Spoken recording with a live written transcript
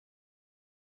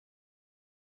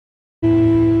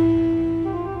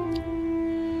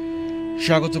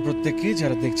স্বাগত প্রত্যেককে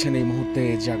যারা দেখছেন এই মুহূর্তে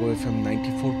জাগো এফএম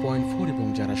 94.4 এবং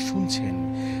যারা শুনছেন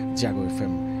জাগো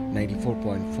এফএম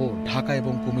 94.4 ঢাকা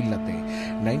এবং কুমিল্লাতে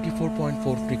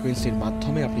 94.4 ফ্রিকোয়েন্সির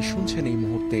মাধ্যমে আপনি শুনছেন এই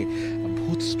মুহূর্তে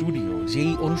ভূত স্টুডিও,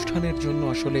 যেই অনুষ্ঠানের জন্য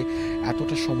আসলে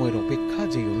এতটা সময়ের অপেক্ষা,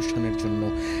 যেই অনুষ্ঠানের জন্য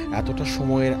এতটা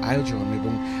সময়ের আয়োজন,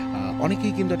 এবং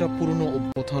অনেকেই কিন্তু এটা পুরনো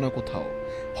কোথাও না কোথাও,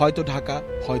 হয়তো ঢাকা,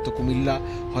 হয়তো কুমিল্লা,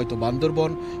 হয়তো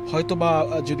বান্দরবন, হয়তো বা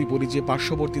যদি বলি যে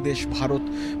পার্শ্ববর্তী দেশ ভারত,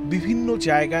 বিভিন্ন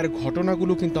জায়গার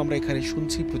ঘটনাগুলো কিন্তু আমরা এখানে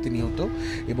শুনছি প্রতিনিয়ত।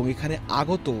 এবং এখানে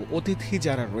আগত অতিথি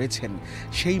যারা রয়েছেন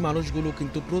সেই মানুষগুলো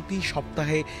কিন্তু প্রতি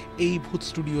সপ্তাহে এই ভূত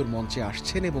স্টুডিওর মঞ্চে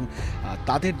আসছেন এবং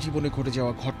তাদের জীবনে ঘটে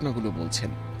যাওয়া ঘটনাগুলো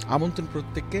বলছেন। আমন্ত্রণ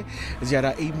প্রত্যেককে যারা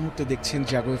এই মুহূর্তে দেখছেন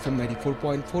জাগো এফএম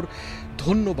 94.4।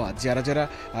 ধন্যবাদ যারা যারা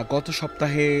গত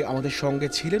সপ্তাহে আমাদের সঙ্গে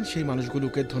ছিলেন, সেই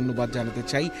মানুষগুলোকে ধন্যবাদ জানাতে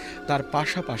চাই। তার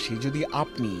পাশাপাশি যদি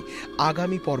আপনি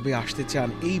আগামী পর্বে আসতে চান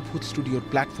এই ভূত স্টুডিওর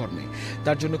প্ল্যাটফর্মে,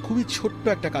 তার জন্য খুবই ছোট্ট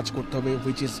একটা কাজ করতে হবে,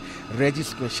 হুইচ ইজ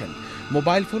রেজিস্ট্রেশন।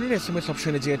 মোবাইল ফোনের SMS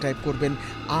অপশনে যে টাইপ করবেন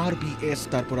RBS,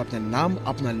 তারপর আপনার নাম,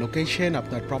 আপনার লোকেশন,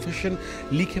 আপনার প্রফেশন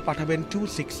লিখে পাঠাবেন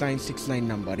 26969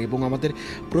 নাম্বার। এবং আমাদের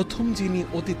প্রথম যিনি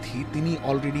অতিথি তিনি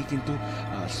অলরেডি কিন্তু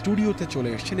স্টুডিওতে চলে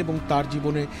এসেছেন এবং তার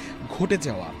জীবনে ঘটে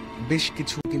যাওয়া বেশ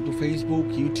কিছু কিন্তু ফেসবুক,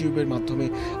 ইউটিউবের মাধ্যমে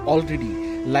অলরেডি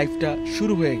লাইভটা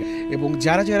শুরু হয়ে গেছে। এবং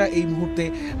যারা যারা এই মুহূর্তে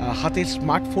হাতে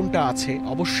স্মার্টফোনটা আছে,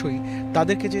 অবশ্যই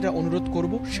তাদেরকে যেটা অনুরোধ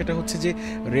করব সেটা হচ্ছে যে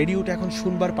রেডিওটা এখন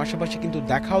শুনবার পাশাপাশি কিন্তু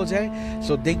দেখাও যায়।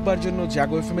 সো দেখবার জন্য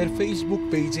জাগো এফএমের ফেসবুক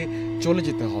পেজে চলে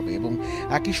যেতে হবে এবং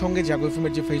একই সঙ্গে জাগো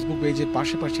এফএমের যে ফেসবুক পেজের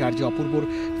পাশাপাশি আর যে অপূর্বর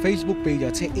ফেসবুক পেজ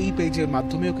আছে, এই পেজের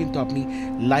মাধ্যমেও কিন্তু আপনি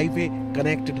লাইভে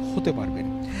কানেক্টেড হতে পারবেন।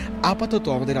 আপাতত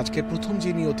আমাদের আজকের প্রথম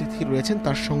যিনি অতিথি রয়েছেন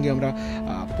তার সঙ্গে আমরা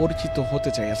পরিচিত হতে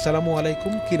চাই। আসসালামু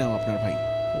আলাইকুম, কি নাম আপনার ভাই?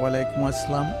 ওয়ালাইকুম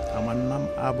আসসালাম, আমার নাম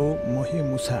আবু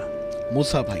মুসা।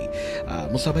 মুসা ভাই,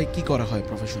 মুসা ভাই কি করা হয়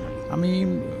প্রফেশনালি? আমি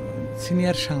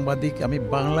সিনিয়র সাংবাদিক, আমি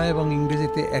বাংলা এবং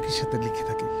ইংরেজিতে একই সাথে লিখে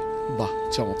থাকি। বাহ,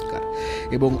 চমৎকার।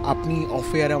 এবং আপনি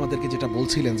অফেয়ারে আমাদেরকে যেটা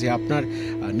বলছিলেন যে আপনার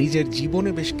নিজের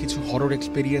জীবনে বেশ কিছু হরর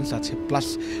এক্সপেরিয়েন্স আছে, প্লাস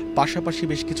পাশাপাশি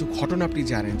বেশ কিছু ঘটনা আপনি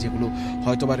জানেন যেগুলো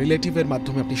হয়তো বা রিলেটিভের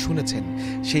মাধ্যমে আপনি শুনেছেন,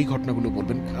 সেই ঘটনাগুলো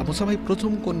বলবেন। মুসা ভাই,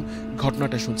 প্রথম কোন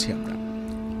ঘটনাটা শুনছি আমরা?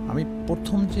 আমি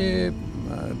প্রথম যে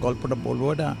গল্পটা বলবো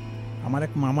এটা আমার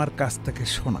এক মামার কাছ থেকে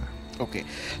শোনা। ওকে,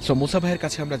 সো মুসা ভাইয়ের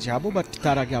কাছে আমরা যাব, বাট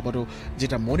তার আগে আবারও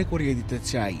যেটা মনে করিয়ে দিতে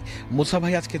চাই, মুসা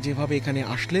ভাই আজকে যেভাবে এখানে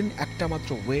আসলেন একটা মাত্র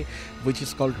way, which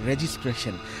is called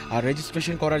registration. R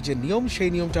registration করার যে নিয়ম, সেই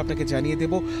নিয়মটা আপনাকে জানিয়ে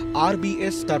দেব।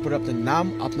 RBS, তারপর আপনার নাম,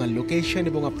 আপনার লোকেশন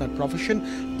এবং আপনার প্রফেশন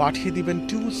পাঠিয়ে দিবেন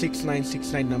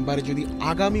 26969 নাম্বারে। যদি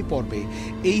আগামী পর্বে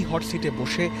এই হট সিটে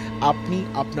বসে আপনি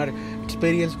আপনার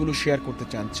এক্সপেরিয়েন্সগুলো শেয়ার করতে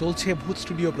চান। চলছে ভূত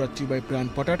স্টুডিও, ব্রট ইউ বাই প্রাণ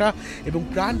পটাটা। এবং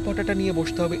প্রাণ পটাটা নিয়ে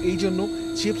বসতে হবে এই জন্য,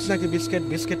 চিপস নাকি বিস্কিট,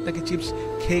 বিস্কিট নাকি চিপস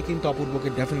খেয়ে কিন্তু অপূর্বকে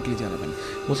ডেফিনেটলি জানাবেন।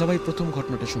 মুসা ভাই, প্রথম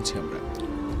ঘটনাটা শুনছি আমরা।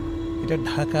 এটা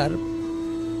ঢাকার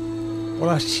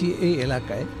পলাশী এই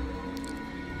এলাকায়,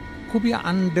 খুবই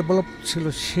আনডেভেলপ ছিল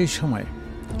সেই সময়।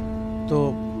 তো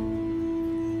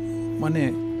মানে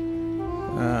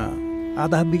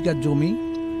আধা বিঘা জমি,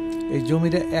 এই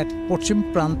জমির এক পশ্চিম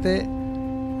প্রান্তে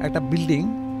একটা বিল্ডিং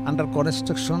আন্ডার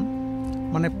কনস্ট্রাকশন,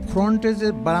 মানে ফ্রন্টে যে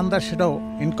বারান্দা সেটাও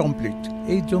ইনকমপ্লিট।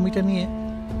 এই জমিটা নিয়ে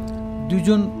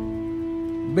দুজন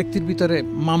ব্যক্তির ভিতরে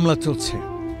মামলা চলছে।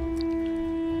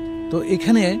 তো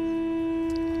এখানে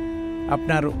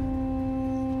আপনার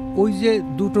ওই যে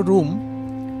দুটো রুম,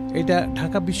 এটা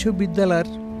ঢাকা বিশ্ববিদ্যালয়ের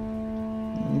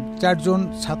 4 জন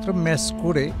ছাত্র মেস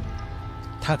করে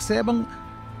থাকছে এবং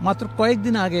মাত্র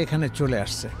কয়েকদিন আগে এখানে চলে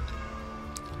আসছে।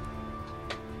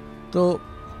 তো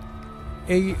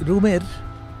এই রুমের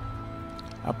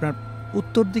আপনার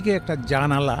উত্তর দিকে একটা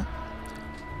জানালা,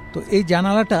 তো এই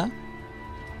জানালাটা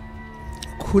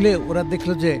খুলে ওরা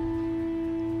দেখলো যে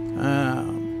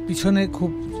পিছনে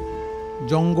খুব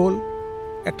জঙ্গল,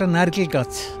 একটা নারকেল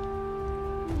গাছ।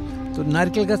 তো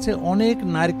নারকেল গাছে অনেক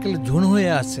নারকেল ঝুন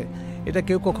হয়ে আছে, এটা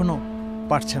কেউ কখনো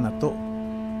পারছে না। তো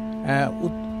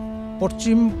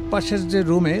পশ্চিম পাশের যে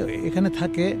রুমে এখানে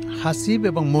থাকে হাসিব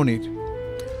এবং মনির।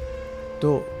 তো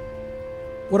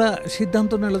ওরা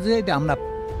সিদ্ধান্ত নিল যে এটা আমরা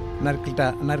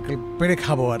নারকেল পেড়ে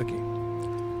খাবো আর কি।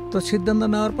 তো সিদ্ধান্ত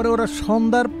নেওয়ার পরে ওরা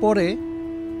সন্ধ্যার পরে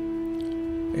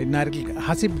এই নারকেল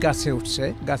হাসিব গাছে উঠছে।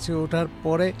 গাছে ওঠার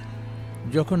পরে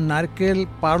যখন নারকেল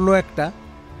পারলো একটা,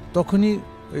 তখনই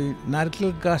ওই নারকেল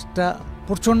গাছটা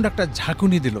প্রচণ্ড একটা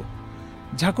ঝাঁকুনি দিল।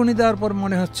 ঝাঁকুনি দেওয়ার পর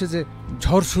মনে হচ্ছে যে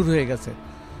ঝড় শুরু হয়ে গেছে।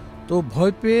 তো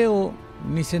ভয় পেয়ে ও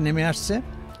নিচে নেমে আসছে,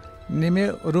 নেমে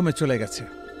রুমে চলে গেছে।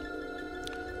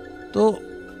 তো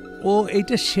ও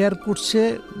এইটা শেয়ার করছে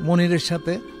মনিরের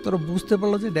সাথে। তোরা বুঝতে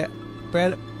পারলো যে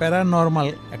প্যারানর্মাল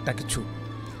একটা কিছু।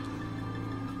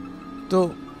 তো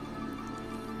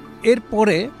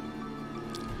এরপরে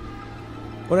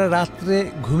ওরা রাত্রে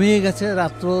ঘুমিয়ে গেছে,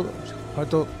 রাত্র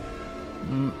হয়তো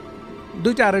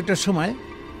 2টা-2:30টার সময়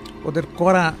ওদের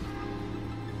কড়া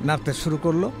নাড়তে শুরু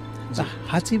করলো।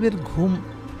 হাসিবের ঘুম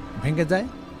ভেঙে যায়।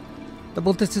 তো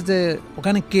বলতেছে যে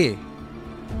ওখানে কে?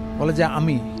 বলে যে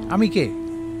আমি কে?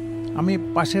 আমি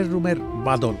পাশের রুমের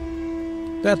বাদল।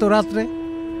 তো এত রাত্রে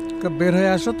বের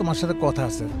হয়ে আসো, তোমার সাথে কথা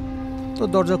আছে। তো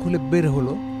দরজা খুলে বের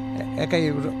হলো, একাই।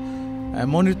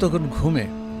 মনির তখন ঘুমে।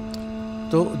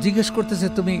 তো জিজ্ঞেস করতেছে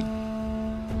তুমি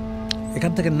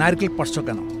এখান থেকে নারকেল পারছো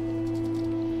কেন?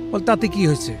 বল তাতে কি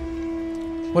হয়েছে?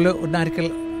 বলে ও নারকেল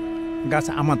গাছ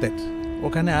আমাদের,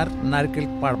 ওখানে আর নারকেল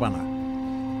পারবা না।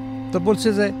 তো বলছে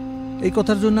যে এই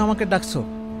কথার জন্য আমাকে ডাকছো,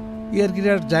 ইয়ার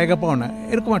গিরার জায়গা পাও না,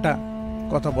 এরকম একটা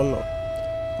কথা বলল।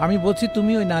 আমি বলছি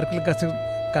তুমি ওই নারকেল গাছের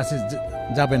কাছে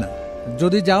যাবে না,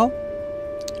 যদি যাও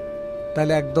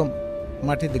তাহলে একদম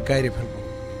মাটিতে গাইরে ফেলবো।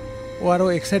 ও আরও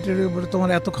এক্সাইটেড হয়ে বলে তোমার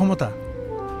এত ক্ষমতা,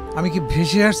 আমি কি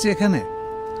ভেসে আসছি এখানে?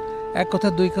 এক কথা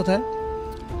দুই কথায়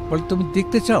বলে তুমি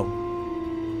দেখতে চাও?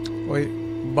 ওই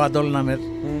বাদল নামের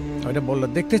ওইটা বললো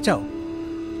দেখতে চাও?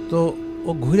 তো ও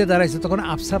ঘুরে দাঁড়াইছে, তখন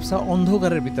আফসা আফসা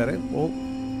অন্ধকারের ভিতরে ও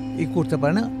করতে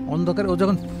পারে না। অন্ধকারে ও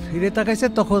যখন ফিরে তাকাইছে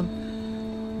তখন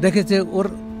দেখেছে ওর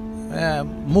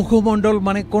মুখমণ্ডল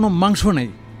মানে কোনো মাংস নেই,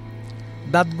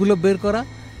 দাঁতগুলো বের করা,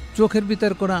 চোখের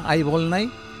ভিতর কোনো আইবল নাই,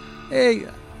 এই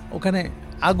ওখানে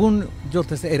আগুন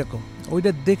জ্বলতেছে এরকম।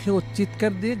 ওইটা দেখে ও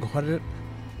চিৎকার দিয়ে ঘরের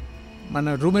মানে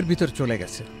রুমের ভিতর চলে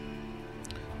গেছে।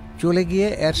 চলে গিয়ে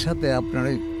এর সাথে আপনার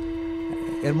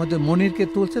এর মধ্যে মনিরকে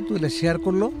তুলে শেয়ার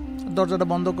করলো, দরজাটা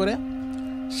বন্ধ করে।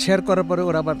 শেয়ার করার পরে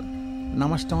ওরা আবার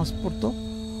নামাজ টামাজ পড়তো,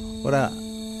 ওরা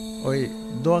ওই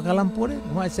দোয়া কালাম পড়ে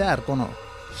ঘুমাইছে, আর কোনো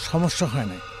সমস্যা হয়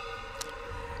নাই।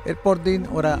 এরপর দিন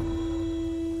ওরা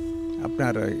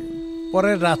আপনার ওই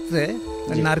পরের রাত্রে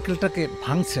নারকেলটাকে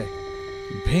ভাঙছে,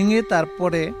 ভেঙে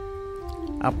তারপরে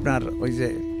আপনার ওই যে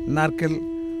নারকেল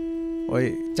ওই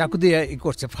চাকু দিয়ে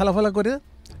করছে, ফালা করে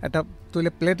একটা তুলে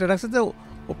প্লেটে রাখছে, যে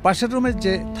ও পাশের রুমে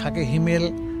যে থাকে হিমেল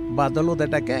বাদল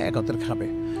ওদেরটাকে একত্রে খাবে।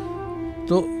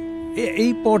 তো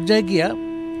এই পর্যায়ে গিয়া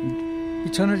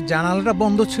পিছনের জানালাটা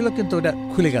বন্ধ ছিল, কিন্তু ওটা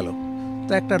খুলে গেল।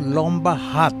 তো একটা লম্বা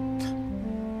হাত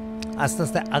আস্তে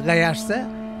আস্তে আগায় আসছে।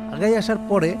 আগায় আসার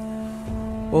পরে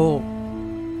ও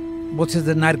বলছে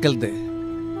যে নারকেল দে।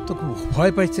 তো খুব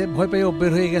ভয় পাইছে, ভয় পেয়ে ও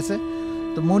বের হয়ে গেছে।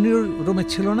 তো মনির রুমে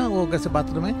ছিল না, ও গেছে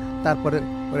বাথরুমে। তারপরে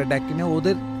ওরা ডাকি নিয়ে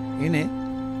ওদের এনে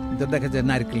দেখে যে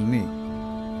নারকেল নেই,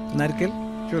 নারকেল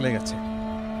চলে গেছে,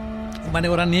 মানে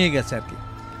ওরা নিয়ে গেছে আর কি।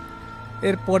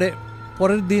 এরপরে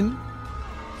পরের দিন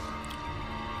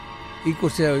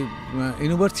করছে ওই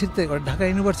ইউনিভার্সিটিতে, ঢাকা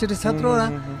ইউনিভার্সিটির ছাত্ররা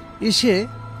এসে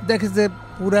দেখে যে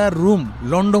পুরা রুম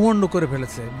লন্ডভন্ড করে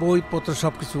ফেলেছে, বইপত্র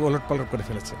সব কিছু ওলট পালট করে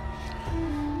ফেলেছে।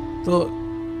 তো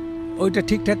ওইটা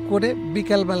ঠিকঠাক করে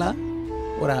বিকালবেলা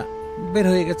ওরা বের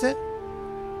হয়ে গেছে,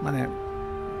 মানে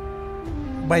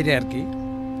বাইরে আর কি,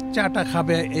 চাটা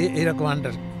খাবে এরকম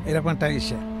একটা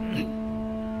এসে।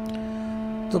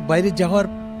 তো বাইরে যাওয়ার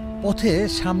পথে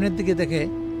সামনের দিকে দেখে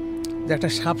যে একটা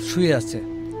সাপ শুয়ে আছে।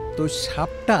 তো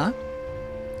সাপটা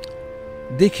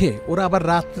দেখে ওরা আবার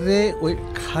রাত্রে ওই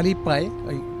খালি পায়ে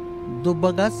ওই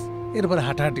দুব্বা গাছ এরপরে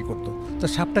হাঁটাহাঁটি করতো। তো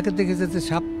সাপটাকে দেখেছে যে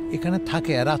সাপ এখানে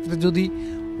থাকে, আর রাত্রে যদি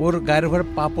ওর গায়ের উপরে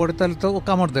পা পড়ে তাহলে তো ও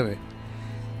কামড় দেবে।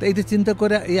 তো এইটা চিন্তা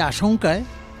করে এই আশঙ্কায়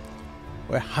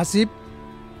ওই হাসিব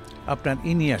আপনার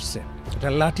নিয়ে আসছে, একটা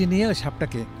লাঠি নিয়ে ওই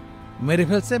সাপটাকে মেরে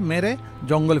ফেলছে, মেরে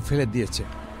জঙ্গলে ফেলে দিয়েছে।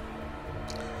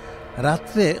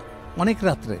 রাত্রে অনেক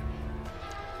রাত্রে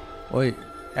ওই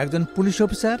একজন পুলিশ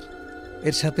অফিসার,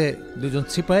 এর সাথে দুজন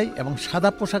সিপাহী এবং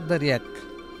সাদা পোশাকধারী এক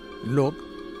লোক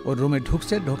ওর রুমে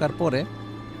ঢুকছে। ঢোকার পরে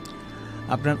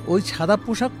আপনার ওই সাদা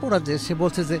পোশাক পরা যে সে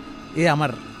বলছে যে এ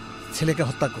আমার ছেলেকে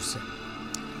হত্যা করছে।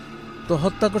 তো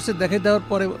হত্যা করছে দেখাই দেওয়ার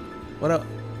পরে ওরা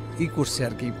করছে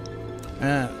আর কি,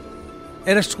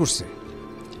 অ্যারেস্ট করছে।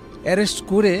 অ্যারেস্ট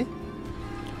করে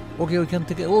ওকে ওইখান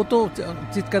থেকে, ও তো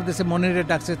চিৎকার দিয়েছে, মনিরে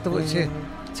ডাকছে, তো সে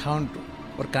সাউন্ড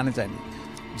ওর কানে যায়নি।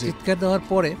 চিৎকার দেওয়ার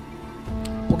পরে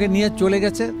ওকে নিয়ে চলে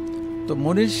গেছে। তো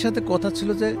মনির সাথে কথা ছিল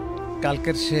যে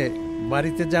কালকের সে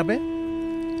বাড়িতে যাবে,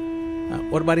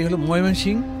 ওর বাড়ি হলো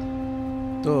ময়মনসিংহ।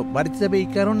 তো বাড়িতে যাবে এই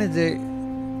কারণে যে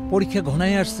পরীক্ষা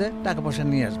ঘনায় আসছে, টাকা পয়সা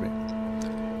নিয়ে আসবে।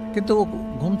 কিন্তু ও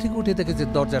ঘুম থেকে উঠে দেখেছে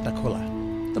দরজাটা খোলা।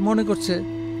 তো মনে করছে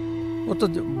ও তো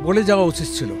বলে যাওয়া উচিত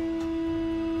ছিল,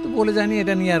 তো বলে যায়নি,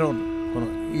 এটা নিয়ে আর কোনো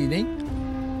নেই।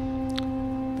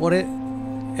 পরে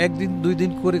একদিন 2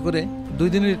 দিন করে 2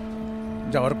 দিনের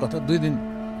যাওয়ার কথা, 2 দিন,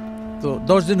 তো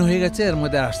 10 দিন হয়ে গেছে, এর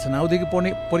মধ্যে আসছে না। ওদিকে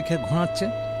পরীক্ষা ঘনাচ্ছে।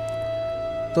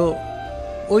 তো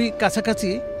ওই কাছাকাছি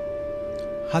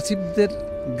হাসিবদের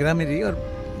গ্রামেরই ওর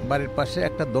বাড়ির পাশে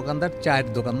একটা দোকানদার, চায়ের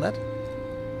দোকানদার,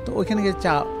 তো ওইখানে গিয়ে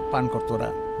চা পান করতো ওরা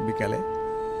বিকালে।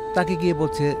 তাকে গিয়ে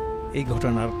বলছে এই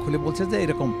ঘটনার খুলে বলছে যে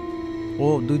এরকম ও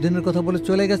 2 দিনের কথা বলে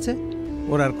চলে গেছে,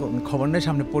 ওর আর খবর নেই,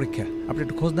 সামনে পরীক্ষা, আপনি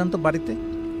একটু খোঁজ দেন তো বাড়িতে।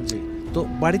 জি। তো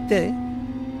বাড়িতে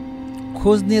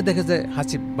খোঁজ নিয়ে দেখে যে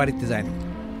হাসিব বাড়িতে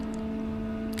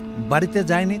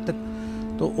যায়নি,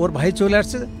 তো ওর ভাই চলে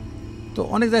আসছে। তো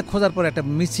অনেক জায়গায় খোঁজার পর একটা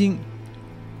মিসিং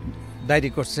ডায়েরি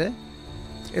করছে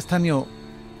স্থানীয়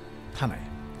থানায়।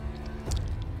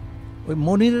 ওই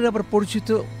মনিরের আবার পরিচিত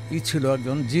ছিল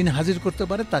একজন, জিন হাজির করতে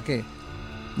পারে, তাকে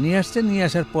নিয়ে আসছে। নিয়ে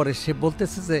আসার পরে সে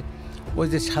বলতেছে যে ওই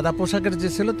যে সাদা পোশাকের যে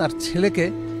ছিল তার ছেলেকে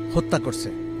হত্যা করছে,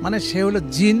 মানে সে হলো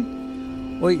জিন,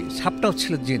 ওই সাপটাও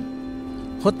ছিল জিন,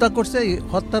 হত্যা করছে। এই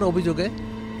হত্যার অভিযোগে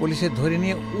পুলিশে ধরে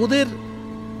নিয়ে ওদের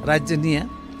রাজ্যে নিয়ে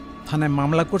থানায়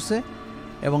মামলা করছে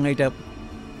এবং এইটা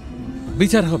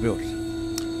বিচার হবে ওর।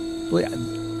 তো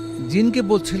জিনকে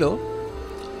বলছিল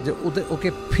যে ওকে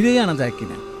ফিরিয়ে আনা যায়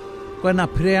কিনা, কয় না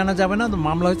ফিরিয়ে আনা যাবে না, তো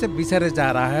মামলা হয়েছে, বিচারে যা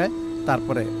রায় হয়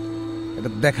তারপরে এটা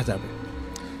দেখা যাবে।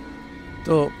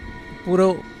 তো পুরো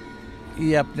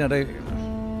আপনার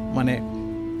মানে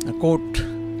কোর্ট,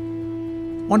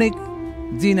 অনেক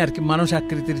জিন আর কি, মানুষ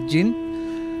আকৃতির জিন।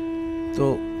 তো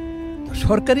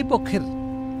সরকারি পক্ষের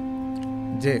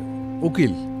যে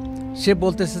উকিল সে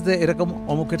বলতেছে যে এরকম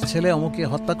অমুকের ছেলে অমুকে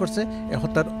হত্যা করছে, এই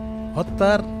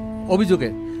হত্যার অভিযোগে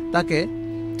তাকে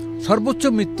সর্বোচ্চ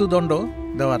মৃত্যুদণ্ড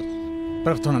দেওয়ার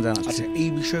প্রার্থনা জানাচ্ছে। আচ্ছা, এই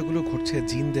বিষয়গুলো ঘটছে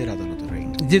জিনদের আদালতে,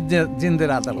 রাইট?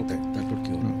 জিনদের আদালতে। তারপর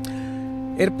কি হলো?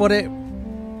 এরপরে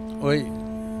ওই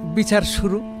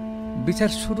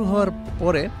বিচার শুরু হওয়ার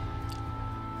পরে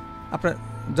আপনার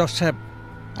জজ সাহেব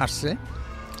আসছে,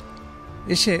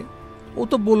 এসে ও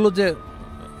তো বলল যে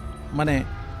মানে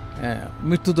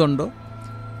মৃত্যুদণ্ড।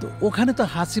 তো ওখানে তো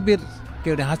হাসিবের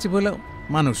কেউ নেই, হাসিব হলো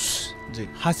মানুষ,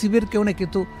 হাসিবের কেউ নেই।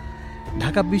 কিন্তু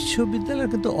ঢাকা বিশ্ববিদ্যালয়ের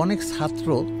কিন্তু অনেক ছাত্র,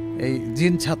 এই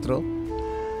জিন ছাত্র,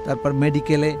 তারপর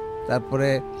মেডিকেলে, তারপরে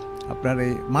আপনার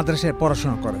এই মাদ্রাসায়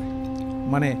পড়াশোনা করে,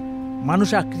 মানে মানুষ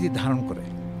আকৃতি ধারণ করে।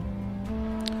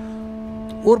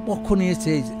 ওর পক্ষ নিয়েছে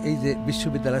এই যে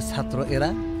বিশ্ববিদ্যালয়ের ছাত্র,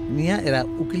 এরা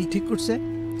উকিল ঠিক করছে।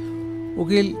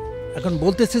 উকিল এখন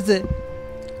বলতেছে যে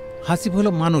হাসিব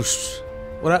হলো মানুষ,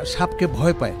 ওরা সাপকে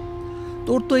ভয় পায়,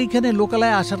 তোর তো এইখানে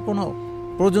লোকালয়ে আসার কোনো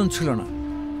প্রয়োজন ছিল না,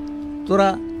 তোরা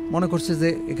মনে করছে যে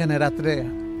এখানে রাত্রে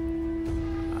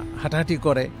হাঁটাহাঁটি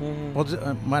করে,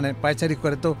 মানে পায়চারি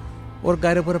করে, তো ওর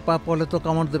গায়ের উপরে পা পড়লে তো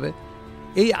কামড় দেবে।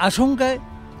 এই আশঙ্কায়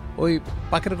ওই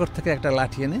পাকের ঘর থেকে একটা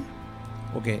লাঠি এনে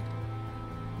ওকে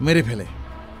মেরে ফেলে।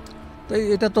 তো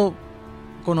এটা তো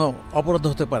কোনো অপরাধ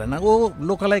হতে পারে না, ও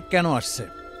লোকালয়ে কেন আসছে?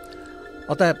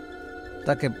 অতএব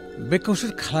তাকে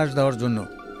বেকসুর খালাস দেওয়ার জন্য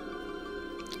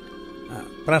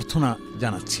প্রার্থনা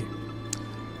জানাচ্ছি।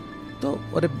 তো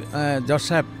ওরে জজ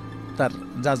সাহেব তার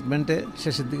জাজমেন্টে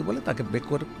শেষের দিকে বলে তাকে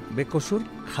বেকসুর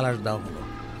খালাস দেওয়া হলো।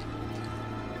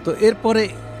 তো এরপরে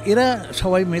এরা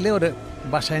সবাই মিলে ওরে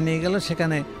বাসায় নিয়ে গেল,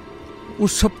 সেখানে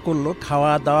উৎসব করলো,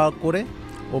 খাওয়া দাওয়া করে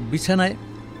ও বিছানায়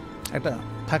একটা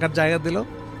থাকার জায়গা দিল,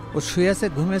 ও শুয়ে আছে,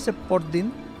 ঘুমিয়েছে। পরদিন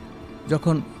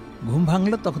যখন ঘুম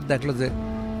ভাঙলো তখন দেখলো যে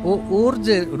ওর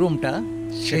যে রুমটা,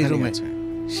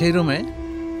 সেই রুমে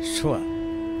শোয়া।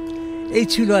 এই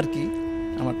ছিল আর কি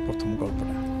আমার প্রথম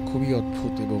গল্পটা। খুবই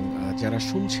অদ্ভুত, এবং যারা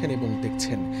শুনছেন এবং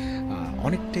দেখছেন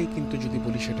অনেকটাই কিন্তু যদি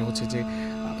বলি সেটা হচ্ছে যে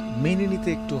মেনে নিতে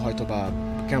একটু হয়তো বা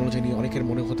কেমন জানি অনেকের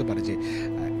মনে হতে পারে যে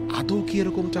আদৌ কি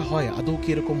এরকমটা হয়, আদৌ কি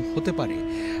এরকম হতে পারে।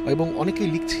 এবং অনেকেই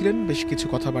লিখছিলেন বেশ কিছু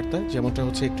কথাবার্তা, যেমনটা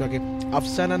হচ্ছে একটু আগে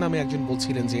আফসানা নামে একজন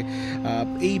বলছিলেন যে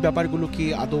এই ব্যাপারগুলো কি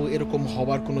আদৌ এরকম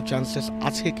হওয়ার কোনো চান্সেস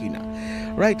আছে কি না,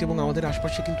 রাইট? এবং আমাদের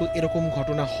আশপাশে কিন্তু এরকম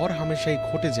ঘটনা হর হামেশাই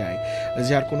ঘটে যায়,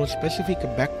 যার কোনো স্পেসিফিক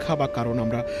ব্যাখ্যা বা কারণ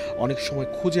আমরা অনেক সময়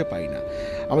খুঁজে পাই না।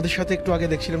 আমাদের সাথে একটু আগে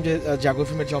দেখছিলাম যে জাগো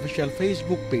এফএমের যে অফিসিয়াল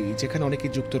ফেসবুক পেজ, যেখানে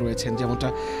অনেকেই যুক্ত রয়েছেন, যেমনটা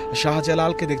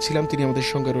শাহজালালকে দেখছিলাম, তিনি আমাদের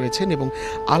সঙ্গে রয়েছেন, এবং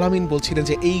আলামিন বলছিলেন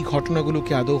যে এই ঘটনাগুলো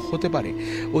কি আদৌ হতে পারে।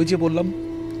 ওই যে বললাম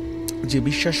যে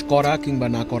বিশ্বাস করা কিংবা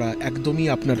না করা একদমই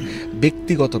আপনার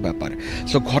ব্যক্তিগত ব্যাপার।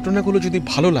 সো ঘটনাগুলো যদি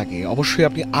ভালো লাগে অবশ্যই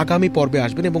আপনি আগামী পর্বে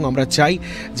আসবেন, এবং আমরা চাই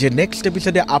যে নেক্সট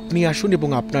এপিসোডে আপনি আসুন এবং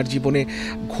আপনার জীবনে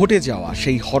ঘটে যাওয়া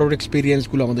সেই হরর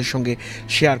এক্সপিরিয়েন্সগুলো আমাদের সঙ্গে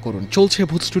শেয়ার করুন। চলছে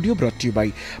ভূত স্টুডিও, ব্রট ইউ বাই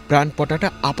প্রাণ পটাটা।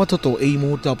 আপাতত এই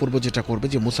মুহূর্তে অপূর্ব যেটা করবে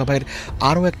যে মুসা ভাইয়ের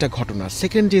আরও একটা ঘটনা,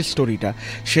 সেকেন্ড যে স্টোরিটা,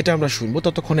 সেটা আমরা শুনবো।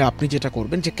 ততক্ষণে আপনি যেটা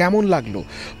করবেন যে কেমন লাগলো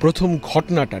প্রথম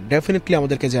ঘটনাটা ডেফিনেটলি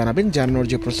আমাদেরকে জানাবেন। জানানোর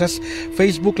যে প্রসেস,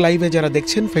 ফেসবুক লাইভে যারা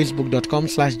দেখছেন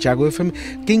facebook.com/jagofm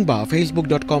কিংবা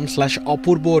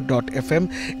facebook.com/apurbo.fm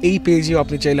এই পেজে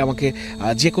আপনি চাইলে আমাকে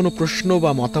যে কোনো প্রশ্ন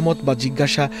বা মতামত বা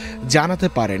জিজ্ঞাসা জানাতে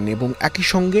পারেন এবং একই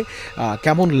সঙ্গে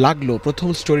কেমন লাগলো প্রথম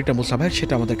স্টোরিটা মুসা ভাই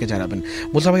সেটা আমাদেরকে জানাবেন।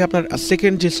 মুসা ভাই, আপনার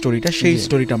সেকেন্ড যে স্টোরিটা সেই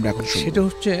স্টোরিটা আমরা এখন শুনব। সেটা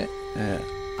হচ্ছে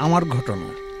আমার ঘটনা।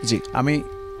 জি, আমি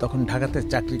তখন ঢাকাতে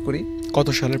চাকরি করি। কত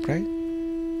সালের প্রায়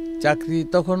চাকরি?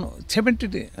 তখন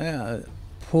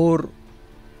 74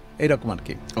 এরকম আর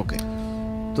কি। ওকে।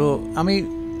 তো আমি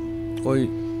ওই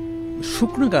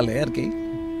শুকনোকালে আর কি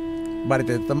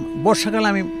বাড়িতে যেতাম, বর্ষাকালে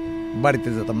আমি বাড়িতে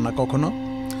যেতাম না কখনো।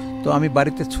 তো আমি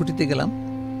বাড়িতে ছুটিতে গেলাম।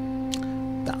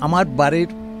 তা আমার বাড়ির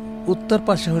উত্তর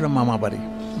পাশে হলো মামা বাড়ি,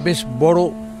 বেশ বড়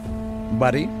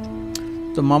বাড়ি।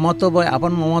 তো মামাতো ভাই,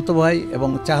 আপন মামাতো ভাই এবং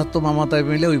চাহাতো মামাতো ভাই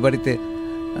মিলে ওই বাড়িতে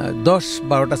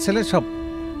 10-12টা ছেলে সব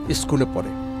স্কুলে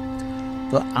পড়ে।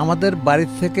 তো আমাদের বাড়ি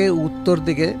থেকে উত্তর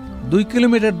দিকে 2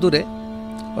 কিলোমিটার দূরে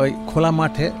ওই খোলা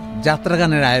মাঠে যাত্রা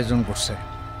গানের আয়োজন করছে।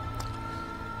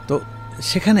 তো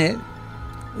সেখানে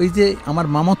ওই যে আমার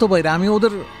মামাতো ভাইরা, আমি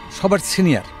ওদের সবার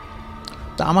সিনিয়র,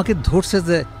 তো আমাকে ধরছে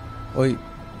যে ওই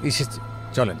এসে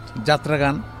চলেন যাত্রা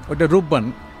গান, ওইটা রূপবান,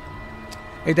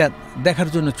 এটা দেখার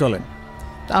জন্য চলেন।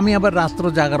 তা আমি আবার রাত্র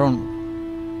জাগরণ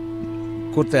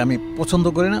করতে আমি পছন্দ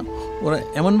করি না। ওরা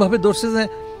এমনভাবে ধরছে যে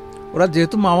ওরা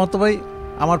যেহেতু মামাতো ভাই,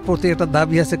 আমার প্রতি একটা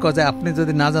দাবি আছে যে আপনি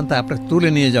যদি না জানতে আপনাকে তুলে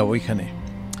নিয়ে যাও ওইখানে।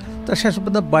 তো শেষ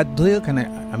পর্যন্ত বাধ্য হয়ে ওখানে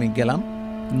আমি গেলাম।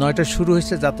 9টায় শুরু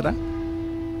হয়েছে যাত্রা।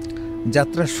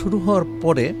 যাত্রা শুরু হওয়ার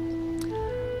পরে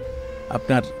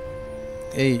আপনার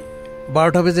এই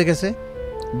 12টা বেজে গেছে।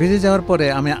 বেজে যাওয়ার পরে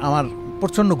আমার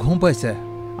প্রচণ্ড ঘুম পাইছে,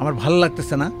 আমার ভালো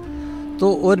লাগতেছে না। তো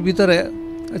ওর ভিতরে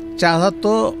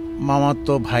চাচাতো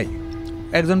মামাতো ভাই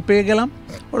একজন পেয়ে গেলাম।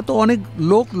 ওরা তো অনেক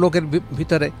লোকের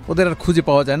ভিতরে, ওদের আর খুঁজে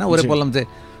পাওয়া যায় না। ওরে বললাম যে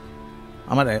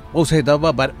আমার পৌঁছাই দাও বা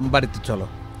বাড়িতে চলো।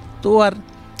 তো আর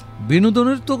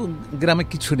বিনোদনের তো গ্রামে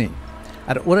কিছু নেই।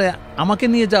 আর ওরা আমাকে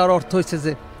নিয়ে যাওয়ার অর্থ হয়েছে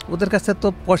যে ওদের কাছে তো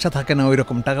পয়সা থাকে না, ওই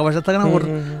রকম টাকা পয়সা থাকে না। ওর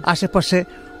আশেপাশে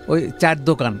ওই 4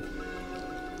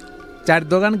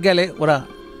 দোকান গেলে ওরা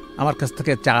আমার কাছ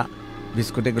থেকে চা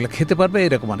বিস্কুট এগুলো খেতে পারবে,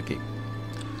 এরকম আর কি।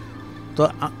 তো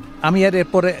আমি আর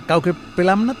এরপরে কাউকে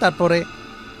পেলাম না। তারপরে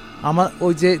আমার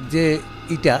ওই যে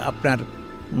ইটা আপনার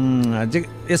যে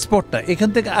স্পটটা, এখান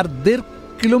থেকে আর 1.5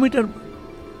 কিলোমিটার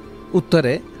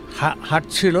উত্তরে হাট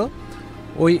ছিল।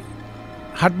 ওই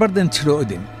হাটবার দিন ছিল ওই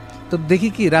দিন। তো দেখি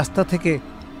কি রাস্তা থেকে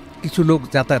কিছু লোক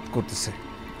যাতায়াত করতেছে।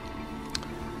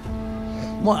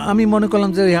 আমি মনে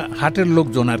করলাম যে হাটের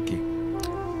লোকজন আর কি।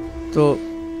 তো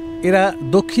এরা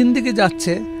দক্ষিণ দিকে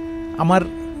যাচ্ছে, আমার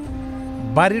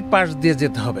বাড়ির পাশ দিয়ে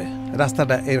যেতে হবে,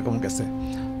 রাস্তাটা এরকম গেছে।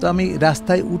 তো আমি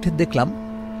রাস্তায় উঠে দেখলাম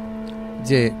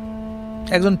যে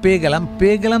একজন পেয়ে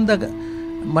গেলাম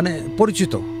মানে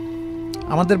পরিচিত,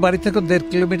 আমাদের বাড়ি থেকে 1.5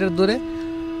 কিলোমিটার দূরে।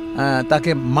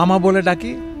 তাকে মামা বলে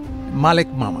ডাকি, মালিক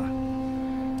মামা।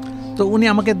 তো উনি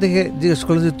আমাকে দেখে জিজ্ঞেস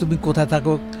করলেন যে তুমি কোথায়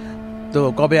থাকো, তো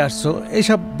কবে আসছো,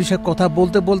 এইসব বিষয়ে কথা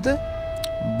বলতে বলতে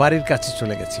বাড়ির কাছে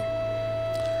চলে গেছি।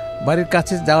 বাড়ির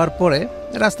কাছে যাওয়ার পরে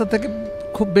রাস্তা থেকে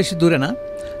খুব বেশি দূরে না,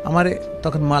 আমার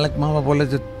তখন মালিক মামা বলে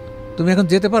যে তুমি এখন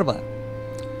যেতে পারবা?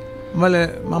 বলে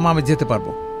মামা আমি যেতে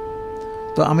পারবো।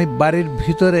 তো আমি বাড়ির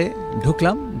ভিতরে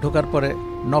ঢুকলাম। ঢোকার পরে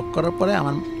নক করার পরে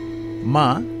আমার মা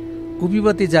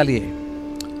কুপিবাতি জ্বালিয়ে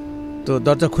তো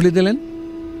দরজা খুলে দিলেন।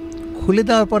 খুলে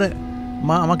দেওয়ার পরে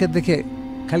মা আমাকে দেখে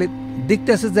খালি দেখতে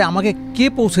আসে যে আমাকে কে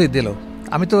পৌঁছে দিল।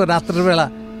 আমি তো রাত্রেবেলা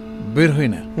বের হই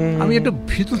না, আমি একটু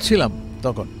ভীতু ছিলাম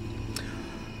তখন।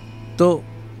 তো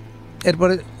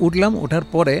এরপরে উঠলাম। ওঠার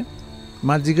পরে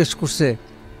মা জিজ্ঞেস করছে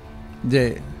যে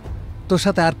তোর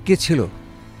সাথে আর কে ছিল?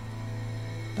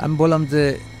 আমি বললাম যে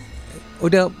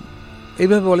ওইটা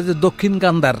এইভাবে বলে যে দক্ষিণ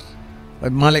কান্দার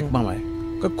ওই মালিক মামায়।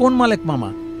 কোন মালিক মামা?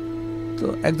 তো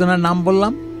একজনের নাম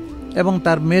বললাম এবং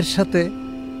তার মেয়ের সাথে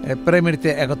প্রাইমারিতে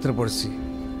একত্রে পড়েছি,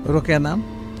 রোকেয়া নাম।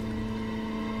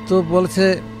 তো বলছে,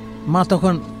 মা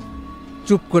তখন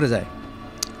চুপ করে যায়।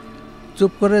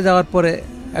 চুপ করে যাওয়ার পরে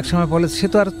এক সময় বলে সে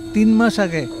তো আর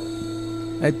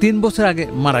 3 বছর আগে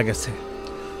মারা গেছে।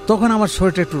 তখন আমার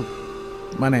শরীরটা একটু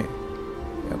মানে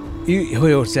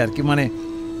হয়ে উঠছে আর কি, মানে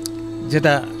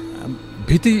যেটা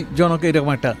ভীতিজনক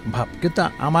এরকম একটা ভাব। কিন্তু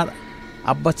আমার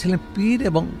আব্বা ছিলেন পীর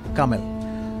এবং কামেল।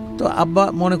 তো আব্বা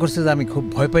মনে করছে যে আমি খুব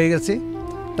ভয় পেয়ে গেছি।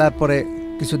 তারপরে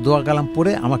কিছু দোয়া কালাম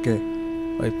পড়ে আমাকে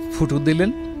ওই ফুটু দিলেন।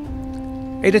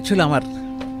 এটা ছিল আমার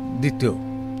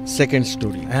সেকেন্ড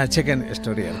স্টোরি। হ্যাঁ, সেকেন্ড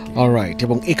স্টোরি আর কি। অলরাইট।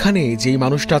 এবং এখানে যেই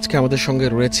মানুষটা আজকে আমাদের সঙ্গে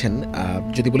রয়েছেন,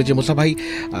 যদি বলি যে মুসা ভাই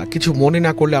কিছু মনে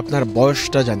না করলে আপনার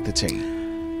বয়সটা জানতে চাই।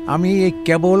 আমি এই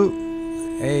কেবল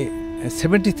এই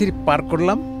 73 পার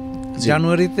করলাম,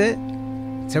 জানুয়ারিতে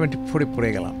 74 পড়ে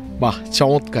গেলাম। বাহ,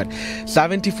 চমৎকার।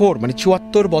 74 মানে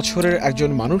 74 বছরের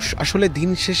একজন মানুষ। আসলে দিন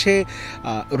শেষে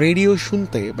রেডিও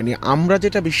শুনতে মানে আমরা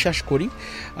যেটা বিশ্বাস করি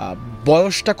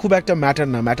বয়সটা খুব একটা ম্যাটার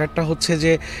না, ম্যাটারটা হচ্ছে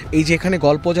যে এই যে এখানে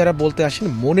গল্প যারা বলতে আসেন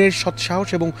মনের সৎসাহস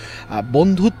এবং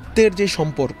বন্ধুত্বের যে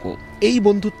সম্পর্ক, এই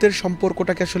বন্ধুত্বের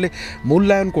সম্পর্কটাকে আসলে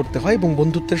মূল্যায়ন করতে হয় এবং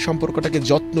বন্ধুত্বের সম্পর্কটাকে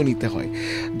যত্ন নিতে হয়।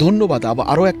 ধন্যবাদ,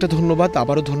 আরও একটা ধন্যবাদ,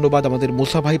 আবারও ধন্যবাদ আমাদের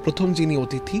মোসা ভাই, প্রথম যিনি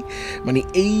অতিথি। মানে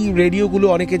এই রেডিওগুলো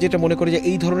অনেকে যেটা মনে করে যে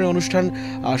এই ধরনের অনুষ্ঠান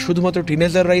শুধুমাত্র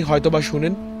টিনেজাররাই হয়তো বা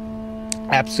শুনেন,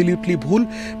 অ্যাবসলিউটলি ভুল।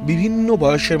 বিভিন্ন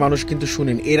বয়সের মানুষ কিন্তু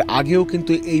শুনেন। এর আগেও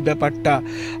কিন্তু এই ব্যাপারটা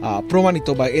প্রমাণিত,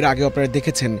 বা এর আগেও আপনারা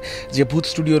দেখেছেন যে ভূত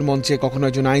স্টুডিওর মঞ্চে কখনো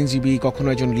একজন আইনজীবী, কখনো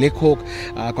একজন লেখক,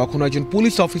 কখনো একজন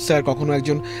পুলিশ অফিসার, কখনো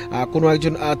কোনো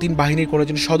একজন 3 বাহিনীর কোনো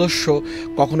একজন সদস্য,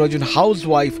 কখনো একজন হাউস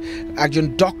ওয়াইফ, একজন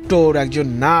ডক্টর, একজন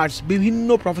নার্স, বিভিন্ন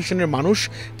প্রফেশনের মানুষ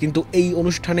কিন্তু এই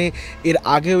অনুষ্ঠানে এর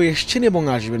আগেও এসছেন এবং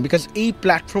আসবেন। বিকজ এই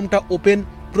প্ল্যাটফর্মটা ওপেন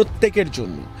প্রত্যেকের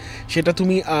জন্য। সেটা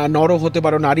তুমি নর হতে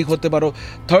পারো, নারী হতে পারো,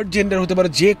 থার্ড জেন্ডার হতে পারো,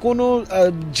 যে কোনো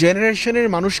জেনারেশনের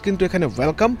মানুষ কিন্তু এখানে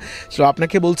ওয়েলকাম। সো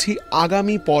আপনাকে বলছি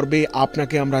আগামী পর্বে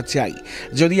আপনাকে আমরা চাই।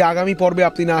 যদি আগামী পর্বে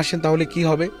আপনি না আসেন তাহলে কি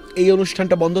হবে? এই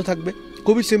অনুষ্ঠানটা বন্ধ থাকবে।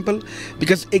 খুবই সিম্পল,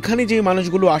 বিকজ এখানে যে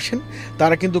মানুষগুলো আসেন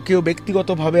তারা কিন্তু কেউ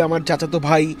ব্যক্তিগতভাবে আমার চাচাতো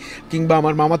ভাই কিংবা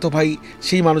আমার মামাতো ভাই,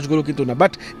 সেই মানুষগুলো কিন্তু না।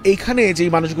 বাট এইখানে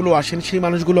যেই মানুষগুলো আসেন সেই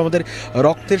মানুষগুলো আমাদের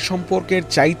রক্তের সম্পর্কের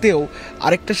চাইতেও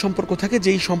আরেকটা সম্পর্ক থাকে,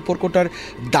 যেই সম্পর্কটার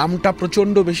দামটা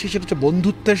প্রচণ্ড বেশি, সেটা হচ্ছে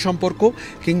বন্ধুত্বের সম্পর্ক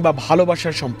কিংবা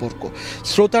ভালোবাসার সম্পর্ক।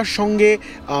 শ্রোতার সঙ্গে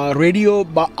রেডিও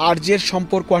বা আরজের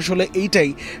সম্পর্ক আসলে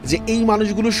এইটাই, যে এই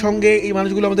মানুষগুলোর সঙ্গে এই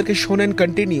মানুষগুলো আমাদেরকে শোনেন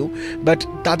কন্টিনিউ, বাট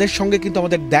তাদের সঙ্গে কিন্তু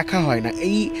আমাদের দেখা হয় না।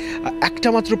 এই একটা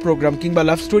মাত্র প্রোগ্রাম কিংবা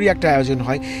লাভ স্টোরি একটা আয়োজন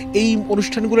হয়, এই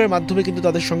অনুষ্ঠানগুলোর মাধ্যমে কিন্তু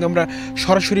তাদের সঙ্গে আমরা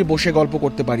সরাসরি বসে গল্প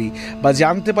করতে পারি বা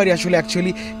জানতে পারি আসলে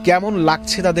অ্যাকচুয়ালি কেমন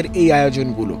লাগছে তাদের এই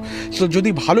আয়োজনগুলো। সো যদি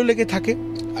ভালো লেগে থাকে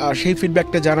সেই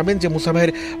ফিডব্যাকটা জানাবেন, যে মুসা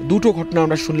ভাইয়ের 2টো ঘটনা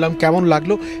আমরা শুনলাম, কেমন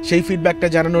লাগলো সেই ফিডব্যাকটা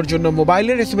জানানোর জন্য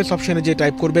মোবাইলের SMS অপশনে যে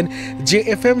টাইপ করবেন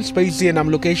JFM স্পেস দিয়ে নাম,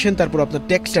 লোকেশন, তারপর আপনার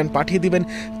টেক্সট অ্যান্ড পাঠিয়ে দিবেন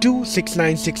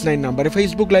 26969 নাম্বারে।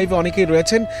 ফেসবুক লাইভে অনেকেই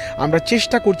রয়েছেন, আমরা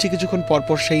চেষ্টা করছি কিছুক্ষণ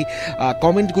পরপর সেই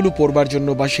কমেন্টগুলো পড়বার জন্য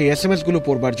বা সেই SMSগুলো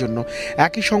পড়বার জন্য।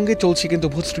 একই সঙ্গে চলছে কিন্তু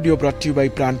ভূত স্টুডিও ব্রট টু ইউ বাই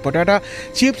প্রাণ পটাটা।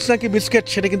 চিপস নাকি বিস্কিট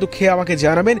সেটা কিন্তু খেয়ে আমাকে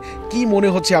জানাবেন কি মনে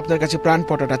হচ্ছে আপনার কাছে প্রাণ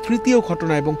পটাটা। তৃতীয়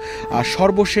ঘটনা এবং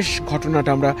সর্বশেষ ঘটনাটা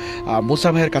আমরা মোসা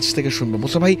ভাইয়ের কাছ থেকে শুনবো।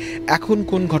 মোসা ভাই, এখন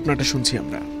কোন ঘটনাটা শুনছি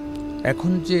আমরা?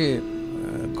 এখন যে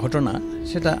ঘটনা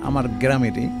সেটা আমার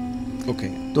গ্রামেরই। ওকে।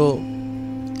 তো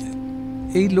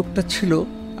এই লোকটা ছিল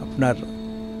আপনার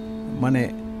মানে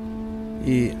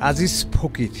আজিজ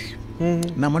ফকির,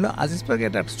 নাম হলো আজিজ ফকির,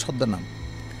 এটা একটা ছদ্মনাম,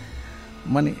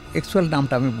 মানে অ্যাকচুয়াল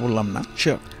নামটা আমি বললাম না।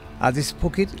 আজিজ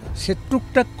ফকির সে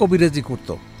টুকটাক কবিরাজি করত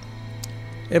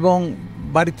এবং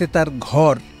বাড়িতে তার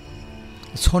ঘর,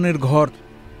 ছনের ঘর,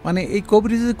 মানে এই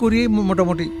কবিরাজি করিয়ে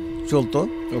মোটামুটি চলতো।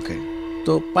 ওকে।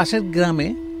 তো পাশের গ্রামে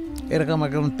এরকম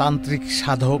একদম তান্ত্রিক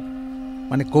সাধক,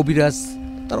 মানে কবিরাজ,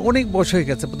 তার অনেক বয়স হয়ে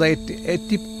গেছে, বোধহয়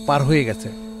 80 পার হয়ে গেছে।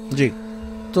 জি।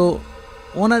 তো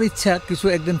ওনার ইচ্ছা কিছু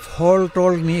একদিন ফল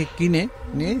টল কিনে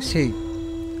নিয়ে সেই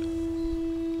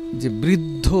যে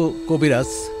বৃদ্ধ কবিরাজ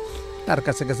তার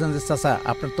কাছে গেছেন, যে চাচা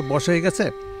আপনার তো বয়স হয়ে গেছে,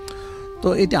 তো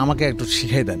এটা আমাকে একটু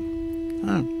শিখিয়ে দেন।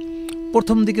 হ্যাঁ,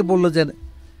 প্রথম দিকে বললো যে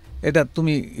এটা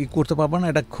তুমি করতে পারবে না,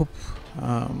 এটা খুব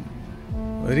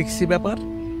রিস্কি ব্যাপার,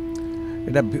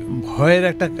 এটা ভয়ের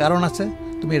একটা কারণ আছে,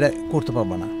 তুমি এটা করতে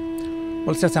পারবে না।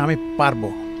 বলছে আচ্ছা আমি পারবো,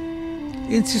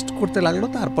 ইনসিস্ট করতে লাগলো।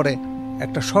 তারপরে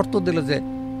একটা শর্ত দিল যে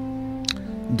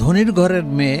ধনীর ঘরের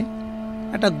মেয়ে,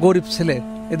 একটা গরিব ছেলে,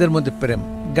 এদের মধ্যে প্রেম,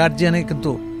 গার্জিয়ানে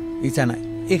কিন্তু ইচ্ছা নাই,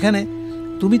 এখানে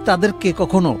তুমি তাদেরকে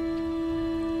কখনো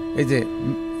এই যে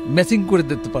ম্যাচিং করে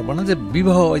দিতে পারবো না, যে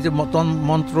বিবাহ এই যে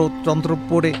মন্ত্র তন্ত্র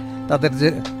পড়ে তাদের যে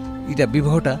এটা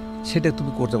বিবাহটা সেটা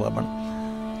তুমি করতে পারবে না।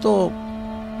 তো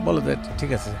বলো যে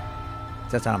ঠিক আছে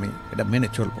চাচা আমি এটা মেনে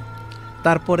চলবো।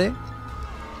 তারপরে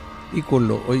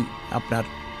করলো ওই আপনার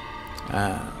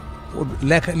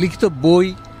লিখিত বই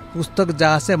পুস্তক যা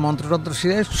আছে মন্ত্রতন্ত্র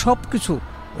শিখে সব কিছু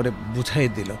ওরে বুঝাই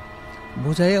দিল,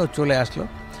 বুঝাইয়ে ও চলে আসলো।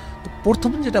 তো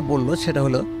প্রথম যেটা বললো সেটা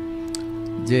হলো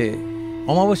যে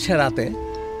অমাবস্যা রাতে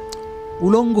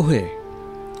উলঙ্গ হয়ে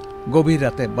গভীর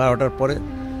রাতে 12টার পরে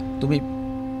তুমি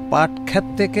পাট ক্ষেত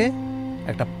থেকে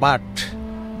একটা পাট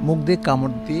মুখ দিয়ে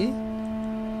কামড় দিয়ে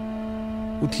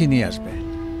উঠিয়ে নিয়ে আসবে।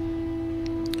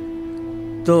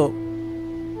 তো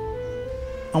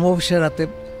অমাবস্যা রাতে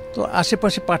তো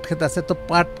আশেপাশে পাট ক্ষেত আছে, তো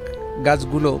পাট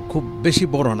গাছগুলো খুব বেশি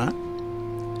বড় না,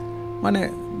 মানে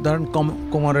ধরেন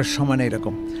কোমরের সমানে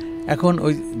এরকম। এখন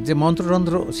ওই যে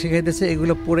মন্ত্রতন্ত্র শিখাইতেছে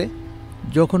এগুলো পড়ে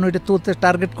যখন ওইটা তুলতে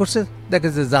টার্গেট করছে, দেখে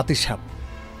যে জাতি সাপ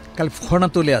খালি ফনা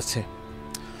তুলে আছে,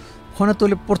 ফোনে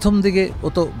তুলে প্রথম দিকে ও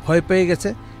তো ভয় পেয়ে গেছে,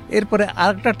 এরপরে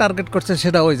আরেকটা টার্গেট করছে,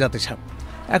 সেটা ওই জাতি সাপ।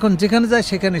 এখন যেখানে যায়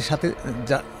সেখানে সাথে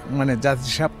মানে জাতি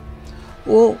সাপ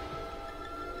ও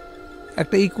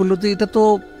একটা করলো যে এটা তো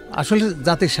আসলে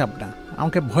জাতি সাপ না,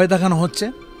 আমাকে ভয় দেখানো হচ্ছে।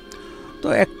 তো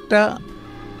একটা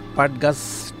পাট গাছ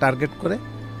টার্গেট করে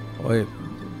ওই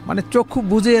মানে চক্ষু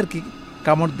বুঝে আর কি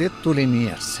কামড় দিয়ে তুলে নিয়ে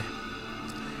আসছে।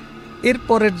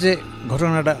 এরপরের যে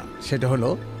ঘটনাটা সেটা হলো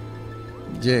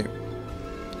যে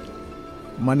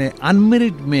মানে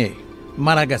আনমেরিড মেয়ে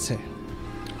মারা গেছে,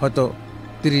 হয়তো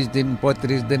 30 দিন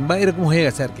 35 দিন বা এরকম হয়ে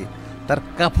গেছে আর কি। তার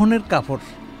কাফনের কাপড়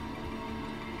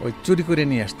ওই চুরি করে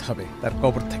নিয়ে আসতে হবে তার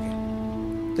কবর থেকে।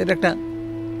 তো এটা একটা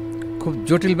খুব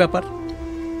জটিল ব্যাপার।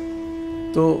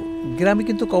 তো গ্রামে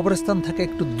কিন্তু কবরস্থান থাকে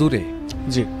একটু দূরে।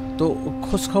 জি। তো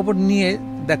খোঁজ খবর নিয়ে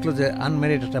দেখলো যে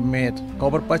আনমেরিড একটা মেয়ের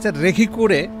কবর পাচ্ছে, রেখি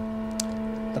করে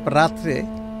তারপর রাত্রে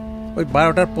ওই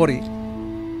 12টার পরই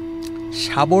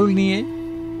শাবল নিয়ে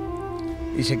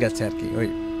এসে গেছে আর কি। ওই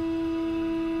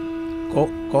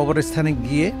কবরস্থানে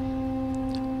গিয়ে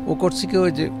ও করছে কি,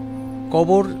 ওই যে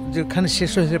কবর যেখানে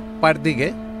শেষ হয়েছে পার দিকে,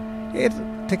 এর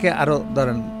থেকে আরও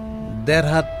ধরেন 1.5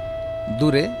 হাত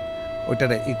দূরে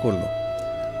ওইটারে করলো,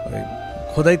 ওই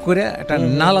খোদাই করে একটা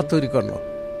নালা তৈরি করলো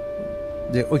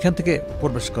যে ওইখান থেকে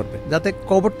প্রবেশ করবে, যাতে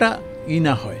কবরটা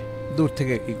না হয়, দূর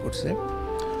থেকে করছে।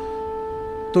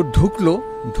 তো ঢুকলো,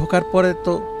 ঢোকার পরে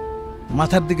তো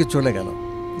মাথার দিকে চলে গেল,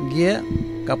 গিয়ে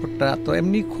কাপড়টা তো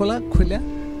এমনি খুলে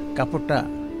কাপড়টা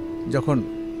যখন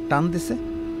টান দিছে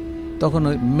তখন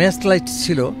ওই ম্যাচ লাইট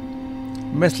ছিল,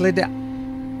 ম্যাচ লাইটে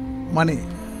মানে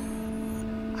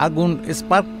আগুন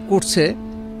স্পার্ক করছে,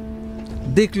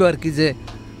 দেখলো আর কি যে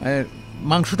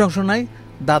মাংস টাংস নাই,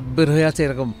 দাঁত বের হয়ে আছে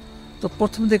এরকম। তো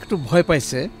প্রথমে একটু ভয়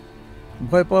পাইছে,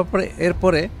 ভয় পাওয়ার পরে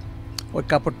এরপরে ওই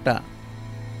কাপড়টা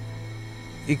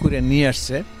করে নিয়ে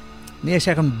আসছে, নিয়ে এসে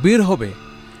এখন বের হবে,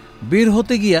 বের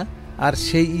হতে গিয়া আর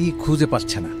সেই খুঁজে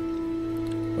পাচ্ছে না,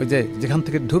 ওই যে যেখান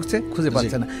থেকে ঢুকছে খুঁজে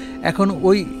পাচ্ছে না। এখন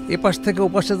ওই এপাশ থেকে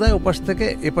ওপাশে যায়, ওপাশ থেকে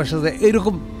এপাশে যায়,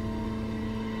 এইরকম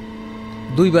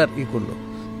 2বার করলো।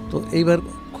 তো এইবার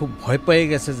খুব ভয় পেয়ে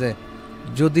গেছে যে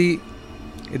যদি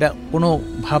এটা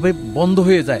কোনোভাবে বন্ধ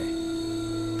হয়ে যায়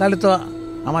তাহলে তো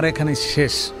আমার এখানে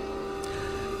শেষ।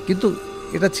 কিন্তু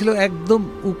এটা ছিল একদম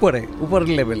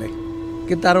উপরের লেভেলে,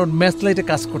 কিন্তু আর ওর ম্যাচ লাইটে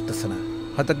কাজ করতেছে না,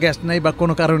 হয়তো গ্যাস নাই বা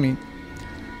কোনো কারণেই।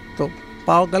 তো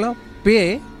পাওয়া গেল, পেয়ে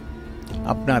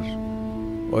আপনার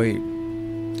ওই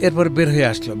এরপর বের হয়ে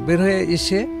আসলো, বের হয়ে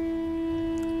এসে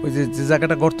ওই যে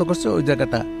জায়গাটা গর্ত করছে ওই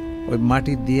জায়গাটা ওই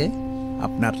মাটি দিয়ে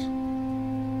আপনার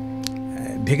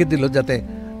ঢেকে দিল, যাতে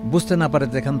বুঝতে না পারে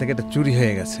যেখান থেকে এটা চুরি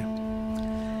হয়ে গেছে।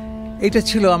 এইটা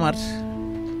ছিল আমার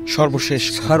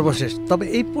সর্বশেষ। তবে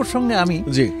এই প্রসঙ্গে আমি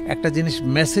একটা জিনিস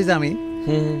মেসেজ আমি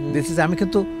দিয়েছি যে আমি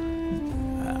কিন্তু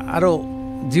আরো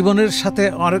জীবনের সাথে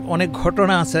অনেক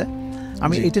ঘটনা আছে,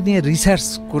 আমি এটা নিয়ে রিসার্চ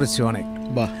করেছি অনেক।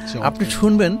 আপনি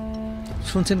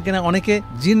শুনছেন কিনা, অনেকে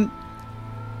জিন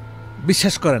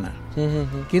বিশ্বাস করে না,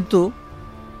 কিন্তু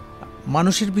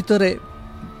মানুষের ভিতরে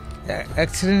এক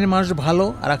শ্রেণীর মানুষ ভালো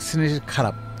আর এক শ্রেণীর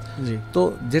খারাপ। তো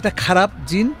যেটা খারাপ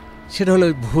জিন সেটা হলো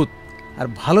ভূত, আর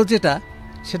ভালো যেটা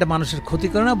সেটা মানুষের ক্ষতি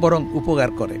করে না, বরং উপকার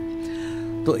করে।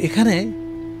 তো এখানে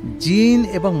জিন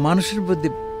এবং মানুষের মধ্যে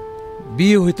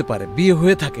বিয়ে হইতে পারে, বিয়ে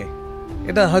হয়ে থাকে,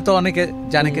 এটা হয়তো অনেকে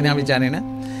জানে কিনা আমি জানি না।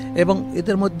 এবং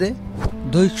এদের মধ্যে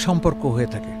দৈহিক সম্পর্ক হয়ে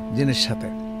থাকে জিনের সাথে,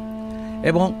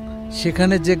 এবং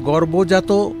সেখানে যে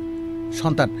গর্ভজাত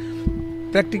সন্তান,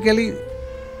 প্র্যাকটিক্যালি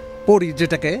পরি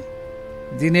যেটাকে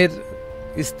জিনের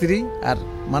স্ত্রী আর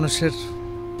মানুষের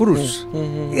পুরুষ,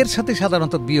 এর সাথে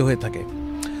সাধারণত বিয়ে হয়ে থাকে।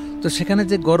 তো সেখানে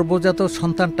যে গর্ভজাত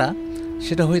সন্তানটা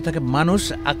সেটা হয়ে থাকে মানুষ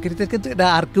আকৃতির, কিন্তু এটা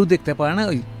আর কেউ দেখতে পারে না,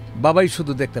 ওই বাবাই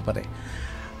শুধু দেখতে পারে।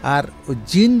 আর ওই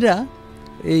জিনরা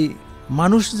এই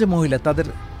মানুষ যে মহিলা তাদের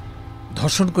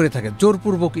ধর্ষণ করে থাকে,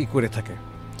 জোরপূর্বক করে থাকে।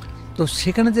 তো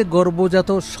সেখানে যে গর্ভজাত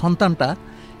সন্তানটা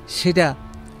সেটা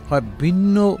হয়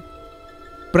ভিন্ন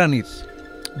প্রাণীর,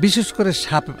 বিশেষ করে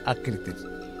সাপ আকৃতির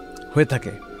হয়ে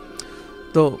থাকে।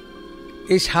 তো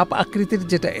এই সাপ আকৃতির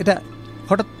যেটা, এটা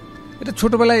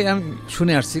ছোটোবেলায় আমি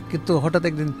শুনে আসছি, কিন্তু হঠাৎ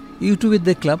একদিন ইউটিউবে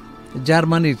দেখলাম,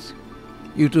 জার্মানির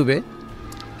ইউটিউবে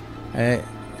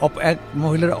এক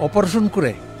মহিলার অপারেশন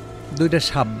করে 2টা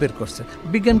সাপ বের করছে।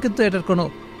 বিজ্ঞান কিন্তু এটার কোনো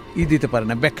দিতে পারে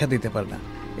না, ব্যাখ্যা দিতে পারে না।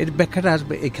 এর ব্যাখ্যাটা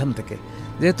আসবে এখান থেকে,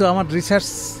 যেহেতু আমার রিসার্চ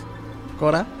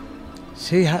করা,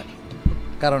 সেই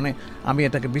কারণে আমি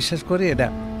এটাকে বিশ্বাস করি, এটা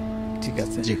ঠিক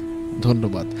আছে। জি,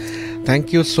 ধন্যবাদ, থ্যাংক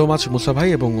ইউ সো মাচ মুসা ভাই,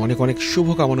 এবং অনেক অনেক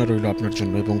শুভকামনা রইল আপনার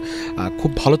জন্য, এবং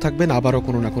খুব ভালো থাকবেন, আবারও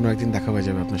কোনো না কোনো একদিন দেখা হয়ে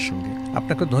যাবে আপনার সঙ্গে।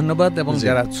 আপনাকে ধন্যবাদ, এবং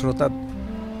যারা শ্রোতা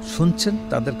শুনছেন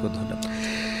তাদেরকেও ধন্যবাদ।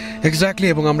 এক্স্যাক্টলি,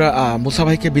 এবং আমরা মুসা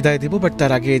ভাইকে বিদায় দেব, বাট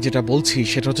তার আগে যেটা বলছি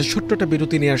সেটা হচ্ছে ছোট্ট একটা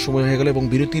বিরতি নেওয়ার সময় হয়ে গেল, এবং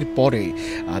বিরতির পরে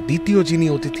দ্বিতীয় যিনি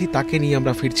অতিথি তাকে নিয়ে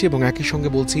আমরা ফিরছি, এবং একই সঙ্গে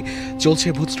বলছি চলছে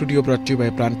ভূত স্টুডিও ব্রট টু বাই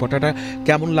প্রাণ পটাটা।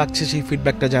 কেমন লাগছে সেই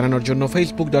ফিডব্যাকটা জানানোর জন্য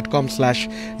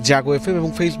facebook.com/jago.fm এবং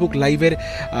ফেসবুক লাইভের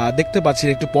দেখতে পাচ্ছি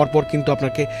একটু পরপর কিন্তু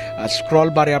আপনাকে স্ক্রল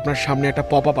বারে আপনার সামনে একটা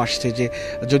পপ আপ আসছে যে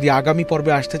যদি আগামী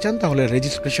পর্বে আসতে চান তাহলে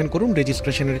রেজিস্ট্রেশন করুন।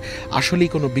 রেজিস্ট্রেশনের আসলেই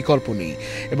কোনো বিকল্প নেই,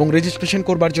 এবং রেজিস্ট্রেশন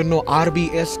করবার জন্য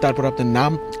RBS, তারপর আপনার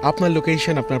নাম, আপনার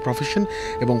লোকেশন, আপনার প্রফেশন,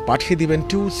 এবং পাঠিয়ে দিবেন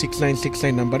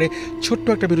 26969 নাম্বারে। ছোট্ট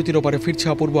একটা বিরতির ওপারে ফিরছে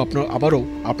অপূর্ব আবারও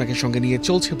আপনাকে সঙ্গে নিয়ে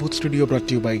চলছে ভূত স্টুডিও ব্রট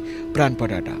টু বাই প্রাণ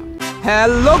পটাটা।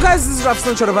 Hello guys, this is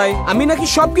Rafsan ছোট ভাই। আমি নাকি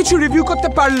সবকিছু রিভিউ করতে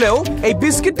পারলেও এই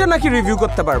বিস্কিটটা নাকি রিভিউ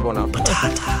করতে পারবো না।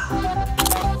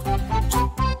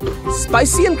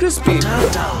 স্পাইসি এন্ড ক্রিসপি,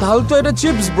 তাহলে তো এটা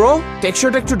চিপস ব্রো,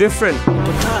 টেক্সচারটা একটু ডিফারেন্ট।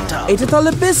 এটা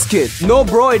তাহলে বিস্কিট? নো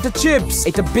ব্রো, এটা চিপস,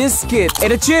 এটা বিস্কিট,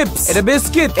 এটা চিপস, এটা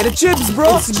বিস্কিট, এটা চিপস ব্রো।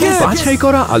 বাছাই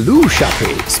করা আলুর সাথে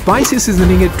স্পাইসি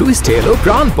সিজনিং এর টুইস্ট এলো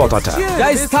প্রাণ পটাটা।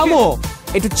 গাইস থামো,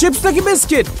 এটা চিপস নাকি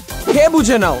বিস্কিট কে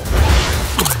বুঝে নাও।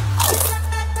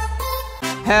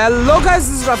 Hello guys,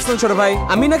 this is Rafsan ছোট ভাই।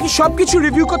 আমি নাকি সবকিছু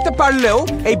রিভিউ করতে পারলেও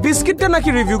এই বিস্কিটটা নাকি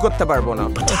রিভিউ করতে পারবো না।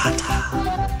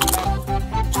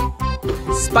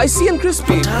 স্পাইসি এন্ড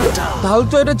ক্রিসপি, তাহলে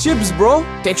তো এটা চিপস ব্রো,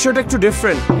 টেক্সচারটা একটু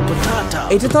ডিফারেন্ট।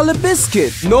 এটা তাহলে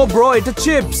বিস্কিট? নো ব্রো, এটা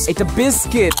চিপস, এটা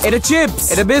বিস্কিট, এটা চিপস,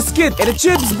 এটা বিস্কিট, এটা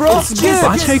চিপস ব্রো।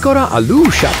 বাছাই করা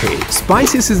আলুর সাথে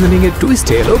স্পাইসি সিজনিং এর টুইস্ট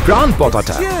এলো প্রাণ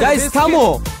পটাটা। গাইস থামো,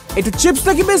 এটা চিপস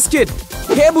নাকি বিস্কিট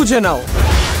কে বুঝে নাও।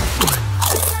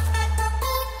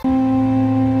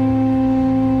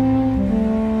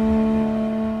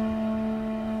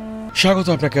 স্বাগত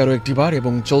আপনাকে আরও একটিবার,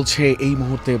 এবং চলছে এই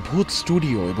মুহূর্তে ভূত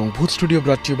স্টুডিও, এবং ভূত স্টুডিও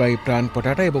ব্রট টু বাই প্রাণ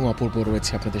পটাটা, এবং অপূর্ব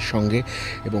রয়েছে আপনাদের সঙ্গে,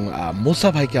 এবং মোসা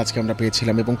ভাইকে আজকে আমরা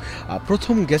পেয়েছিলাম, এবং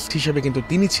প্রথম গেস্ট হিসেবে কিন্তু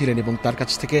তিনি ছিলেন, এবং তার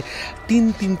কাছ থেকে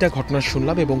তিনটা ঘটনা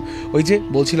শুনলাম। এবং ওই যে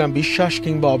বলছিলাম, বিশ্বাস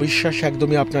কিংবা অবিশ্বাস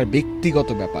একদমই আপনার ব্যক্তিগত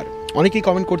ব্যাপার। অনেকেই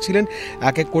কমেন্ট করছিলেন,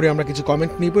 এক এক করে আমরা কিছু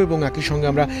কমেন্ট নিব, এবং একই সঙ্গে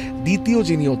আমরা দ্বিতীয়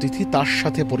যিনি অতিথি তার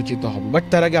সাথে পরিচিত হব। বাট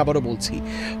তার আগে আবারও বলছি,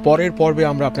 পরের পর্বে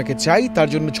আমরা আপনাকে চাই, তার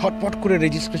জন্য ঝটপট করে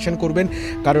রেজিস্ট্রেশন করবেন,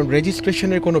 কারণ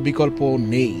রেজিস্ট্রেশনের কোনো বিকল্প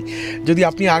নেই। যদি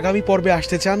আপনি আগামী পর্বে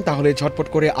আসতে চান তাহলে ঝটপট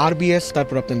করে RBS,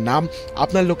 তারপর আপনার নাম,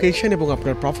 আপনার লোকেশন এবং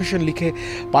আপনার প্রফেশন লিখে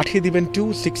পাঠিয়ে দিবেন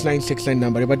 26969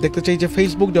 নাম্বার। এবার দেখতে চাই যে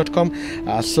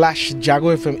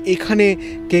facebook.com/jago.fm এখানে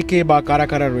কে বা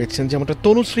কারা রয়েছেন। যেমনটা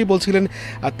তনুশ্রী বলছিলেন,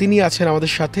 তিনি আছেন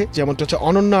আমাদের সাথে, যেমনটা হচ্ছে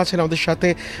অনন্যা আছেন আমাদের সাথে,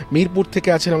 মিরপুর থেকে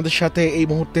আছেন আমাদের সাথে এই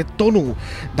মুহূর্তে তনু,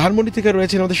 ধানমন্ডি থেকে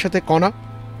রয়েছেন আমাদের সাথে কণা,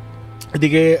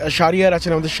 এদিকে শারিয়ার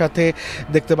আছেন আমাদের সাথে,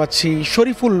 দেখতে পাচ্ছি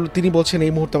শরীফুল তিনি বলছেন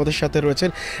এই মুহূর্তে আমাদের সাথে রয়েছেন,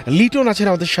 লিটন আছেন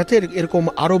আমাদের সাথে, এরকম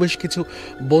আরও বেশ কিছু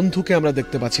বন্ধুকে আমরা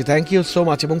দেখতে পাচ্ছি। Thank you so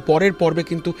much. এবং পরের পর্বে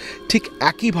কিন্তু ঠিক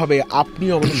একইভাবে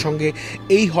আপনিও আমাদের সঙ্গে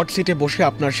এই হট সিটে বসে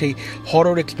আপনার সেই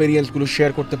হরর এক্সপেরিয়েন্সগুলো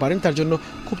শেয়ার করতে পারেন। তার জন্য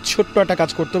খুব ছোট্ট একটা কাজ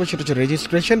করতে হবে, সেটা হচ্ছে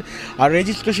রেজিস্ট্রেশন। আর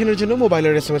রেজিস্ট্রেশনের জন্য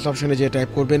মোবাইলের SMS অপশনে যে টাইপ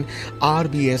করবেন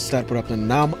RBS, তারপর আপনার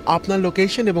নাম, আপনার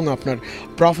লোকেশন এবং আপনার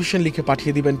প্রফেশন লিখে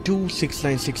পাঠিয়ে দিবেন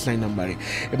 26969 নাম্বার।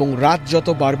 এবং রাত যত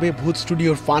বাড়বে ভূত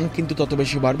স্টুডিওর ফান কিন্তু তত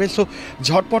বেশি বাড়বে। সো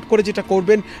ঝটপট করে যেটা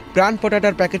করবেন, প্রাণ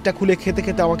পটাটার প্যাকেটটা খুলে খেতে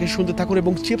খেতে আমাকে শুনতে থাকুন,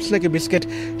 এবং চিপস নাকি বিস্কিট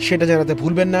সেটা জানাতে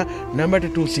ভুলবেন না। নাম্বারটা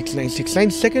 26969।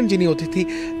 সেকেন্ড যিনি অতিথি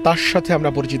তার সাথে আমরা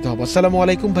পরিচিত হব। আসসালামু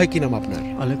আলাইকুম ভাই, কি নাম আপনার?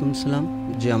 ওয়ালাইকুম সালাম,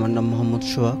 জি আমার নাম মোহাম্মদ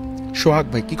সোহাগ। সোহাগ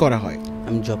ভাই, কি করা হয়?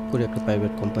 আমি জব করি একটা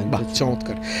প্রাইভেট কোম্পানি। বাহ,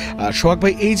 চমৎকার। সোহাগ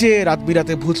ভাই, এই যে রাত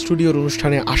বিরাতে ভূত স্টুডিওর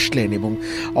অনুষ্ঠানে আসলেন, এবং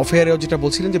অফেয়ারেও যেটা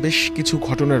বলছিলেন যে বেশ কিছু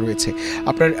ঘটনা রয়েছে,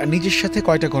 আপনার নিজের সাথে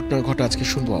কয়টা ঘটনা ঘটা আজকে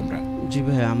শুনবো আমরা? জি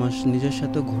ভাই, আমার নিজের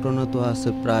সাথে ঘটনা তো আছে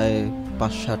প্রায়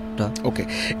 5-7টা। ওকে,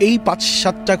 এই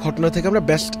 5-7টা ঘটনা থেকে আমরা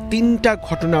বেস্ট 3টা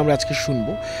ঘটনা আমরা আজকে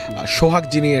শুনবো। সোহাগ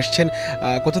যিনি এসছেন,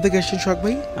 কোথা থেকে এসছেন সোহাগ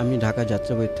ভাই? আমি ঢাকা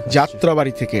যাত্রাবাড়ি থেকে।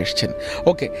 যাত্রাবাড়ি থেকে এসছেন।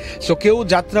 ওকে, সো কেউ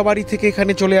যাত্রাবাড়ি থেকে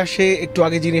এখানে চলে আসে, একটু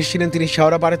আগে যিনি এসেছিলেন তিনি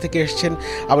শেওড়াপাড়া থেকে এসছেন,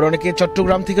 আবার অনেকে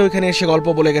চট্টগ্রাম থেকেও এখানে এসে গল্প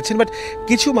বলে গেছেন। বাট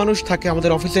কিছু মানুষ থাকে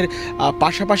আমাদের অফিসের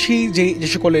পাশাপাশি যে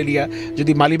সকল এরিয়া,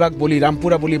 যদি মালিবাগ বলি,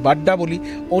 রামপুরা বলি, বাড্ডা বলি,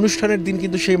 অনুষ্ঠানের দিন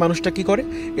কিন্তু সেই মানুষটা কি করে,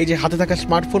 এই যে হাতে থাকা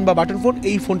স্মার্টফোন বা বাটন ফোন,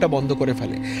 এই ফোনটা বন্ধ করে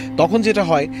ফেলে। তখন যেটা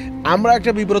হয়, আমরা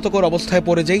একটা বিব্রতকর অবস্থায়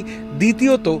পড়ে যাই।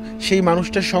 দ্বিতীয়ত, সেই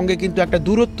মানুষটার সঙ্গে কিন্তু একটা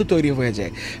দূরত্ব তৈরি হয়ে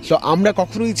যায়। সো আমরা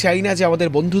কখনোই চাই না যে আমাদের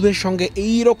বন্ধুদের সঙ্গে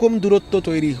এই রকম দূরত্ব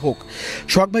তৈরি হোক।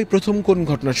 সোহাগ ভাই, প্রথম কোন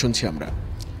ঘটনা শুনছি আমরা?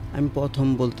 আমি প্রথম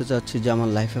বলতে চাচ্ছি যে আমার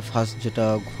লাইফে ফার্স্ট যেটা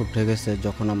ঘটে গেছে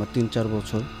যখন আমার 3-4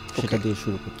 বছর, সেটা দিয়ে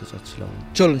শুরু করতে চাচ্ছিলাম।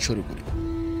 চলুন শুরু করি।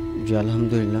 জি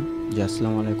আলহামদুলিল্লাহ, জি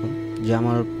আসসালামু আলাইকুম। যে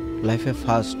আমার লাইফে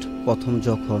ফার্স্ট প্রথম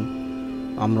যখন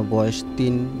আমরা বয়স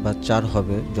 3 বা 4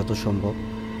 হবে যত সম্ভব,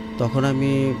 তখন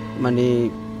আমি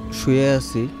শুয়ে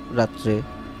আছি রাত্রে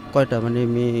কয়টা,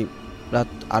 আমি রাত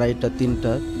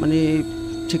 2:30-3টা,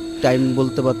 ঠিক টাইম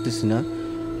বলতে পারতেছি না।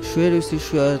 শুয়ে রয়েছি,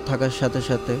 শুয়ে থাকার সাথে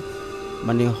সাথে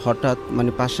মানে হঠাৎ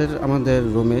মানে পাশের আমাদের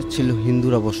রুমে ছিল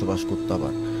হিন্দুরা বসবাস করতো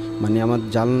আবার, মানে আমার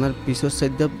জানলার পিছর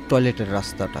সাইড দিয়ে টয়লেটের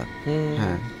রাস্তাটা।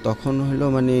 হ্যাঁ, তখন হলো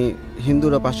মানে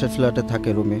হিন্দুরা পাশের ফ্ল্যাটে থাকে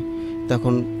রুমে।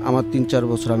 তখন আমার 3-4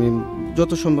 বছর, আমি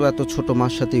যত সম্ভব এত ছোট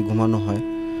মার সাথেই ঘুমানো হয়,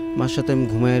 মার সাথে আমি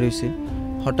ঘুমিয়ে রয়েছি।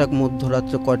 হঠাৎ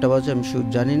মধ্যরাত্রে কয়টা বাজে আমি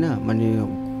জানি না, মানে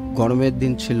গরমের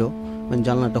দিন ছিল, মানে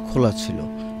জানলাটা খোলা ছিল,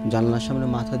 জানলার সামনে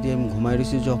মাথা দিয়ে আমি ঘুমাই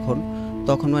রয়েছি যখন,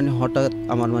 তখন মানে হঠাৎ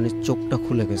আমার মানে চোখটা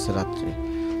খুলে গেছে রাত্রে।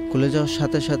 খুলে যাওয়ার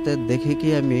সাথে সাথে দেখে কি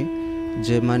আমি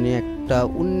যে মানে একটা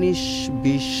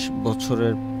 19-20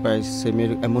 বছরের প্রায়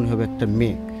সেমের এমন হবে একটা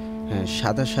মেয়ে, হ্যাঁ,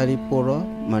 সাদা শাড়ি পরা,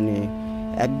 মানে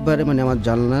একবারে মানে আমার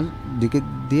জানলার দিকে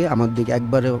দিয়ে আমার দিকে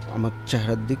একবারে আমার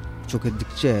চেহারার দিক, চোখের দিক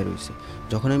চেয়ে রয়েছে।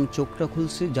 যখন আমি চোখটা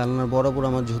খুলছি, জানলার বরাবর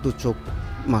আমার যেহেতু চোখ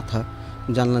মাথা,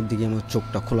 জানলার দিকে আমার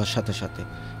চোখটা খোলার সাথে সাথে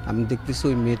আমি দেখতেছি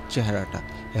ওই মেয়ের চেহারাটা।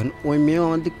 এখন ওই মেয়েও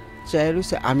আমার দিক চেয়ে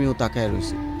রয়েছে, আমিও তাকায়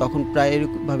রয়েছি। তখন প্রায়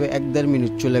এরকমভাবে 1-1.5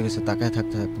 মিনিট চলে গেছে তাকায়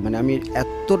থাকতে থাকতে, মানে আমি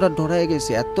এতটা ডরায়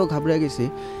গেছি, এত ঘাবড়ে গেছি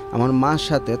আমার মার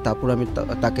সাথে। তারপর আমি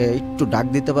তাকে একটু ডাক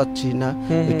দিতে পারছি না,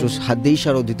 একটু হাতে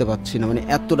ইশারাও দিতে পারছি না, মানে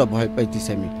এতটা ভয় পাইতেছি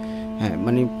আমি। হ্যাঁ,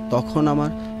 মানে তখন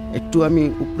আমার একটু আমি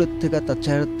উপরের থেকে তার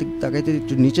চেহারার দিক তাকাইতে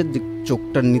একটু নিচের দিক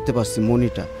চোখটা নিতে পারছি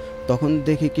মনিটা। তখন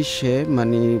দেখি কি সে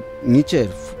মানে নিচের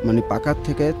মানে পাকার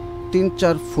থেকে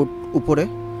 3-4 ফুট উপরে,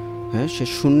 হ্যাঁ, সে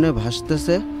শূন্যে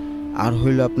ভাসতেছে। আর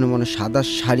হইল আপনার মানে সাদা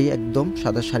শাড়ি, একদম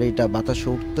সাদা শাড়িটা বাতাসে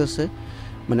উঠতেছে,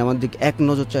 মানে আমার দিকে এক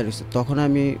নজর চাইছে। তখন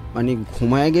আমি মানে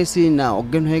ঘুমায় গেছি না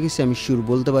অজ্ঞান হয়ে গেছি আমি শিওর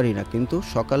বলতে পারি না, কিন্তু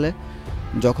সকালে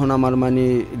যখন আমার মানে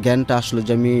জ্ঞানটা আসলো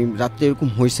যে আমি রাত্রে এরকম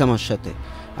হয়েছে আমার সাথে,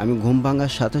 আমি ঘুম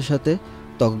ভাঙার সাথে সাথে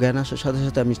তখন জ্ঞান আসার সাথে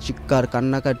সাথে আমি চিৎকার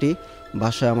কান্নাকাটি,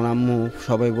 বাসায় আমার আম্মু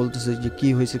সবাই বলতেছে যে কী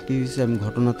হয়েছে কী হয়েছে। আমি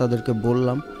ঘটনা তাদেরকে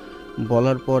বললাম,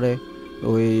 বলার পরে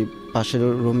ওই পাশের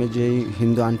রুমে যেই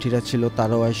হিন্দু আন্টিরা ছিল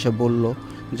তারাও এসে বলল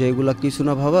যে এগুলা কিছু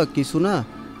না বাবা, কিছু না,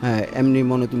 হ্যাঁ এমনি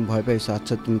মনে তুমি ভয় পাইছো,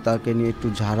 আচ্ছা তুমি তাকে নিয়ে একটু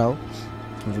ঝাড়াও,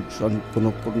 কোনো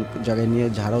জায়গায় নিয়ে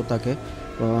ঝাড়াও তাকে।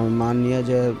 মা নিয়ে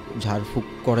যে ঝাড়ফুঁক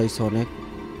করাইছে, অনেক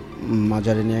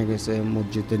মাজারে নিয়ে গেছে,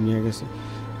 মসজিদে নিয়ে গেছে।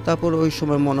 তারপর ওই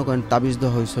সময় মনে করেন তাবিজ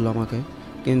দেওয়া হয়েছিল আমাকে,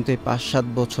 কিন্তু এই 5-7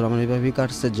 বছর আমার এইভাবেই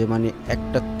কাটছে যে মানে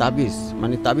একটা তাবিজ,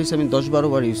 মানে তাবিজ আমি 10-12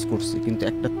 বার ইউজ করছি, কিন্তু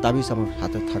একটা তাবিজ আমার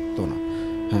হাতে থাকতো না।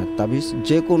 হ্যাঁ, তাবিজ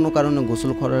যে কোনো কারণে,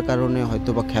 গোসল করার কারণে হয়তো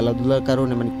বা খেলাধুলার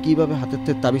কারণে, মানে কীভাবে হাতের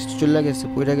থেকে তাবিজ চলে গেছে,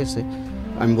 পড়ে গেছে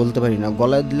আমি বলতে পারি না।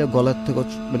 গলায় দিলে গলার থেকেও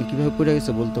মানে কীভাবে পড়ে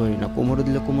গেছে বলতে পারি না, কোমরে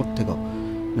দিলে কোমর থেকেও,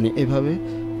 মানে এভাবে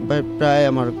প্রায়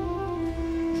আমার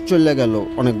চলে গেল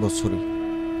অনেক বছরই।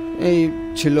 এই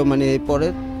ছিল মানে এরপরে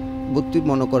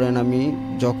মনে করেন আমি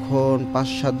যখন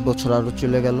 5-7 বছর আরও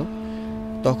চলে গেল,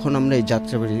 তখন আমরা এই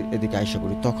যাত্রাবাড়ি এদিকে আশা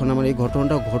করি। তখন আমার এই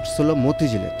ঘটনাটা ঘটছিল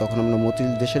মতিঝিলে, তখন আমরা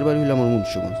মতিঝিল, দেশের বাড়ি হলো আমার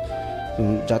মুন্সিগঞ্জ।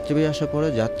 যাত্রাবাড়ি আসার পরে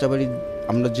যাত্রাবাড়ি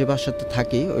আমরা যে বাসাতে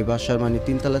থাকি, ওই বাসার মানে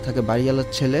 3 তলায় থাকে বাড়িওয়ালার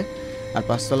ছেলে, আর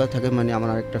 5 তলায় থাকে মানে আমার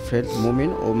আরেকটা ফ্রেন্ড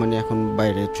মমিন, ও মানে এখন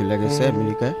বাইরে চলে গেছে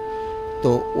আমেরিকায়।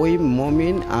 তো ওই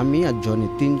মমিন, আমি আর জনি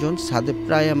 3 জন ছাদে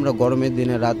প্রায় আমরা গরমের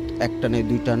দিনে রাত 1টা নেই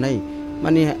 2টা নেই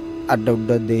মানে আড্ডা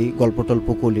উড্ডা দেই, গল্প টল্প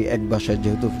করি এক বাসায়,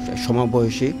 যেহেতু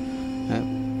সমবয়সী। হ্যাঁ,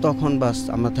 তখন বাস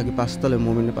আমরা থাকি 5 তলায়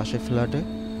মমিনের পাশে ফ্ল্যাটে।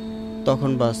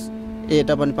 তখন বাস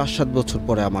এটা মানে 5-7 বছর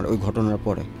পরে আমার ওই ঘটনার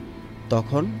পরে,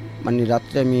 তখন মানে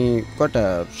রাত্রে আমি কটা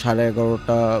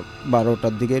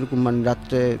 11:30-12টার দিকে এরকম মানে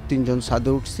রাত্রে 3 জন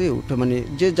ছাদে উঠছি, উঠে মানে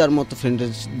যে যার মতো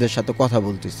ফ্রেন্ডদের সাথে কথা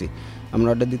বলতেছি, আমরা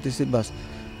আড্ডা দিতেছি, বাস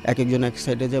এক একজন এক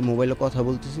সাইডে যে মোবাইলে কথা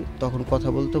বলতেছি। তখন কথা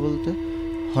বলতে বলতে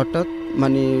হঠাৎ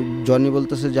মানে জনি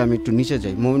বলতেছে যে আমি একটু নিচে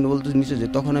যাই, মমিন বলতেছে নিচে যাই।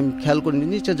 তখন আমি খেয়াল করিনি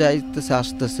নিচে যাইতেছে,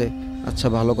 আসতেছে, আচ্ছা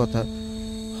ভালো কথা।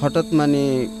 হঠাৎ মানে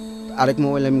আরেক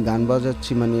মোবাইলে আমি গান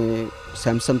বাজাচ্ছি, মানে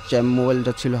স্যামসাং চ্যাম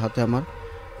মোবাইলটা ছিল হাতে আমার,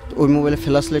 ওই মোবাইলে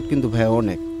ফ্ল্যাশ লাইট কিন্তু ভাই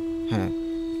অনেক। হ্যাঁ,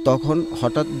 তখন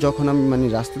হঠাৎ যখন আমি মানে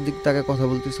রাস্তার দিক তাকায় কথা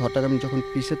বলতেছি, হঠাৎ আমি যখন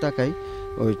পিছে তাকাই,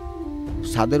 ওই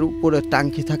ছাদের উপরে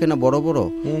টাঙ্কি থাকে না বড় বড়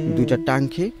 2টা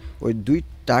টাঙ্কি, ওই 2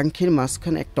 টাঙ্কির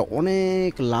মাঝখানে একটা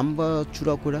অনেক লম্বা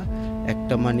চূড়া করে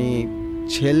একটা মানে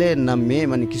ছেলে না মেয়ে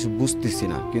মানে কিছু বুঝতেছি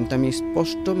না, কিন্তু আমি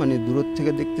স্পষ্ট মানে দূর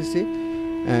থেকে দেখতেছি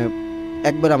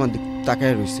একবার আমার দিক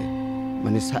তাকায় রয়েছে,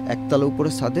 মানে একতলা উপরে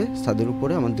ছাদের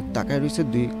উপরে আমার দিক তাকায় রয়েছে,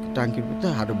 2 টাঙ্কির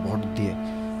ভিতরে হাড়ে ভর দিয়ে,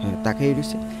 হ্যাঁ তাকাই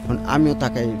রয়েছে। এখন আমিও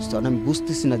তাকাই রয়েছি, কারণ আমি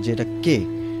বুঝতেছি না যে এটা কে।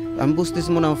 আমি বুঝতেছি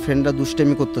মনে আমার ফ্রেন্ডরা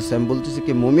দুষ্টামি করতেছে, আমি বলতেছি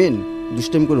কি মমিন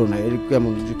দুষ্টামি করো না, এর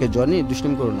কেমন কে জনি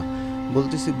দুষ্টামি করো না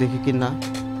বলতেছি, দেখি কি না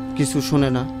কিছু শোনে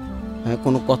না, হ্যাঁ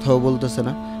কোনো কথাও বলতেছে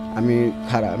না। আমি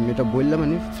খারাপ, আমি এটা বললাম,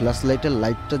 মানে ফ্ল্যাশ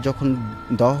লাইটটা যখন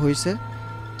দেওয়া হয়েছে,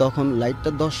 তখন লাইটটা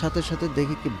দেওয়ার সাথে সাথে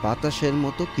দেখি কি বাতাসের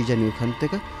মতো কি জানি ওখান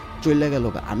থেকে চলে গেল।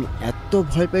 আমি এত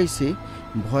ভয় পাইছি,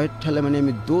 ভয়ের ঠেলে মানে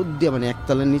আমি দৌড় দিয়ে মানে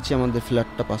 1তলার নিচে আমাদের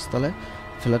ফ্ল্যাটটা 5 তলায়,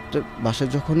 ফ্ল্যাটে বাসায়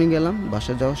যখনই গেলাম,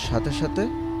 বাসায় যাওয়ার সাথে সাথে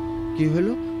কি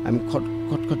হলো, আমি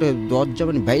খটখটে দরজা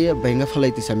মানে ভেঙে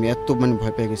ফেলাইতেছি, আমি এত মানে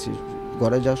ভয় পেয়ে গেছি।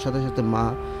 ঘরে যাওয়ার সাথে সাথে মা,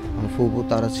 আমার ফুবু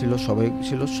তারা ছিল, সবাই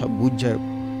ছিল, সব বুঝছে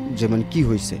যে মানে কী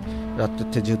হয়েছে। রাত্রের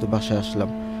থেকে যেহেতু বাসায় আসলাম,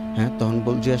 হ্যাঁ, তখন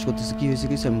জিজ্ঞাসা করতেছি কী হয়েছে,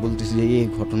 আমি বলতেছি যে এই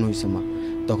ঘটনা হয়েছে মা।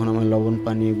 তখন আমার লবণ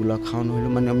পানি এগুলো খাওয়ানো হলো।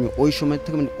 মানে আমি ওই সময়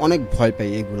থেকে মানে অনেক ভয় পাই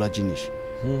এগুলা জিনিস,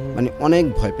 মানে অনেক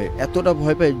ভয় পাই, এতটা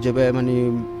ভয় পাই যে মানে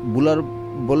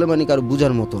বলে মানে কারো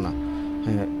বোঝার মতো না।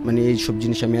 হ্যাঁ, মানে এইসব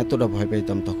জিনিস আমি এতটা ভয়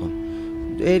পাইতাম তখন।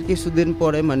 এর কিছুদিন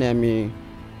পরে মানে আমি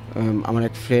আমার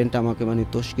এক ফ্রেন্ড আমাকে মানে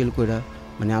তশকিল কইরা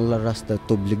মানে আল্লাহর রাস্তায়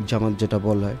তবলিগ জামাত যেটা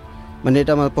বলা হয়, মানে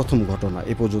এটা আমার প্রথম ঘটনা,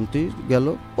 এ পর্যন্তই গেল,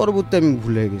 পরবর্তী আমি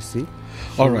ভুলে গেছি।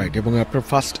 অলরাইট, এবং আপনার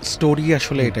ফার্স্ট স্টোরি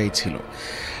আসলে এটাই ছিল।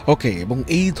 ওকে, এবং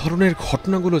এই ধরনের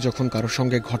ঘটনাগুলো যখন কারোর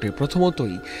সঙ্গে ঘটে,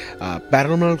 প্রথমতই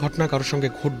প্যারানর্মাল ঘটনা কারোর সঙ্গে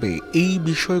ঘটবে, এই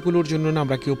বিষয়গুলোর জন্য না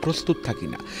আমরা কেউ প্রস্তুত থাকি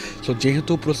না। সো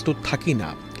যেহেতু প্রস্তুত থাকি না,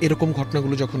 এরকম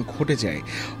ঘটনাগুলো যখন ঘটে যায়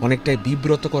অনেকটাই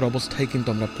বিব্রতকর অবস্থায় কিন্তু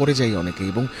আমরা পড়ে যাই অনেকেই।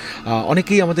 এবং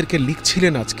অনেকেই আমাদেরকে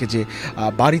লিখছিলেন আজকে যে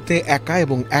বাড়িতে একা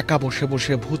এবং একা বসে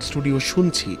বসে ভূত স্টুডিও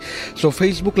শুনছি। সো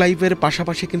ফেসবুক লাইভের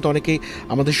পাশাপাশি কিন্তু অনেকেই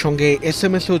আমাদের সঙ্গে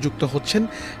SMS-এও যুক্ত হচ্ছেন,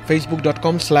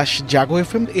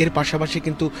 facebook.com/jago.fm। এর পাশাপাশি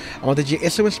কিন্তু আমাদের যে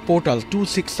SMS পোর্টাল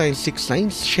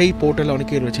 26969, সেই পোর্টালে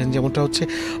অনেকেই রয়েছেন, যেমনটা হচ্ছে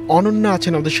অনন্যা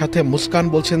আছেন আমাদের সাথে, মুস্কান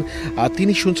বলছেন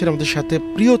তিনি শুনছেন আমাদের সাথে,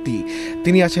 প্রিয়তি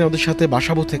তিনি আছেন আমাদের সাথে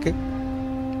বাসাবো থেকে,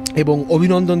 এবং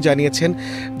অভিনন্দন জানিয়েছেন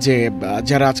যে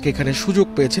যারা আজকে এখানে সুযোগ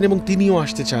পেয়েছেন এবং তিনিও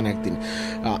আসতে চান একদিন।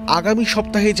 আগামী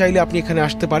সপ্তাহে চাইলে আপনি এখানে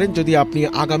আসতে পারেন। যদি আপনি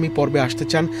আগামী পর্বে আসতে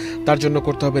চান, তার জন্য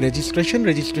করতে হবে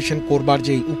রেজিস্ট্রেশন করবার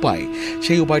যেই উপায়,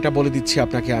 সেই উপায়টা বলে দিচ্ছি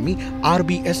আপনাকে আমি।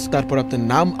 RBS, তারপর আপনার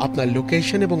নাম, আপনার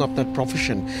লোকেশন এবং আপনার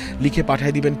প্রফেশন লিখে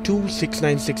পাঠিয়ে দিবেন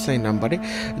 26969 নাম্বারে।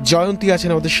 জয়ন্তী আছেন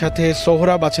আমাদের সাথে,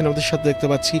 সোহরাব আছেন আমাদের সাথে দেখতে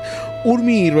পাচ্ছি,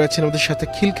 উর্মি রয়েছেন আমাদের সাথে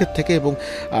খিলক্ষেত থেকে, এবং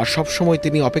সবসময়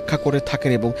তিনি অপেক্ষা করে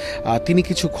থাকেন এবং তিনি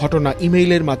কিছু ঘটনা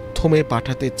ইমেইলের মাধ্যমে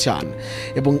পাঠাতে চান,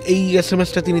 এবং এই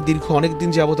SMS-টা তিনি দীর্ঘ অনেক দিন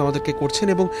যাবত আমাদেরকে করছেন।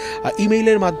 এবং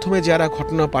ইমেইলের মাধ্যমে যারা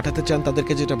ঘটনা পাঠাতে চান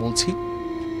তাদেরকে যেটা বলছি,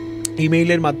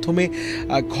 ইমেইলের মাধ্যমে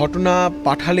ঘটনা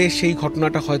পাঠালে সেই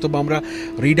ঘটনাটা হয়তো বা আমরা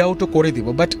রিড আউটও করে দিব,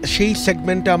 বাট সেই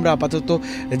সেগমেন্টে আমরা আপাতত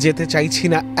যেতে চাইছি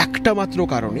না একটা মাত্র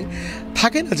কারণে।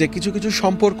 থাকে না যে কিছু কিছু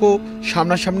সম্পর্ক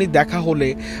সামনাসামনি দেখা হলে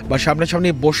বা সামনাসামনি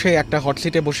বসে একটা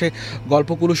হটসিটে বসে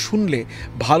গল্পগুলো শুনলে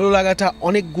ভালো লাগাটা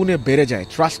অনেক গুণে বেড়ে যায়।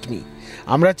 ট্রাস্ট মি,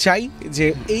 আমরা চাই যে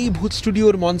এই ভূত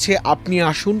স্টুডিওর মঞ্চে আপনি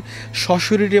আসুন,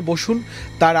 সশরীরে বসুন,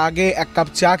 তার আগে এক কাপ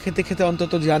চা খেতে খেতে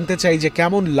অন্তত জানতে চাই যে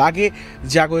কেমন লাগে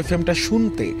জাগো এফএমটা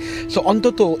শুনতে। সো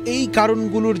অন্তত এই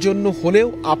কারণগুলোর জন্য হলেও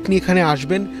আপনি এখানে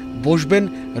আসবেন, বসবেন,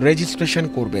 রেজিস্ট্রেশন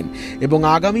করবেন, এবং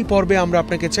আগামী পর্বে আমরা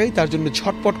আপনাকে চাই, তার জন্য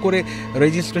ঝটপট করে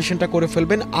রেজিস্ট্রেশনটা করে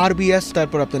ফেলবেন। RBS,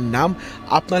 তারপর আপনার নাম,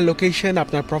 আপনার লোকেশন,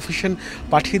 আপনার প্রফেশন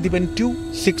পাঠিয়ে দিবেন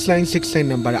 26969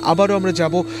 নাম্বারে। আবারও আমরা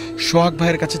যাব সোহাগ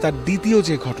ভাইয়ের কাছে, তার দ্বিতীয়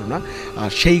যে ঘটনা,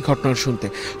 সেই ঘটনা শুনতে।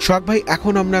 সোহাগ ভাই,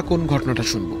 এখন আমরা কোন ঘটনাটা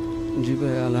শুনবো? জি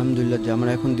ভাই, আলহামদুলিল্লাহ। যে আমরা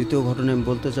এখন দ্বিতীয় ঘটনা আমি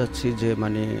বলতে চাচ্ছি যে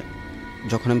মানে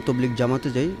যখন আমি তবলিগ জামাতে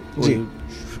যাই, ওই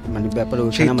মানে ব্যাপারে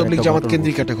সেই তবলিগ জামাত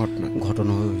কেন্দ্রিক একটা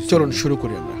ঘটনা হয়েছে। চলুন শুরু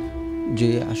করি আমরা। যে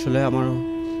আসলে আমার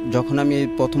যখন আমি এই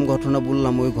প্রথম ঘটনা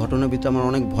বললাম, ওই ঘটনার ভিতরে আমার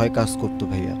অনেক ভয় কাজ করতো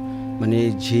ভাইয়া। মানে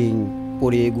ঝিং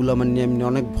পরি এগুলো মানে আমি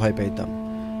অনেক ভয় পাইতাম।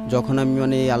 যখন আমি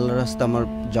মানে এই আল্লাহর রাস্তা আমার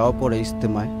যাওয়া পরে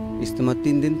ইস্তেমা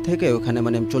 3 দিন থেকে ওখানে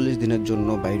মানে আমি 40 দিনের জন্য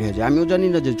বাইরে হয়ে যাই। আমিও জানি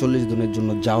না যে 40 দিনের জন্য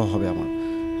যাওয়া হবে আমার।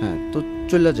 হ্যাঁ, তো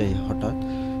চলে যাই। হঠাৎ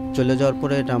চলে যাওয়ার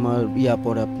পরে এটা আমার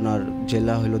পরে আপনার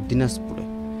জেলা হলো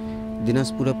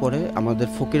দিনাজপুরে পরে আমাদের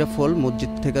ফকিরা ফল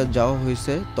মসজিদ থেকে যাওয়া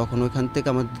হয়েছে। তখন ওইখান থেকে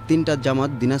আমাদের 3টা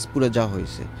জামাত দিনাজপুরে যাওয়া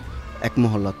হয়েছে এক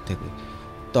মহল্লার থেকে।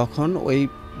 তখন ওই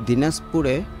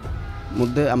দিনাজপুরে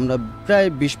মধ্যে আমরা প্রায়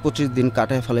 20-25 দিন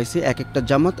কাটায় ফেলাইছি। এক একটা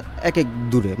জামাত এক এক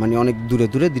দূরে, মানে অনেক দূরে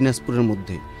দূরে দিনাজপুরের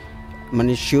মধ্যে,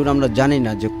 মানে শিওর আমরা জানি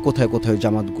না যে কোথায় কোথায়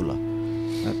জামাতগুলা।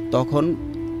 তখন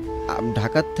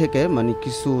ঢাকার থেকে মানে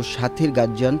কিছু সাথীর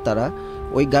গার্জিয়ান, তারা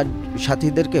ওই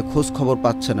সাথীদেরকে খোঁজ খবর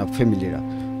পাচ্ছে না ফ্যামিলিরা।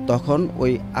 তখন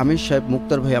ওই আমির সাহেব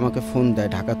মুক্তার ভাই আমাকে ফোন দেয়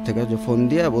ঢাকার থেকে, যে ফোন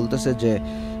দিয়ে বলতেছে যে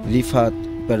রিফাত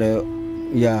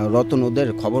রতন ওদের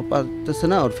খবর পাচ্ছে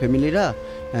না, ওর ফ্যামিলিরা।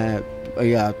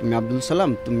 তুমি আব্দুল সালাম,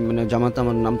 তুমি মানে জামাতে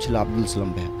আমার নাম ছিল আব্দুল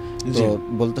সালাম ভাইয়া, তো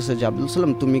বলতেছে যে আব্দুল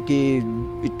সালাম তুমি কি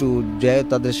একটু যায়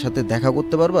তাদের সাথে দেখা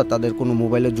করতে পারবা? তাদের কোনো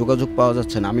মোবাইলে যোগাযোগ পাওয়া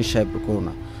যাচ্ছে না, আমির সাহেব করো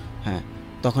না। হ্যাঁ,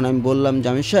 তখন আমি বললাম যে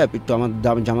আমির সাহেব একটু আমার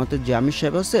জামাতের যে আমির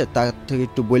সাহেব আছে তার থেকে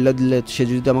একটু বইলা দিলে, সে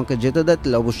যদি আমাকে যেতে দেয়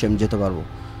তাহলে অবশ্যই আমি যেতে পারবো।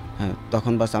 হ্যাঁ,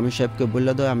 তখন বাস আমির সাহেবকে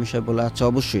বইলা দেয়। আমির সাহেব বলে আচ্ছা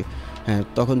অবশ্যই। হ্যাঁ,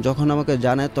 যখন আমাকে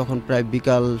জানায় তখন প্রায়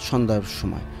বিকাল সন্ধ্যার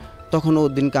সময়। তখন ও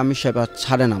দিনকে আমির সাহেব আর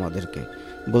ছাড়েন আমাদেরকে,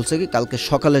 বলছে কি কালকে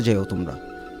সকালে যেও তোমরা।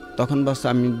 তখন বাস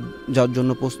আমি যাওয়ার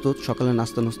জন্য প্রস্তুত। সকালে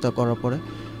নাস্তা করার পরে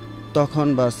তখন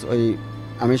বাস ওই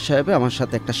আমির সাহেব আমার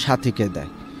সাথে একটা সাথীকে দেয়।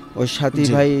 ওই সাথী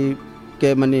ভাইকে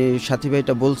মানে সাথী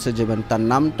ভাইটা বলছে যে মানে তার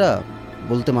নামটা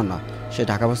বলতে মানা, সে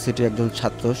ঢাকা ভার্সিটির একজন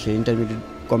ছাত্র, সে ইন্টারমিডিয়েট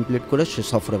কমপ্লিট করে সে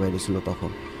সফরে বাইরে ছিল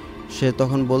তখন। সে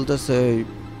তখন বলতেছে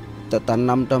তার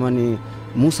নামটা মানে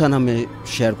মুসা নামে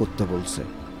শেয়ার করতে বলছে,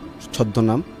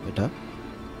 ছদ্মনাম এটা।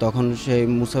 তখন সে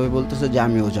মুসা ভাই বলতেছে যে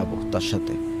আমিও যাব তার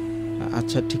সাথে।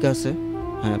 আচ্ছা ঠিক আছে,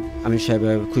 হ্যাঁ আমি সাহেব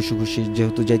খুশি খুশি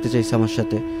যেহেতু যাইতে চাইছে আমার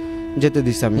সাথে, যেতে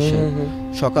দিছি আমি।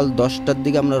 সকাল 10টার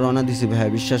দিকে আমরা রওনা দিছি ভাই,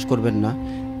 বিশ্বাস করবেন না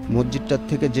মসজিদটার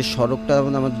থেকে যে সড়কটা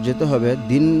আমাদের যেতে হবে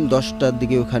দিন 10টার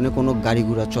দিকে ওখানে কোনো গাড়ি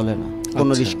ঘোড়া চলে না,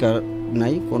 কোনো রিক্সা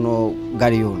নাই, কোনো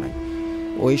গাড়িও নাই।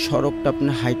 ওই সড়কটা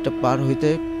আপনার হাইটটা পার হইতে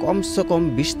কমসে কম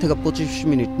 20 থেকে 25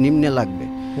 মিনিট নিম্নে লাগবে।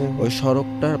 ওই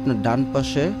সড়কটার আপনার ডান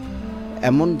পাশে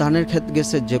এমন ধানের ক্ষেত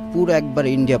গেছে যে পুরো একবার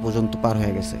ইন্ডিয়া পর্যন্ত পার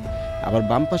হয়ে গেছে, আবার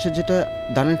বাম পাশে যেটা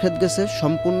ধানের ক্ষেত গেছে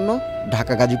সম্পূর্ণ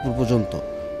ঢাকা গাজীপুর পর্যন্ত,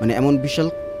 মানে এমন বিশাল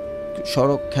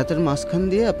সড়ক, ক্ষেতের মাঝখান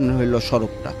দিয়ে আপনার হইল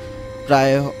সড়কটা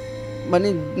প্রায় মানে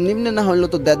নিম্নে না হইলেও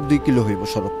তো 1.5-2 কিলো হইব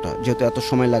সড়কটা, যেহেতু এত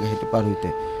সময় লাগে হেঁটে পার হইতে।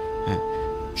 হ্যাঁ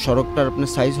সড়কটার আপনার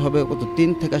সাইজ হবে কত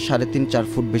 3 থেকে 3.5-4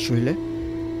 ফুট বেশি হইলে।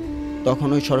 তখন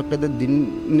ওই সড়কটাতে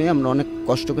দিনে আমরা অনেক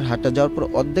কষ্ট করে হাঁটা যাওয়ার পর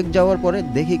অর্ধেক যাওয়ার পরে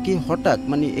দেখি কি হঠাৎ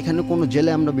মানে এখানে কোনো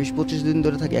জেলে আমরা 20-25 দিন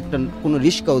ধরে থাকি, একটা কোনো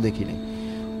রিক্সাও দেখিনি।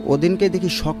 ওদিনকে দেখি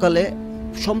সকালে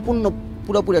সম্পূর্ণ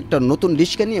পুরোপুরি একটা নতুন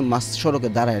রিক্সা নিয়ে মাছ সড়কে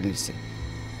দাঁড়ায় নিচ্ছে।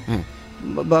 হ্যাঁ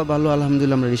ভালো,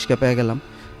 আলহামদুলিল্লাহ আমরা রিক্সা পেয়ে গেলাম।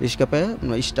 রিক্সা পেয়ে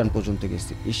আমরা স্ট্যান্ড পর্যন্ত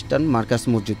গেছি, স্ট্যান্ড মার্কাস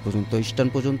মসজিদ পর্যন্ত।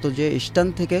 স্ট্যান্ড পর্যন্ত যে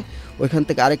স্ট্যান্ড থেকে ওইখান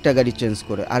থেকে আরেকটা গাড়ি চেঞ্জ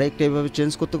করে, আরেকটা এইভাবে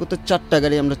চেঞ্জ করতে করতে 4টা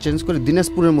গাড়ি আমরা চেঞ্জ করে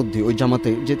দিনাজপুরের মধ্যে ওই জামাতে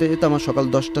যেতে যেতে আমার সকাল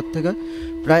 10টার থেকে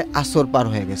প্রায় আসর পার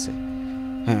হয়ে গেছে।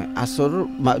 হ্যাঁ আসর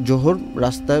জোহর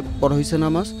রাস্তায় পড়া হয়েছে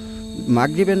নামাজ,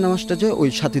 মাগরিবের নামাজটা যে ওই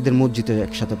সাথীদের মসজিদে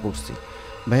একসাথে পড়ছি।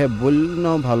 ভাইয়া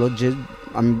বললেও ভালো যে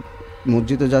আমি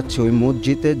মসজিদে যাচ্ছি, ওই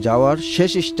মসজিদে যাওয়ার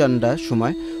শেষ স্ট্যান্ডটার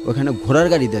সময় ওখানে ঘোড়ার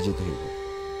গাড়িতে যেতে হইব।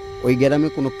 ওই গ্রামে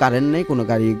কোনো কারেন্ট নেই, কোনো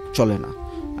গাড়ি চলে না,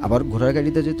 আবার ঘোড়ার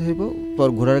গাড়িতে যেতে হইব। পর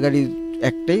ঘোড়ার গাড়ি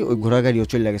একটাই, ওই ঘোড়ার গাড়িও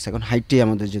চলে গেছে, এখন হাইটেই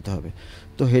আমাদের যেতে হবে।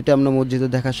 তো হেঁটে আমরা মসজিদে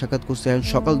দেখা সাক্ষাৎ করছি। এখন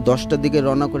সকাল 10টার দিকে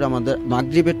রওনা করে আমাদের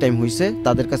মাগরিবের টাইম হয়েছে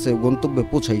তাদের কাছে গন্তব্যে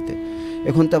পৌঁছাইতে।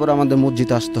 এখন তো আবার আমাদের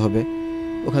মসজিদে আসতে হবে।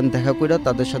 ওখানে দেখা করে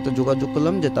তাদের সাথে যোগাযোগ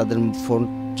করলাম যে তাদের ফোন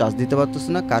চার্জ দিতে পারতেছে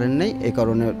না, কারেন্ট নেই, এই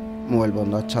কারণে মোবাইল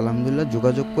বন্ধ। আচ্ছা আলহামদুলিল্লাহ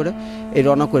যোগাযোগ করে এই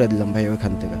রওনা করে দিলাম ভাই।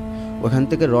 ওখান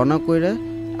থেকে রওনা করে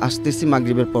আসতেছি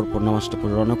মাগরিবের পর নামাজটা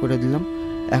পড়ে রওনা করে দিলাম।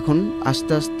 এখন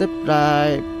আস্তে আস্তে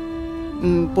প্রায়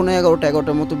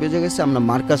 11:30-11টার মতো বেজে গেছে। আমরা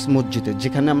মার্কাস মসজিদে,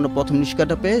 যেখানে আমরা প্রথম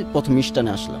রিক্সাটা পেয়ে প্রথম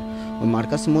স্ট্যান্ডে আসলাম, ওই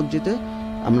মার্কাস মসজিদে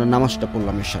আমরা নামাজটা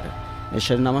পড়লাম।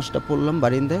 এশারের নামাজটা পড়লাম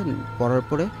বারিন্দায়। পড়ার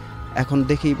পরে এখন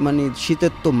দেখি মানে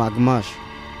শীতের তো মাঘ মাস,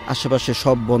 আশেপাশে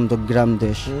সব বন্ধ, গ্রাম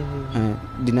দেশ। হ্যাঁ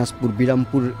দিনাজপুর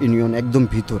বিরামপুর ইউনিয়ন একদম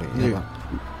ভিতরে,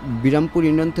 বিরামপুর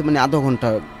ইউনিয়ন থেকে মানে আধা ঘন্টা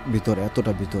ভিতরে,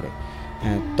 এতটা ভিতরে।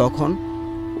 হ্যাঁ তখন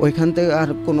ওইখান থেকে আর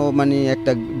কোনো মানে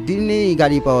একটা দিনেই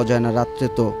গাড়ি পাওয়া যায় না, রাত্রে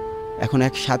তো। এখন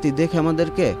এক সাথী দেখে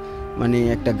আমাদেরকে মানে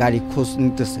একটা গাড়ি খোঁজ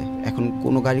নিতেছে, এখন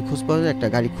কোনো গাড়ি খোঁজ পাওয়া যায়, একটা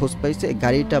গাড়ি খোঁজ পাইছে।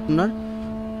 গাড়িটা আপনার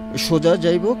সোজা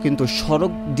যাইব কিন্তু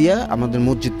সড়ক দিয়া আমাদের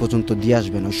মসজিদ পর্যন্ত দিয়ে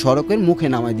আসবে না, সড়কের মুখে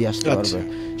নামায় দিয়ে আসতে পারবে।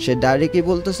 সে ডাইরেক্টই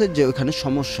বলতেছে যে ওখানে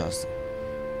সমস্যা আছে।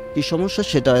 কি সমস্যা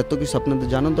সেটা এত কিছু আপনাদের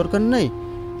জানার দরকার নাই,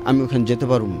 আমি ওখানে যেতে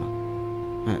পারব না।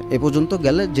 হ্যাঁ এ পর্যন্ত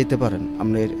গেলে যেতে পারেন,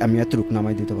 আমি এতটুক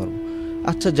নামাই দিতে পারবো।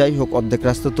 আচ্ছা যাই হোক, অর্ধেক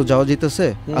রাস্তা তো যাওয়া যেতেছে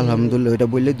আলহামদুলিল্লাহ। ওইটা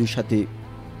বললে দুই সাথী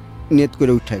নিয়ত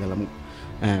করে উঠে গেলাম।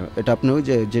 হ্যাঁ এটা আপনি ওই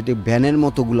যে যেটি ভ্যানের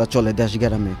মতোগুলা চলে দেশ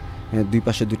গ্রামে, হ্যাঁ দুই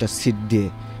পাশে দুইটা সিট দিয়ে,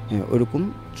 হ্যাঁ ওইরকম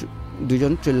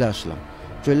দুজন চলে আসলাম।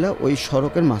 চলে ওই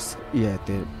সড়কের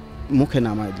মুখে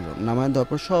নামায় দিল। নামায় দেওয়ার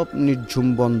পর সব নির্ঝুম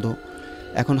বন্ধ।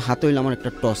 এখন হাতে হইলো আমার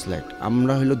একটা টর্চ লাইট।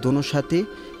 আমরা হইলো দোনো সাথী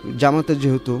জামাতে,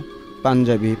 যেহেতু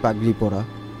পাঞ্জাবি পাগড়ি পরা।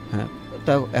 হ্যাঁ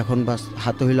তা এখন বাস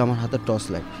হাতে হইলো আমার হাতে টর্চ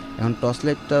লাইট। এখন টর্চ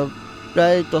লাইটটা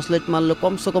প্রায় টর্চ লাইট মারলে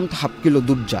কমসে কম 1/2 কিলো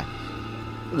দূর যায়,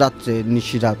 রাত্রে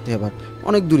নিশি রাতে আবার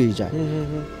অনেক দূরেই যায়।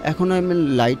 এখন আমি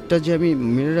লাইটটা যে আমি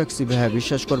মেরে রাখছি ভাইয়া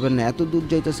বিশ্বাস করবেন না, এত দূর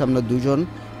যাইতেছে আমরা দুজন।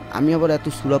 আমি আবার এত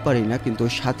সূরা পারি না, কিন্তু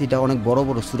ওই সাথীটা অনেক বড়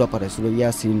বড় সূরা পারে, সূরা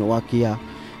ইয়াসিন, ওয়াকিয়া।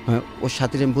 হ্যাঁ ওর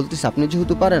সাথীর আমি বলতেছি আপনি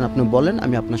যেহেতু পারেন আপনি বলেন,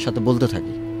 আমি আপনার সাথে বলতে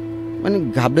থাকি। মানে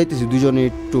ঘাবড়াইতেছি দুজনে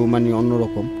একটু মানে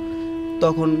অন্যরকম।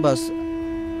 তখন বাস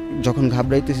যখন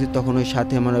ঘাবড়াইতেছি তখন ওই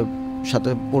সাথে আমার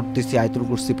সাথে পড়তেছি, আয়াতুল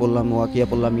কুরসি পড়লাম, ওয়াকিয়া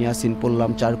পড়লাম, ইয়াসিন পড়লাম,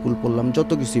 চারকুল পড়লাম,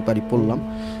 যত কিছুই পারি পড়লাম।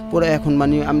 পরে এখন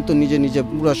মানে আমি তো নিজে নিজে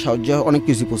পুরো সাহায্য অনেক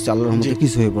কিছু পড়ছি, আল্লাহর রহমতে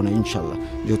কিছু হইব না ইনশাল্লাহ,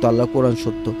 যেহেতু আল্লাহ কোরআন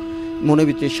সত্য। মনের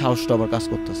ভিতরে সাহসটা আবার কাজ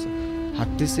করতেছে।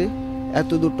 হাঁটতেছে, এত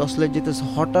দূর টর্চ লাইট যেতেছে,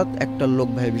 হঠাৎ একটা লোক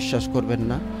ভাই বিশ্বাস করবেন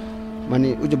না, মানে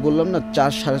ওই যে বললাম না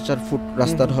 4-4.5 ফুট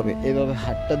রাস্তার হবে, এভাবে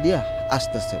হাতটা দিয়া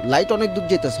আসতেছে, লাইট অনেক দূর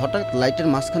যেতেছে, হঠাৎ লাইটের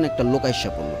মাঝখানে একটা লোক আইসা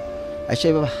পড়লো। এসে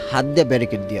এভাবে হাত দিয়ে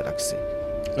ব্যারিকেড দিয়ে রাখছে,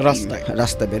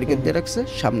 রাস্তায় ব্যারিকেড দিয়ে রাখছে,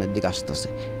 সামনের দিকে আসতেছে,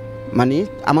 মানে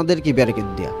আমাদের কি ব্যারিকেড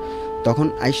দেওয়া। তখন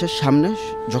আইসার সামনে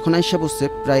যখন আইসা বসছে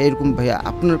প্রায় এরকম ভাইয়া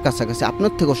আপনার কাছাকাছি,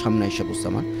 আপনার থেকেও সামনে আইসা বসছে,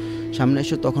 আমার সামনে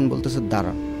এসে তখন বলতেছে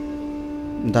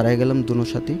দাঁড়ায় গেলাম দুনো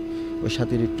সাথী, ওই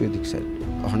সাথীর একটু এদিক সাইড।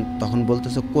 তখন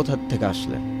বলতেছে কোথার থেকে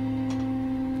আসলেন,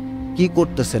 কি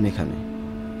করতেছেন এখানে,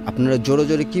 আপনারা জোরে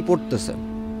জোরে কি পড়তেছেন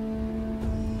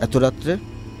এত রাত্রে,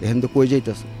 এখান থেকে কই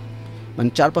যাইতেছে, মানে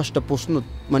 4-5টা প্রশ্ন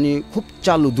মানে খুব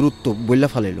চালু দ্রুত বইলা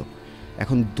ফালাইলো।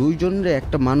 এখন দুইজনের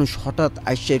একটা মানুষ হঠাৎ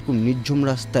আইসা এরকম নির্ঝুম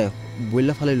রাস্তায়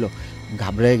বইলা ফালাইলো,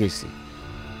 ঘাবড়ায় গেছি।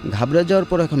 ঘাবড়ে যাওয়ার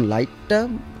পর এখন লাইটটা,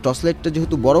 টর্চ লাইটটা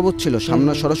যেহেতু বরাবর ছিল, সামনে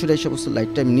সরাসরি এসে বসছে,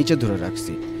 লাইটটা আমি নিচে ধরে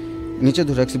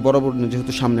রাখছি বরাবর,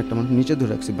 যেহেতু সামনে একটা মানুষ, নিচে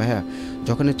ধরে রাখছি। ভাইয়া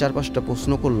যখন 4-5টা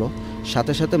প্রশ্ন করলো,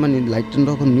 সাথে সাথে মানে লাইটটা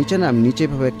যখন নিচে না, আমি নিচে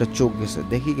ভাবে একটা চোখ গেছে,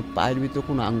 দেখি কি পায়ের ভিতরে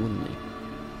কোনো আঙ্গুল নেই,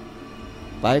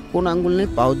 পায়ে কোনো আঙ্গুল নেই,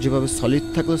 পাও যেভাবে সলিড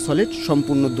থাকলে সলিড,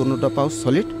 সম্পূর্ণ দোনোটা পাও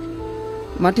সলিড,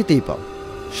 মাটিতেই পাও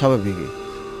স্বাভাবিকই,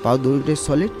 পাও দুটোটাই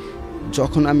সলিড।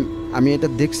 যখন আমি এটা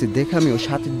দেখছি, দেখে আমি ওই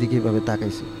সাথীর দিকে এভাবে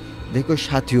তাকাইছি, দেখে ওই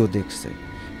সাথীও দেখছে,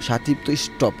 সাথী তো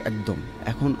স্টপ একদম।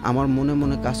 এখন আমার মনে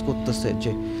মনে কাজ করতেছে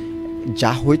যে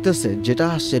যা হইতেছে, যেটা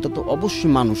আসছে, এটা তো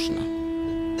অবশ্যই মানুষ না,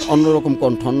 অন্যরকম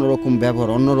কণ্ঠ, অন্যরকম ব্যবহার,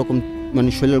 অন্যরকম মানে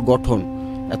শরীরের গঠন,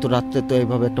 এত রাত্রে তো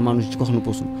এইভাবে একটা মানুষ কখনো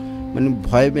পছন্দ, মানে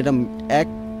ভয়ে ম্যাডাম 1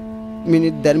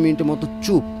 মিনিট 1.5 মিনিটের মতো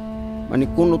চুপ, মানে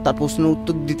কোনো তার প্রশ্নের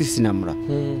উত্তর দিতেছি না, আমরা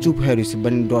চুপ হয়ে রয়েছি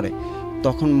মানে ডরে।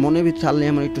 তখন মনে ভিতরে আল্লাহ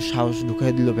আমার একটু সাহস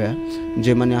ঢুকাই দিল ভাইয়া,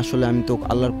 যে মানে আসলে আমি তো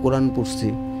আল্লাহর কোরআন পড়ছি,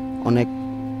 অনেক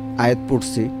আয়াত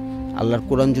পড়ছি, আল্লাহর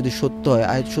কোরআন যদি সত্য হয়,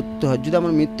 আয়াত সত্য হয়, যদি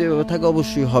আমার মৃত্যু এভাবে থাকে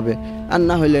অবশ্যই হবে, আর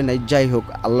না হইলে নাই, যাই হোক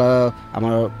আল্লাহ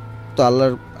আমার তো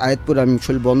আল্লাহর আয়াত পড়ে আমি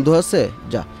শরীর বন্ধ আছে,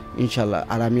 যা ইনশাল্লাহ।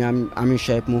 আর আমি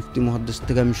সাহেব মুফতি মুহাদ্দিস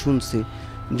থেকে আমি শুনছি,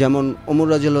 যেমন ওমর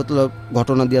রাদিয়াল্লাহু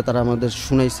ঘটনা দিয়ে তারা আমাদের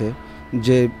শুনাইছে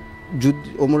যে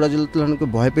ওমর রাদিয়াল্লাহু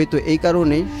ভয় পেত এই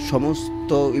কারণেই, সমস্ত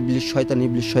ইবলিশ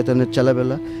শয়তানের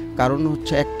চালাবেলা কারণ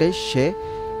হচ্ছে একটাই, সে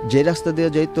যে রাস্তা দিয়ে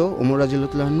যাইতো ওমর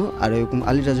রাদিয়াল্লাহু আর এরকম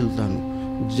আলী রাদিয়াল্লাহু,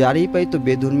 যারই পাইতো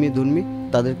বেধর্মী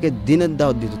তাদেরকে দিনের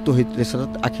দাওয়াত দিত, তৌহিদ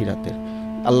রিসালাত আখিরাতের,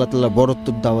 আল্লাহ তাআলা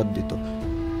বরত্বর দাওয়াত দিত।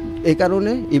 এই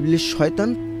কারণে ইবলিশ শয়তান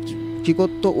কি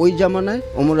করতো, ওই জামানায়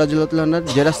ওমর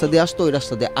রাদিয়াল্লাহু যে রাস্তা দিয়ে আসতো ওই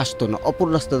রাস্তা দিয়ে আসতো না, অপর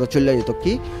রাস্তাতে চলে যেত,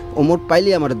 কি ওমর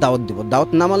পাইলেই আমার দাওয়াত দিব,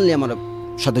 দাওয়াত না মানলে আমার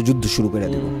সাথে যুদ্ধ শুরু করে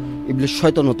দেব। ইবলিশ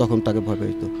শয়তানও তখন তাকে ভয়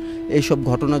পেত। এইসব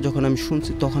ঘটনা যখন আমি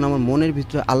শুনছি, তখন আমার মনের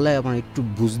ভিতরে আল্লাহ আমার একটু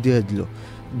বুঝ দিয়ে দিল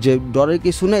যে ডরের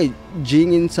কিছু নেই, জিন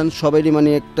ইনসান সবারই মানে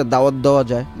একটা দাওয়াত দেওয়া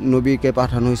যায়। নবীকে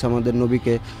পাঠানো হয়েছে আমাদের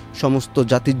নবীকে সমস্ত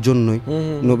জাতির জন্যই,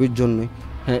 নবীর জন্যই।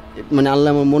 হ্যাঁ, মানে আল্লাহ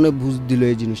আমার মনে বুঝ দিল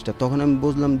এই জিনিসটা। তখন আমি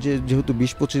বুঝলাম যে যেহেতু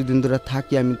 20-25 দিন ধরে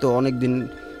থাকি, আমি তো অনেক দিন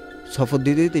সফর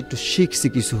দিতে দিতে একটু শিখছি,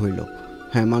 কিছু হইল।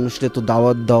 হ্যাঁ, মানুষকে তো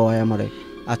দাওয়াত দেওয়ায় আমারে,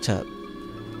 আচ্ছা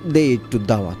দেই একটু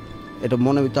দাওয়াত, এটা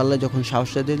মনে ভিতরে আল্লাহ যখন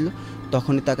সাহসটা দিল,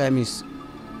 তখনই তাকে আমি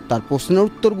তার প্রশ্নের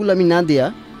উত্তরগুলো আমি না দিয়া,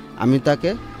 আমি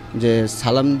তাকে যে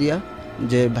সালাম দিয়া,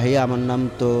 যে ভাইয়া আমার নাম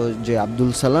তো যে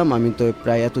আব্দুল সালাম, আমি তো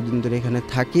প্রায় এতদিন ধরে এখানে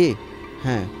থাকি,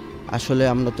 হ্যাঁ আসলে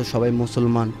আমরা তো সবাই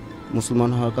মুসলমান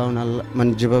হওয়ার কারণে আল্লাহ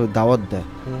মানে যেভাবে দাওয়াত দেয়,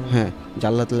 হ্যাঁ যে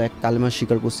আল্লাহ তাআলা এক কালেমা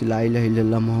স্বীকার করছি, লা ইলাহা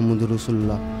ইল্লাল্লাহ মুহাম্মাদুর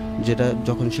রাসূলুল্লাহ, যেটা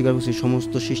যখন স্বীকার করছি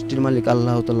সমস্ত সৃষ্টির মালিক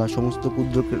আল্লাহ তাআলা, সমস্ত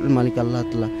কুদরতের মালিক আল্লাহ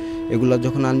তাআলা, এগুলা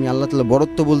যখন আমি আল্লাহ তাআলা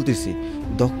বরত্ব বলতেছি,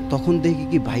 তখন দেখি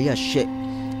কি ভাইয়া সে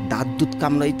দাঁত দুধ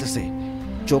কামড়াইতেছে,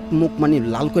 চোখ মুখ মানে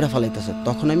লাল করে ফেলাইতেছে।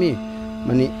 তখন আমি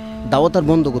মানে দাওয়াত আর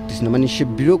বন্ধ করতেছি না, মানে সে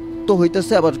বিরক্ত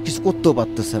হইতেছে, আবার কিছু করতেও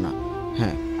পারতেছে না।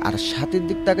 হ্যাঁ, আর সাথের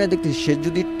দিক তাকায় দেখতেছি, সে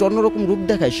যদি একটু অন্যরকম রূপ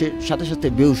দেখায়, সে সাথে সাথে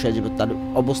বেহুশ হয়ে যাবে, তার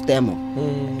অবস্থা এমন,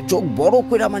 চোখ বড়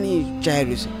করে মানে চায়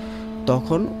রয়েছে।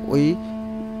 তখন ওই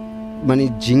মানে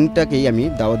জিনটাকেই আমি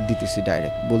দাওয়াত দিতেছি,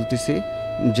 ডাইরেক্ট বলতেছি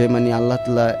যে মানে আল্লাহ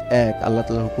তাআলা এক, আল্লাহ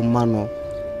তাআলার হুকুম মানো।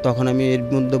 তখন আমি এর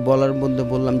মধ্যে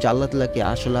বললাম যে আল্লাহ তাআলাকে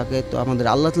আসলে আগে তো আমাদের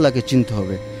আল্লাহ তাআলাকে চিনতে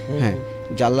হবে। হ্যাঁ,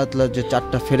 যে আল্লাহ তাআলা যে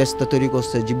 4টা ফেরেশতা তৈরি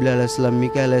করছে, জিবরিল আলাইহিস সালাম,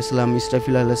 মিকাইল আলাইহিস সালাম,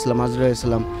 ইসরাফিল আলাইহিস সালাম, আজরাইল আলাইহিস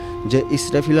সালাম, যে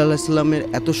ইসরাফিল আলাইহিস সালামের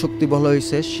এত শক্তি বলা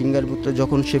হয়েছে, সিংহের ভিতরে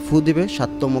যখন সে ফু দিবে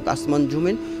 7তম আসমান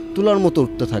জমিন তুলার মতো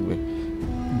উঠতে থাকবে।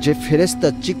 যে ফেরেশতা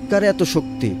চিৎকারে এত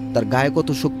শক্তি, তার গায়ে কত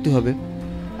শক্তি হবে,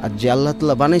 আর যে আল্লাহ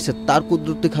তাআলা বানাইছে তার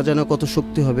কুদরতি খাজানা কত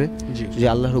শক্তি হবে। যে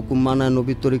আল্লাহর হুকুম মানা,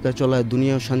 নবীর তরিকা চলায়,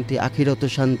 দুনিয়াও শান্তি, আখিরাতেও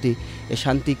শান্তি। এই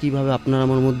শান্তি কিভাবে আপনার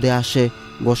আমার মধ্যে আসে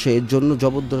বসে, এর জন্য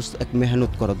জবরদস্ত এক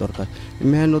মেহনত করা দরকার।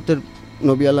 মেহনতের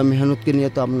নবী আল্লাহ মেহনতকে নিয়ে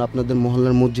তো আমরা আপনাদের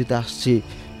মহল্লার মসজিদে আসছি।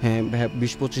 হ্যাঁ,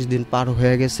 20-25 দিন পার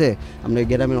হয়ে গেছে, আমরা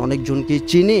গ্রামের অনেকজনকেই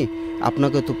চিনি,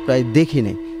 আপনাকে তো প্রায় দেখি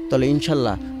নেই। তাহলে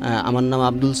ইনশাল্লাহ আমার নাম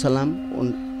আব্দুল সালাম,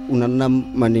 ওনার নাম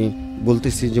মানে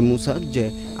বলতেছি যে মুসা, যে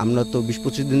আমরা তো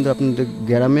 20-25 দিন ধরে আপনাদের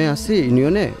গ্রামে আছি,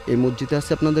 ইউনিয়নে এই মসজিদে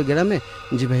আছি আপনাদের গ্রামে।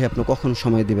 জি ভাই, আপনি কখন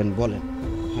সময় দিবেন বলেন।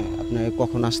 হ্যাঁ, আপনি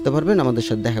কখন আসতে পারবেন, আমাদের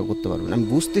সাথে দেখা করতে পারবেন। আমি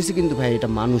বুঝতেছি কিন্তু ভাই এটা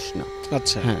মানুষ না।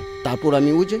 আচ্ছা, হ্যাঁ, তারপর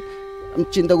আমি ওই যে আমি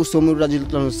চিন্তা করছি ওমর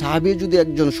রাদিয়াল্লাহু আনহু সাহাবী যদি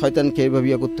একজন শয়তানকে এভাবে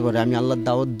ইয়ে করতে পারে, আমি আল্লাহর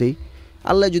দাওয়াত দেই,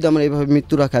 আল্লাহ যদি আমার এইভাবে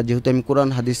মৃত্যু রাখা, যেহেতু আমি কোরআন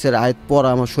হাদিসের আয়াত পড়া,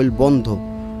 আমার শরীর বন্ধ,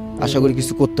 আশা করি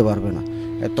কিছু করতে পারবে না।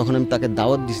 তখন আমি তাকে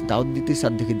দাওয়াত দিতেছি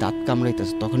আর দেখি দাঁত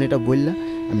কামড়াইতেছে। তখন এটা বললাম,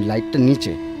 আমি লাইটটা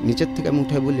নিচের থেকে আমি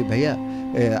উঠে বললি, ভাইয়া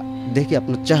দেখি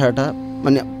আপনার চেহারাটা,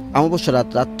 মানে অমাবস্যা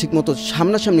রাত ঠিক মতো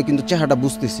সামনাসামনি, কিন্তু চেহারাটা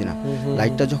বুঝতেছি না।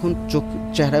 লাইটটা যখন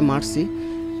চেহারায় মারছি,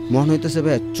 মনে হইতেছে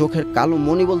ভাইয়া চোখের কালো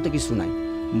মণি বলতে কিছু নাই,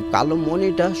 কালো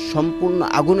মণিটা সম্পূর্ণ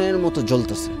আগুনের মতো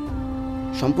জ্বলতেছে,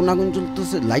 সম্পূর্ণ আগুন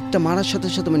জ্বলতেছে। লাইটটা মারার সাথে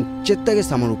সাথে মানে চেতে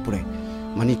গেছে আমার উপরে,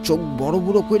 মানে চোখ বড়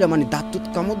বড় কইরা, মানে দাঁত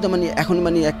কামড় দেয়, মানে এখন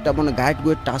মানে একটা মানে গায়েট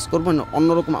গুয়ে টাচ করবো, মানে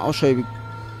অন্যরকম অস্বাভাবিক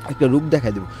একটা রূপ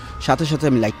দেখাই দেবো। সাথে সাথে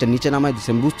আমি লাইটটা নিচে নামাই দিছি,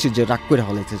 আমি বুঝছি যে রাগ করে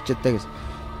হলাইছে, চেতে গেছে।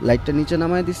 লাইটটা নিচে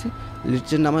নামাই দিছি,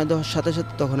 নিচে নামাই দেওয়ার সাথে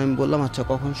সাথে তখন আমি বললাম, আচ্ছা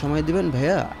কখন সময় দিবেন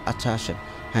ভাইয়া? আচ্ছা আসেন।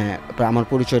 হ্যাঁ, আমার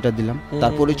পরিচয়টা দিলাম,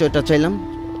 তার পরিচয়টা চাইলাম।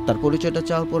 তার পরিচয়টা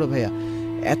চাওয়ার পরে ভাইয়া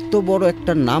এত বড়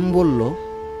একটা নাম বললো,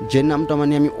 যে নামটা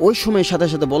মানে আমি ওই সময় সাথে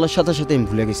সাথে বলার সাথে সাথে আমি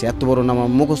ভুলে গেছি। এত বড় নাম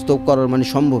আমার মুখস্থ করার মানে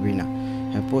সম্ভবই না।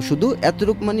 হ্যাঁ, শুধু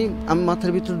এতটুকু মানে আমি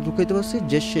মাথার ভিতরে ঢুকাইতে পারছি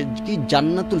যে সে কি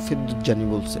জান্নাতুল ফেরদৌস জানি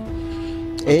বলছে।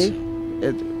 এই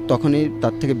তখনই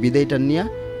তার থেকে বিদায়টা নিয়ে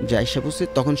যে আইসা বসছি,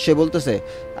 তখন সে বলতেছে,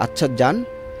 আচ্ছা যান,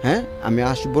 হ্যাঁ আমি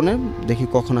আসবো না, দেখি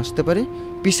কখন আসতে পারি,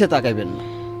 পিছে তাকাইবেন না।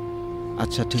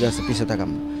 আচ্ছা ঠিক আছে, পিছে তাকাম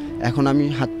না। এখন আমি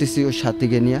হাঁটতেছি ওই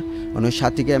সাথীকে নিয়ে, মানে ওই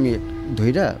সাথীকে আমি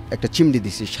ধইরা একটা চিমড়ি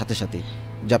দিছি সাথে সাথে,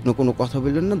 যে আপনি কোনো কথা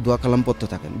বললেন না, দোয়া কালাম পড়তে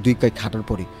থাকেন। 2 কাই হাঁটার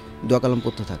পরে দোয়া কালাম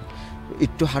পড়তে থাকেন।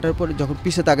 একটু হাঁটার পরে যখন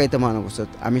পিছে তাকাইতে মানা করছে,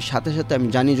 আমি সাথে সাথে আমি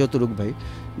জানি যতটুকু ভাই,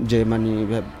 যে মানে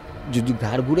যদি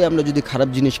ঘাড় ঘুরে আমরা যদি খারাপ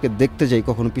জিনিসকে দেখতে যাই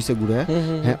কখনো পিছে ঘুরে,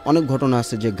 হ্যাঁ অনেক ঘটনা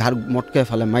আছে যে ঘাড় মটকায়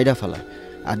ফেলায়, মাইরা ফেলায়।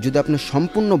 আর যদি আপনি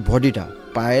সম্পূর্ণ বডিটা,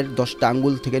 পায়ের 10টা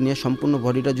আঙ্গুল থেকে নিয়ে সম্পূর্ণ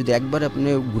বডিটা যদি একবার আপনি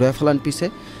ঘুরে ফেলান পিছে,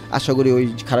 আশা করি ওই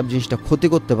খারাপ জিনিসটা ক্ষতি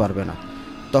করতে পারবে না।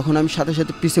 তখন আমি সাথে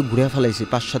সাথে পিছে ঘুরে ফেলাইছি,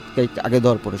 5-7 কাই আগে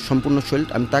দেওয়ার পরে সম্পূর্ণ শরীর।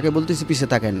 আমি তাকে বলতেছি পিছে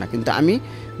তাকান না, কিন্তু আমি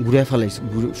ঘুরে ফেলাইছি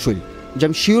শরীর, যে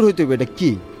আমি শিওর হইতে হবে এটা কি।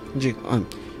 জি,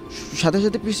 সাথে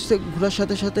সাথে পিছে ঘোরার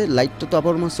সাথে সাথে লাইটটা তো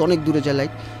আবার মাসে অনেক দূরে যায়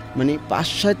লাইট, মানে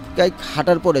 5-7 কাই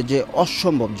হাঁটার পরে যে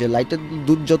অসম্ভব, যে লাইটের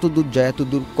দূর যত দূর যায় এত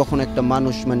দূর কখনো একটা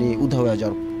মানুষ মানে উধাও হয়ে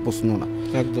যাওয়ার প্রশ্ন না।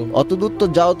 একদম অত দূর তো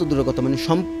যাও তো দূরের কথা, মানে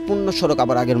সম্পূর্ণ সড়ক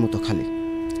আবার আগের মতো খালি,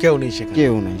 কেউ নেই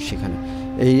সেখানে।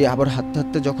 এই আবার হাঁটতে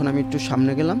হাঁটতে যখন আমি একটু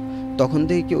সামনে গেলাম, তখন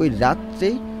দেখি কি ওই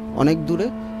রাত্রেই অনেক দূরে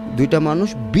 2টা মানুষ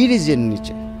ব্রিজের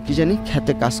নিচে কি জানি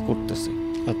খেতে কাজ করতেছে।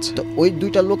 আচ্ছা, তো ওই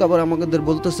 2টা লোক আবার আমাদের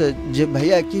বলতেছে যে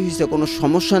ভাইয়া কি হয়েছে, কোনো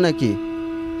সমস্যা নাকি?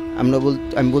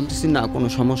 আমি বলতেছি না, কোনো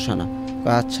সমস্যা না।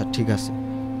 আচ্ছা ঠিক আছে।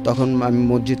 তখন আমি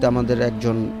মসজিদে আমাদের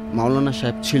একজন মাওলানা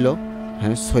সাহেব ছিল,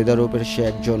 হ্যাঁ সৌদি আরবের, সে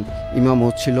একজন ইমামও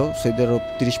ছিল, সৌদি আরব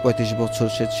 30-35 বছর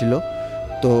সে ছিল।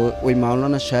 তো ওই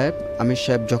মাওলানা সাহেব, আমির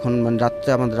সাহেব যখন মানে রাত্রে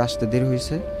আমাদের আসতে দেরি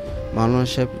হয়েছে, মাওলানা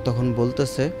সাহেব তখন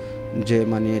বলতেছে যে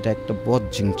মানে এটা একটা বদ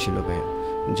জিন ছিল ভাই,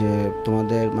 যে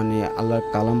তোমাদের মানে আল্লাহর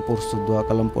কালাম পড়ছো, দোয়া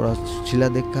কালাম পড়া ছিল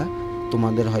দেখা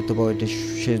তোমাদের হয়তো বা ওইটা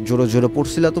সে জোরে জোরে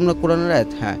পড়ছিল তোমরা কোরআনের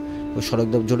আয়াত, হ্যাঁ ওই সড়ক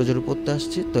জোরে জোরে পড়তে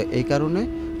আসছি, তো এই কারণে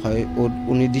হয়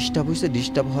উনি ডিস্টার্ব হয়েছে,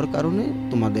 ডিস্টার্ব হওয়ার কারণে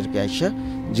তোমাদেরকে আইসা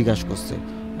জিজ্ঞাসা করছে,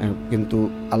 কিন্তু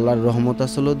আল্লাহর রহমত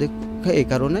আসলেও দেখে এই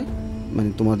কারণে মানে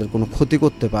তোমাদের কোনো ক্ষতি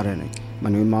করতে পারে নাই।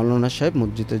 মানে ওই মাওলানা সাহেব,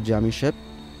 মসজিদের যে আমির সাহেব,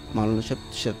 মাওলানা সাহেব,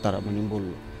 সে তারা মানে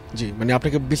বললো। জি, মানে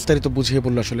আপনাকে বিস্তারিত বুঝিয়ে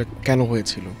বললো আসলে কেন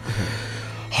হয়েছিল।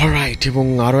 অলরাইট, এবং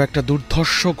আরও একটা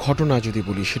দুর্ধর্ষ ঘটনা যদি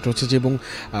বলি, সেটা হচ্ছে যে, এবং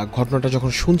ঘটনাটা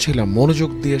যখন শুনছিলাম মনোযোগ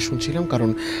দিয়ে শুনছিলাম, কারণ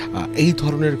এই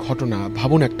ধরনের ঘটনা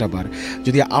ভাবুন একটাবার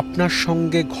যদি আপনার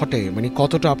সঙ্গে ঘটে, মানে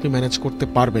কতটা আপনি ম্যানেজ করতে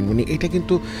পারবেন, মানে এটা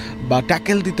কিন্তু বা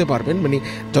ট্যাকেল দিতে পারবেন, মানে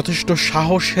যথেষ্ট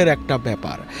সাহসের একটা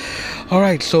ব্যাপার।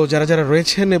 অলরাইট, সো যারা যারা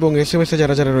রয়েছেন এবং SMS-এ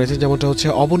যারা যারা রয়েছেন, যেমনটা হচ্ছে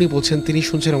অবনী বলছেন তিনি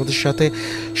শুনছেন আমাদের সাথে,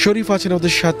 শরীফ আছেন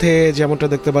আমাদের সাথে, যেমনটা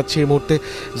দেখতে পাচ্ছি এই মুহূর্তে,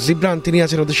 জিব্রান তিনি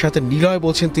আছেন আমাদের সাথে, নিলয়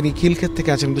বলছেন তিনি খিলক্ষেত থেকে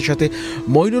আছেন আমাদের সাথে,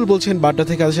 মইনুল বলছেন বাড্ডা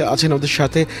থেকে আছেন আমাদের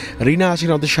সাথে, রিনা আছেন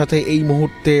আমাদের সাথে এই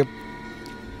মুহূর্তে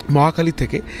মহাখালী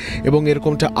থেকে, এবং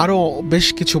এরকমটা আরও বেশ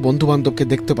কিছু বন্ধুবান্ধবকে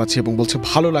দেখতে পাচ্ছি এবং বলছে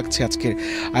ভালো লাগছে আজকের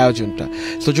আয়োজনটা।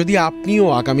 তো যদি আপনিও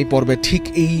আগামী পর্বে ঠিক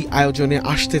এই আয়োজনে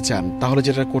আসতে চান, তাহলে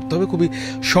যেটা করতে হবে খুবই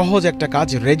সহজ একটা কাজ,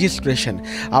 রেজিস্ট্রেশন।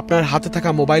 আপনার হাতে থাকা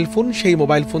মোবাইল ফোন, সেই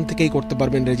মোবাইল ফোন থেকেই করতে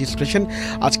পারবেন রেজিস্ট্রেশন।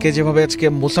 আজকে যেভাবে আজকে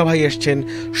মুসা ভাই এসছেন,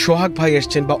 সোহাগ ভাই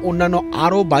এসছেন, বা অন্যান্য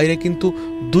আরও বাইরে কিন্তু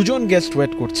 2জন গেস্ট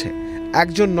ওয়েট করছে,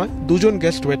 একজন নয়, দুজন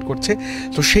গেস্ট ওয়েট করছে।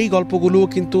 তো সেই গল্পগুলোও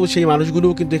কিন্তু, সেই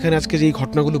মানুষগুলোও কিন্তু এখানে আজকে যেই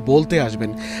ঘটনাগুলো বলতে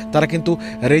আসবেন, তারা কিন্তু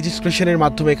রেজিস্ট্রেশনের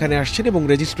মাধ্যমে এখানে আসছেন, এবং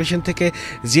রেজিস্ট্রেশন থেকে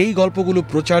যেই গল্পগুলো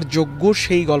প্রচারযোগ্য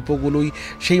সেই গল্পগুলোই,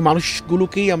 সেই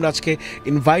মানুষগুলোকেই আমরা আজকে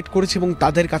ইনভাইট করেছি এবং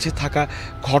তাদের কাছে থাকা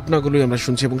ঘটনাগুলোই আমরা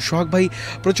শুনছি। এবং সোহাগ ভাই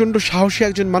প্রচণ্ড সাহসী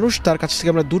একজন মানুষ, তার কাছ থেকে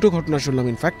আমরা দুটো ঘটনা শুনলাম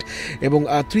ইনফ্যাক্ট, এবং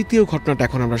তৃতীয় ঘটনাটা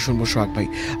এখন আমরা শুনবো। সোহাগ ভাই,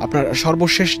 আপনার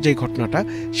সর্বশেষ যেই ঘটনাটা,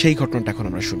 সেই ঘটনাটা এখন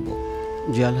আমরা শুনবো।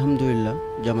 জি আলহামদুলিল্লাহ।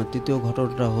 যে আমার তৃতীয়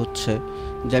ঘটনাটা হচ্ছে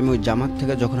যে আমি ওই জামাত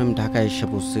থেকে যখন আমি ঢাকায় এসে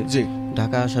পড়ছি,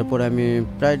 ঢাকা আসার পরে আমি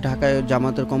প্রায় ঢাকায়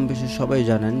জামাতের কম বেশি সবাই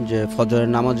জানেন যে ফজরের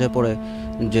নামাজের পরে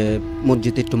যে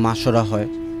মসজিদে একটু মাসরা হয়।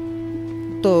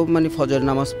 তো মানে ফজরের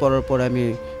নামাজ পড়ার পরে আমি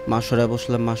মাসরায়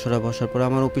বসলাম। মাসরায় বসার পরে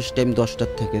আমার অফিস টাইম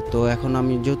 10টার থেকে। তো এখন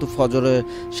আমি যেহেতু ফজরে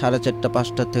 4:30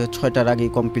 5টার থেকে 6টার আগেই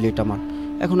কমপ্লিট আমার,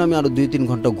 এখন আমি আরও 2-3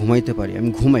 ঘন্টা ঘুমাইতে পারি। আমি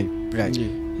ঘুমাই প্রায়।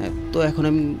 হ্যাঁ, তো এখন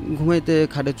আমি ঘুমাইতে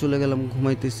খাটে চলে গেলাম,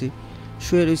 ঘুমাইতেছি,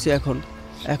 শুয়ে রয়েছি।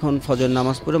 এখন ফজর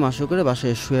নামাজ পড়ে মাসু করে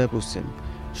বাসায় শুয়ে পড়ছি। আমি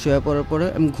শুয়ে পড়ার পরে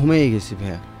আমি ঘুমিয়ে গেছি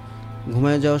ভাইয়া।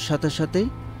 ঘুমিয়ে যাওয়ার সাথে সাথেই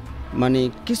মানে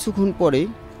কিছুক্ষণ পরেই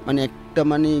মানে একটা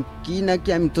মানে কি নাকি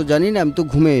আমি তো জানি না, আমি তো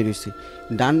ঘুমিয়ে রয়েছি,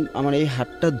 আমার এই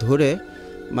হাতটা ধরে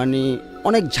মানে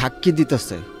অনেক ঝাঁকি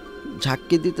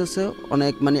দিতেছে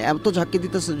অনেক, মানে এত ঝাঁকি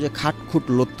দিতেছে যে খাট খুট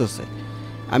লড়তেছে।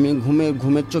 আমি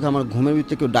ঘুমের চোখে, আমার ঘুমের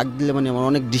ভিতরে কেউ ডাক দিলে মানে আমার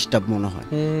অনেক ডিস্টার্ব মনে হয়।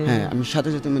 হ্যাঁ, আমি সাথে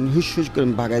সাথে মানে হুস হুস করে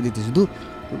আমি ভাগাই দিতেছি, দূর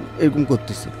এরকম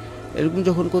করতেছি। এরকম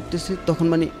যখন করতেছি তখন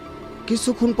মানে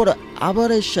কিছুক্ষণ পরে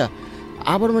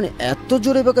আবার মানে এত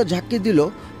জোরে বাঁকা ঝাঁকি দিল,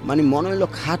 মানে মনে হলো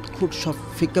খাট খুট সব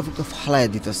ফিক্কা ফিক্কা ফালাইয়া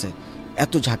দিতেছে,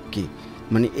 এত ঝাঁকি।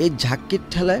 মানে এই ঝাঁকির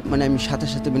ঠেলায় মানে আমি সাথে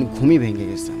সাথে মানে ঘুমিয়ে ভেঙে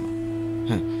গেছে আমার।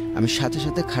 হ্যাঁ, আমি সাথে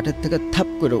সাথে খাটের থেকে থাপ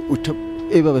করে উঠে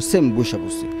এইভাবে সেম বসে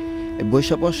পড়ছি।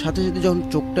 বসে পড়ার সাথে সাথে যখন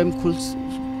চোখটা আমি খুলছি,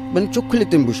 মানে চোখ খুলে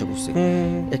তো আমি বসে পড়ছি।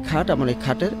 এই খাট আমার, এই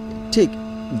খাটের ঠিক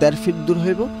 1.5 ফিট দূর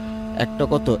হইব একটা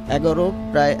কত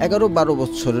প্রায় 11-12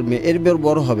 বছরের মেয়ে, এর বের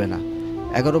বড় হবে না,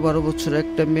 11-12 বছরের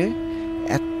একটা মেয়ে,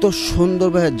 এত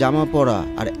সুন্দরভাবে জামা পরা,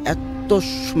 আর এত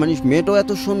মানে মেয়েটাও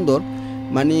এত সুন্দর,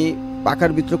 মানে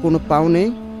পাকার ভিতরে কোনো পাও নেই,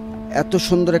 এত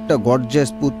সুন্দর একটা গর্জিয়াস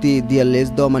পুঁতি দিয়ে লেস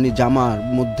দেওয়া মানে জামার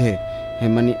মধ্যে।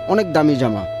 হ্যাঁ, মানে অনেক দামি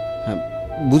জামা। হ্যাঁ,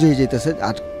 বুঝেই যেতেছে।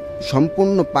 আর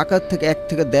সম্পূর্ণ পাকার থেকে 1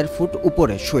 থেকে 1.5 ফুট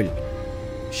উপরে শৈল।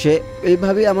 সে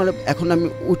এইভাবেই আমার, এখন আমি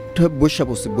উঠে বসে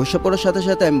পড়ছি। বসে পড়ার সাথে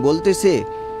সাথে আমি বলতেছি,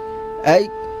 এই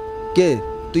কে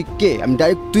তুই কে? আমি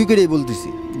ডাইরেক্ট তুই করেই বলতেছি,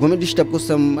 ঘুমে ডিস্টার্ব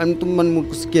করছিলাম আমি, তুমি মানে মুখ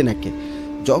করছি কে না কে।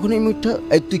 যখন আমি উঠে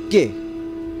এই তুই কে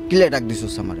কিলে ডাক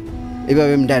দিছিস আমারে,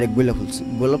 এইভাবে আমি ডাইরেক্ট বলে ফেলছি।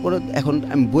 বলার পরে এখন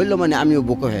আমি বললাম, মানে আমিও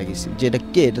বোকা হয়ে গেছি যে এটা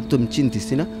কে, এটা তুমি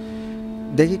চিনতেছি না।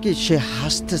 দেখি কি সে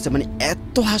হাসতেছে, মানে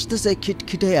এত হাসতেছে,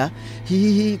 খিটখিটাইয়া হি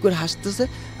হি হি করে হাসতেছে,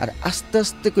 আর আস্তে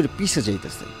আস্তে করে পিছে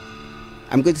যাইতেছে।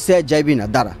 আমি কইতেছি যাইবি না,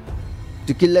 দাঁড়া,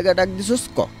 তুই কি লাগা ডাক দিছিস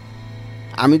ক,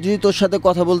 আমি যদি তোর সাথে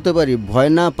কথা বলতে পারি, ভয়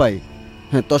না পাই,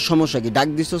 হ্যাঁ তোর সমস্যা কি, ডাক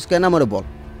দিছিস কেন আমারে বল।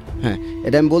 হ্যাঁ,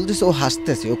 এটা আমি বলতেছি, ও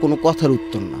হাসতেছে, ও কোনো কথার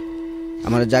উত্তর না,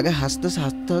 আমার জায়গায় হাসতেছে।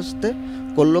 হাসতে হাসতে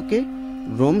করলো কি,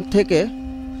 রুম থেকে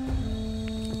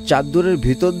চাদরের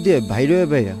ভিতর দিয়ে বাইরে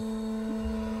ভাইয়া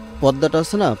পর্দাটা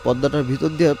আছে না, পর্দাটার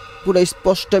ভিতর দিয়ে পুরো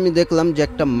স্পষ্ট আমি দেখলাম যে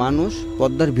একটা মানুষ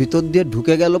পর্দার ভিতর দিয়ে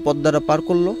ঢুকে গেল, পর্দাটা পার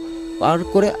করলো, পার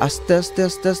করে আস্তে আস্তে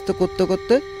আস্তে আস্তে করতে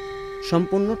করতে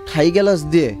সম্পূর্ণ ঠাই গ্লাস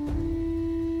দিয়ে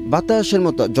বাতাসের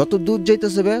মতো যত দূর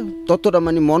যাইতেছে ততটা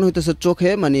মানে মনে হইতেছে চোখে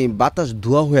মানে বাতাস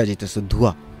ধোঁয়া হয়ে যেতেছে,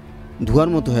 ধোঁয়ার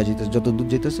মতো হয়ে যেতেছে, যত দূর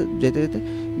যেতেছে যেতে যেতে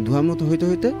ধোঁয়ার মতো হইতে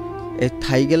হইতে এই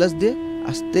ঠাই গ্লাস দিয়ে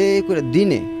আস্তে করে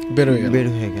দিনে বের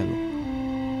হয়ে গেল।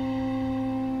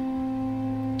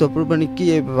 তারপর মানে কি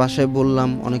বাসায় বললাম,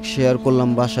 অনেক শেয়ার করলাম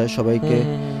বাসায় সবাইকে,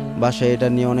 বাসায় এটা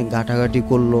নিয়ে অনেক ঘাটাঘাটি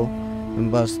করলো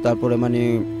বাস। তারপরে মানে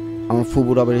আমার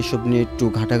ফুবুর আবার এসব নিয়ে একটু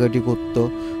ঘাটাঘাটি করতো।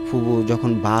 ফুবু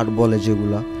যখন বার বলে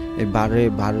যেগুলা, এই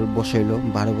বার বসাইলো,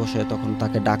 বারে বসায় তখন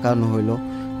তাকে ডাকানো হইলো।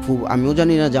 ফুবু, আমিও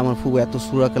জানি না যে আমার ফুবু এত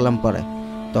সুরা কালাম পারে।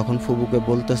 তখন ফুবুকে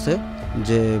বলতেছে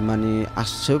যে মানে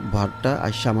আসছে ভারটা,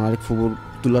 আসছে আমার আরেক ফুবুর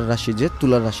তুলার রাশি, যে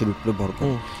তুলার রাশির উপরে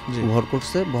ভর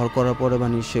করছে। ভর করার পরে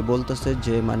মানে সে বলতেছে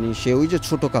যে মানে সে ওই যে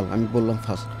ছোটকাল আমি বললাম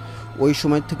ফার্স্ট, ওই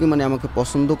সময় থেকে মানে আমাকে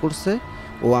পছন্দ করছে,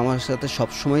 ও আমার সাথে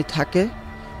সবসময় থাকে,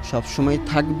 সবসময়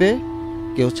থাকবে,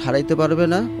 কেউ ছাড়াইতে পারবে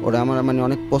না, ওরা আমার মানে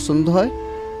অনেক পছন্দ হয়,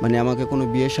 মানে আমাকে কোনো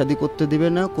বিয়ে শাদী করতে দিবে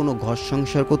না, কোনো ঘর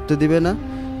সংসার করতে দিবে না।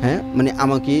 হ্যাঁ, মানে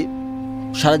আমাকে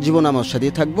সারা জীবন আমার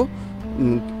সাথেই থাকবো,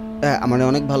 আমার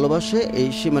অনেক ভালোবাসে, এই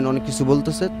সে মানে অনেক কিছু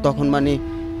বলতেছে। তখন মানে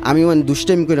আমি মানে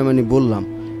দুষ্টাইম করে মানে বললাম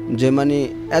যে মানে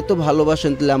এত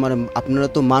ভালোবাসেন তাহলে আমার, আপনারা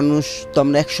তো মানুষ, তো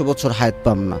আমরা 100 বছর হায়াত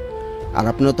পাম না, আর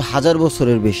আপনারা তো 1000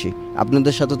 বছরের বেশি,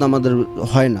 আপনাদের সাথে তো আমাদের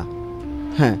হয় না।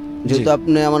 হ্যাঁ, যেহেতু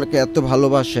আপনি আমাকে এত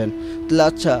ভালোবাসেন, তাহলে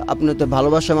আচ্ছা, আপনি তো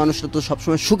ভালোবাসা মানুষটা তো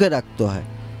সবসময় সুখে রাখতে হয়।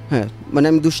 হ্যাঁ মানে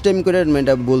আমি দুষ্টাইমি করে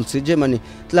এটা বলছি যে মানে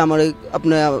তাহলে আমার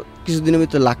আপনার কিছুদিনের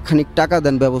ভিতরে লাখখানিক টাকা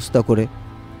দেন ব্যবস্থা করে,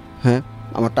 হ্যাঁ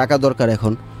আমার টাকা দরকার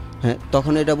এখন। হ্যাঁ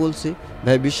তখন এটা বলছি,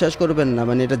 ভাই বিশ্বাস করবেন না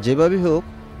মানে এটা যেভাবেই হোক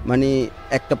মানে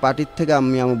একটা পার্টির থেকে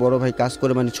আমি আমার বড় ভাই কাজ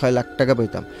করে মানে 6 লাখ টাকা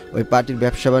পেতাম, ওই পার্টির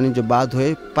ব্যবসা বাণিজ্য বাদ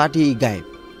হয়ে পার্টি গায়েব,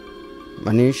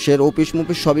 মানে সে অফিস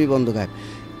মুফিস সবই বন্ধ গায়েব।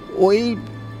 ওই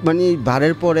মানে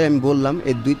বারের পরে আমি বললাম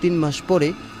এই 2-3 মাস পরে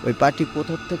ওই পার্টি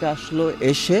কোথার থেকে আসলো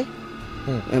এসে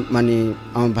মানে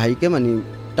আমার ভাইকে মানে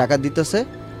টাকা দিতেছে,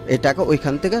 এই টাকা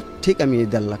ওইখান থেকে ঠিক আমি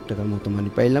 1.5 লাখ টাকার মতো মানে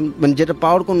পাইলাম, মানে যেটা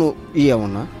পাওয়ার কোনো ইয়েও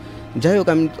না। যাই হোক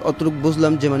আমি অতটুকু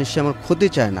বুঝলাম যে মানে সে আমার ক্ষতি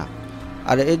চায় না।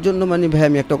 আর এর জন্য মানে ভাই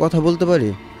আমি একটা কথা বলতে পারি,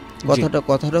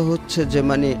 কথাটা হচ্ছে যে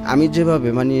মানে আমি যেভাবে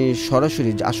মানে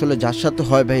সরাসরি আসলে যার সাথে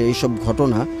হয় ভাই এইসব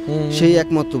ঘটনা সেই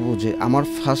একমাত্র বোঝে। আমার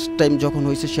ফার্স্ট টাইম যখন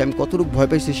হয়েছে সে আমি কতটুকু ভয়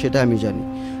পাইছি সেটা আমি জানি।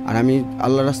 আর আমি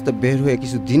আল্লাহর রাস্তায় বের হয়ে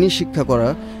কিছু দিনই শিক্ষা করা,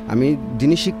 আমি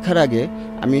দিনই শিক্ষার আগে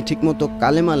আমি ঠিকমতো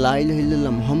কালেমা লা ইলাহা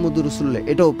ইল্লাল্লাহ মুহাম্মাদুর রাসূলুল্লাহ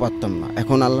এটাও পারতাম না।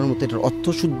 এখন আল্লাহর মতো এটার অর্থ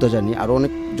শুদ্ধ জানি, আর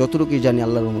অনেক যতটুকুই জানি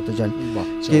আল্লাহর মতো জানি।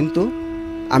 কিন্তু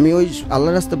আমি ওই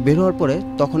আল্লাহর রাস্তা বের হওয়ার পরে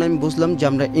তখন আমি বুঝলাম যে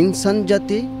আমরা ইনসান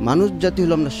জাতি, মানুষ জাতি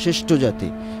হলো আমরা শ্রেষ্ঠ জাতি,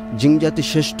 জিন জাতি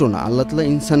শ্রেষ্ঠ না। আল্লাহ তাআলা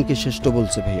ইনসানকে শ্রেষ্ঠ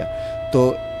বলছে ভাইয়া। তো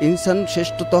ইনসান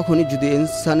শ্রেষ্ঠ তখনই যদি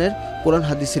ইনসানের কোরআন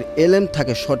হাদিসের এলেম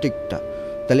থাকে সঠিকটা,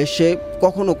 তাহলে সে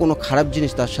কখনো কোনো খারাপ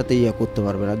জিনিস তার সাথে করতে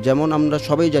পারবে না। যেমন আমরা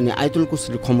সবাই জানি আয়াতুল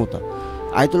কুরসির ক্ষমতা,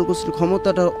 আয়াতুল কুরসির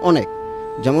ক্ষমতাটা অনেক,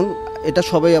 যেমন এটা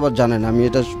সবাই আবার জানে না, আমি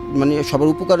এটা মানে সবার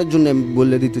উপকারের জন্য আমি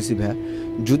বলে দিতেছি ভাইয়া।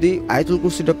 যদি আয়াতুল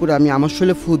কুরসিটা পরে আমি আমার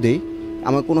শরীরে ফু দেই,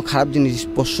 আমার কোনো খারাপ জিনিস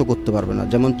স্পর্শ করতে পারবে না।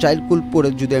 যেমন চাইল্ড কুল পরে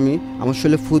যদি আমি আমার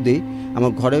শরীরে ফু দেই,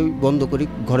 আমার ঘরে বন্ধ করি,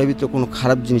 ঘরের ভিতরে কোনো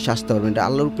খারাপ জিনিস আসতে পারবে না। এটা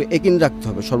আল্লাহর উপরে একিন রাখতে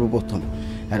হবে সর্বপ্রথম।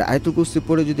 আর আয়াতুল কুরসি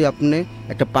পরে যদি আপনি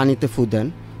একটা পানিতে ফু দেন,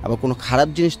 আবার কোনো খারাপ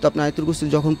জিনিস তো আপনি আয়াতুল কুরসি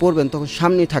যখন পড়বেন তখন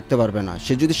সামনেই থাকতে পারবে না।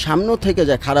 সে যদি সামনেও থেকে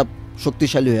যায় খারাপ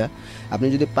শক্তিশালী হয়ে, আপনি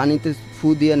যদি পানিতে ফু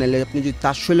দিয়ে নিলে আপনি যদি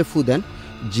তার শরীরে ফু দেন,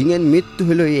 জিনের মৃত্যু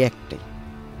হলো এই একটাই,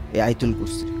 এই আয়াতুল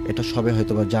কুরসি। এটা সবাই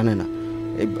হয়তো বা জানে না।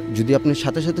 যদি আপনি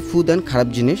সাথে সাথে ফু দেন খারাপ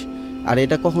জিনিস, আর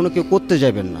এটা কখনো কেউ করতে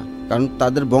যাবেন না, কারণ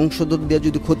তাদের বংশধর দিয়ে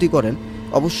যদি ক্ষতি করেন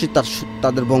অবশ্যই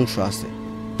তাদের বংশ আছে,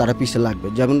 তারা পিছে লাগবে।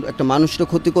 যেমন একটা মানুষের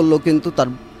ক্ষতি করলেও কিন্তু তার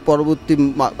পরবর্তী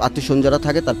আত্মীয়স্বজন যারা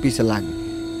থাকে তার পিছে লাগবে,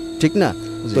 ঠিক না?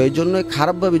 তো এই জন্য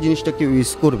খারাপভাবে জিনিসটা কেউ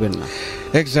ইউজ করবেন না।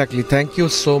 Exactly, thank you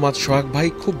so much সোহাগ ভাই,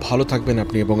 খুব ভালো থাকবেন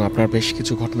আপনি, এবং আপনার বেশ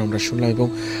কিছু ঘটনা আমরা শুনলাম, এবং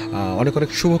অনেক অনেক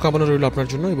শুভকামনা রইল আপনার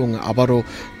জন্য, এবং আবারও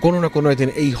কোনো না কোনো একদিন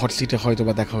এই হট সিটে হয়তো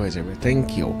বা দেখা হয়ে যাবে। Thank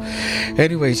you.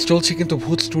 এনিওয়েজ, চলছে কিন্তু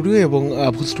ভূত স্টুডিও, এবং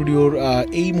ভূত স্টুডিওর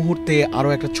এই মুহূর্তে আরও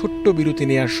একটা ছোট্ট বিরতি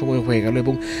নেওয়ার সময় হয়ে গেল,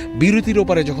 এবং বিরতির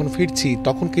ওপারে যখন ফিরছি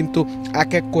তখন কিন্তু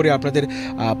এক এক করে আপনাদের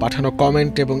পাঠানো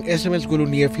কমেন্ট এবং SMS-গুলো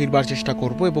নিয়ে ফিরবার চেষ্টা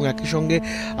করব, এবং একই সঙ্গে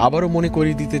আবারও মনে করিয়ে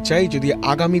দিতে চাই, যদি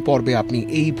আগামী পর্বে আপনি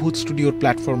এই ভূত স্টুডিওর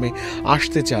প্ল্যাটফর্মে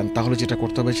আসতে চান তাহলে যেটা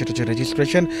করতে হবে সেটা হচ্ছে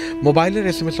রেজিস্ট্রেশন। মোবাইলের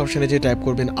SMS অপশনে যে টাইপ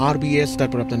করবেন RBS,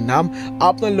 তারপর আপনার নাম,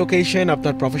 আপনার লোকেশন,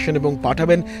 আপনার প্রফেশন, এবং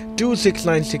পাঠাবেন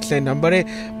 26969 নাম্বারে।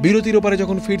 বিরতির ওপারে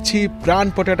যখন ফিরছি প্রাণ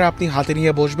পটাটা আপনি হাতে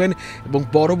নিয়ে বসবেন এবং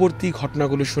পরবর্তী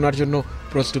ঘটনাগুলো শোনার জন্য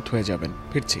প্রস্তুত হয়ে যাবেন।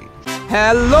 ফিরছি।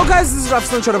 Hello guys, this is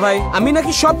Rafsan ছোট ভাই। আমি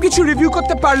নাকি সবকিছু রিভিউ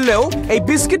করতে পারলেও এই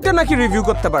বিস্কিটটা নাকি রিভিউ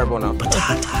করতে পারবো না।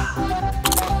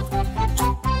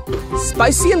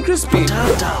 স্পাইসি এন্ড ক্রিসপি,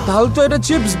 তাহলে তো এটা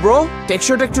চিপস ব্রো,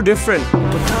 টেক্সচারটা একটু ডিফারেন্ট।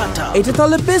 এটা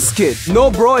তাহলে বিস্কিট? নো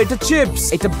ব্রো, এটা চিপস,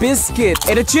 এটা বিস্কিট,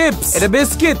 এটা চিপস, এটা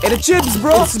বিস্কিট, এটা চিপস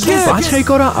ব্রো। বাছাই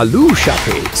করা আলুর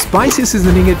সাথে স্পাইসি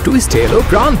সিজনিং এর টুইস্ট এলো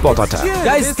প্রাণ পতাটা।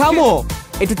 গাইস থামো,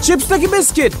 এটা চিপস নাকি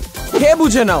বিস্কিট খেয়ে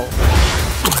বুঝে নাও।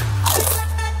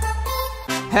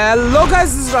 Hello guys,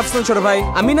 this is Rafsan ছোট ভাই।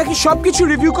 আমি নাকি সবকিছু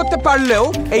রিভিউ করতে পারলেও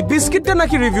এই বিস্কিটটা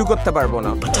নাকি রিভিউ করতে পারবো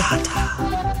না।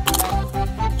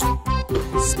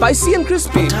 স্পাইসি এন্ড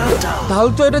ক্রিসপি,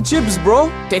 তাহলে তো এটা চিপস ব্রো,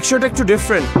 টেক্সচারটা একটু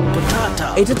ডিফারেন্ট।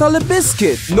 এটা তাহলে বিস্কিট?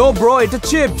 নো ব্রো, এটা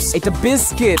চিপস, এটা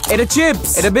বিস্কিট, এটা চিপস,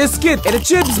 এটা বিস্কিট, এটা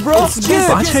চিপস ব্রো।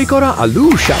 বাছাই করা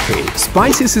আলুর সাথে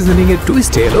স্পাইসি সিজনিং এর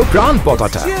টুইস্ট এলো প্রাণ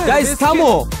পতাটা। গাইস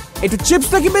থামো, এটা চিপস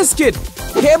নাকি বিস্কিট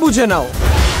খেয়ে বুঝে নাও।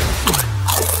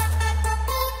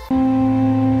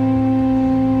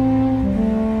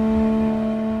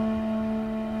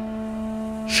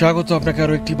 স্বাগত আপনাকে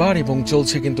আরও একটি বার, এবং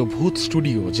চলছে কিন্তু ভূত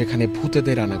স্টুডিও, যেখানে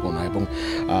ভূতেদের আনাগোনা, এবং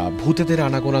ভূতেদের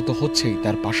আনাগোনা তো হচ্ছেই,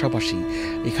 তার পাশাপাশি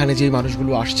এখানে যেই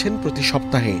মানুষগুলো আসছেন প্রতি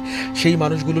সপ্তাহে সেই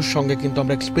মানুষগুলোর সঙ্গে কিন্তু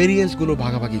আমরা এক্সপেরিয়েন্সগুলো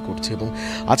ভাগাভাগি করছি, এবং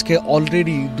আজকে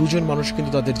অলরেডি দুজন মানুষ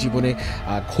কিন্তু তাদের জীবনে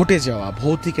ঘটে যাওয়া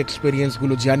ভৌতিক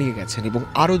এক্সপেরিয়েন্সগুলো জানিয়ে গেছেন, এবং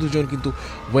আরও দুজন কিন্তু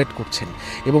ওয়েট করছেন।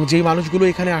 এবং যেই মানুষগুলো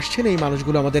এখানে আসছেন এই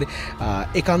মানুষগুলো আমাদের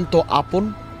একান্ত আপন,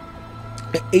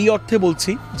 এই অর্থে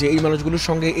বলছি যে এই মানুষগুলোর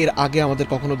সঙ্গে এর আগে আমাদের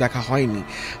কখনো দেখা হয়নি,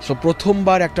 সো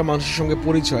প্রথমবার একটা মানুষের সঙ্গে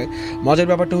পরিচয়। মজার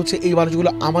ব্যাপারটা হচ্ছে এই মানুষগুলো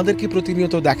আমাদেরকে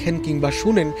প্রতিনিয়ত দেখেন কিংবা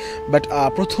শুনেন, বাট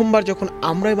প্রথমবার যখন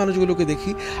আমরা এই মানুষগুলোকে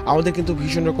দেখি আমাদের কিন্তু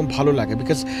ভীষণ রকম ভালো লাগে,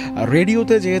 বিকজ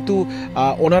রেডিওতে যেহেতু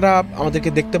ওনারা আমাদেরকে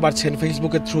দেখতে পাচ্ছেন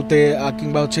ফেসবুকের থ্রুতে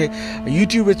কিংবা হচ্ছে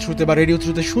ইউটিউবের থ্রুতে বা রেডিও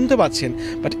থ্রুতে শুনতে পাচ্ছেন,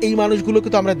 বাট এই মানুষগুলোকে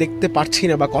তো আমরা দেখতে পারছি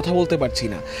না বা কথা বলতে পারছি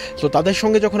না। সো তাদের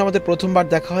সঙ্গে যখন আমাদের প্রথমবার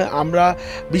দেখা হয়, আমরা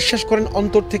বিশ্বাস করেন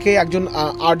অন্তর থেকে একজন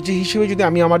আরজে হিসেবে যদি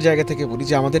আমি আমার জায়গা থেকে বলি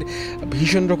যে আমাদের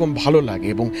ভীষণ রকম ভালো লাগে,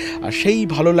 এবং সেই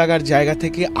ভালো লাগার জায়গা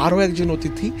থেকে আরও একজন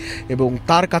অতিথি এবং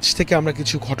তার কাছ থেকে আমরা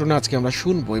কিছু ঘটনা আজকে আমরা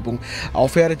শুনবো। এবং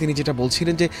অফেয়ারে তিনি যেটা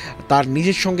বলছিলেন যে তার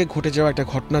নিজের সঙ্গে ঘটে যাওয়া একটা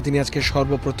ঘটনা তিনি আজকে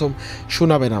সর্বপ্রথম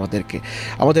শোনাবেন আমাদেরকে।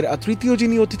 আমাদের তৃতীয়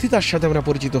যিনি অতিথি তার সাথে আমরা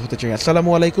পরিচিত হতে চাই। আসসালামু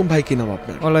আলাইকুম ভাই, কি নাম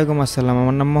আপনার? ওয়ালাইকুম আসসালাম,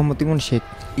 আমার নাম মোহাম্মদ ইমন শেখ।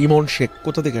 ইমন শেখ,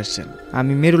 কোথা থেকে আসছেন?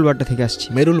 আমি মেরুল বাড্ডা থেকে আসছি।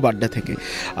 মেরুল বাড্ডা থেকে।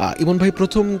 ইমন ভাই,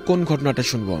 প্রথম কোন ঘটনাটা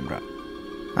শুনবো আমরা?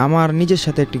 আমার নিজের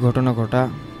সাথে একটি ঘটনা ঘটা।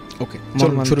 ওকে,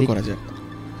 চলুন শুরু করা যাক।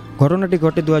 ঘটনাটি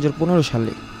ঘটে 2015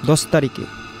 সালে 10 তারিখে।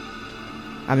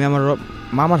 আমি আমার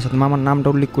মামার সাথে, মামার নামটা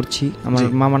উল্লেখ করছি, আমার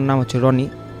মামার নাম হচ্ছে রনি,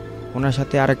 ওনার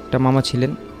সাথে আরেকটা মামা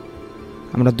ছিলেন।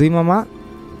 আমরা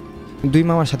দুই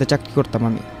মামার সাথে চাকরি করতাম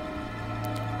আমি।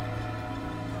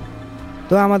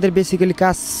 তো আমাদের বেসিক্যালি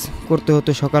কাজ করতে হতো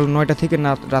সকাল 9টা থেকে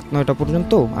রাত 9টা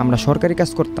পর্যন্ত। আমরা সরকারি কাজ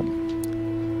করতাম।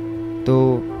 তো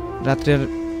রাত্রের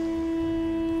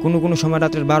কোনো সময়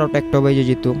রাত্রের 12টা 1টা বেজে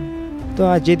যেত। তো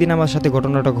আর যেদিন আমার সাথে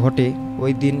ঘটনাটা ঘটে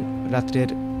ওই দিন রাত্রের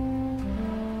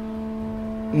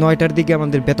 9টার দিকে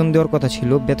আমাদের বেতন দেওয়ার কথা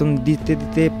ছিল। বেতন দিতে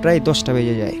দিতে প্রায় 10টা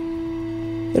বেজে যায়।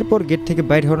 এরপর গেট থেকে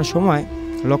বাইরে হওয়ার সময়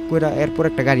লক করে এরপর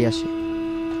একটা গাড়ি আসে।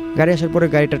 গাড়ি আসার পরে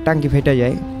গাড়িটার টাঙ্কি ফেটে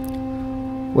যায়।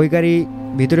 ওই গাড়ি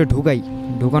ভিতরে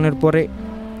ঢুকানোর পরে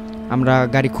আমরা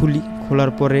গাড়ি খুলি।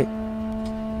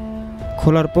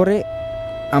 খোলার পরে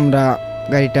আমরা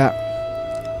গাড়িটা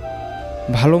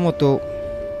ভালো মতো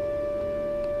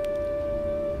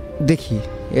দেখি।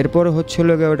 এরপরে হচ্ছিল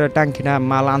ওটা টাঙ্কিটা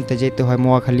মাল আনতে যেতে হয়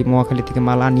মোয়াখালী থেকে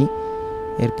মাল আনি।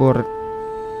 এরপর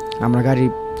আমরা গাড়ি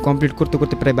কমপ্লিট করতে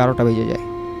করতে প্রায় 12টা বেজে যায়।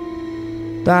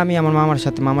 তা আমি আমার মামার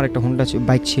সাথে, মামার একটা হোন্ডা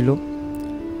বাইক ছিল,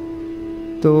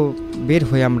 তো বের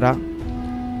হয়ে আমরা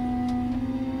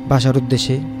বাসার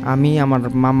উদ্দেশ্যে। আমি, আমার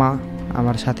মামা,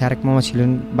 আমার সাথে আরেক মামা ছিলেন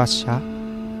বাদশা।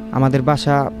 আমাদের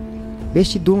বাসা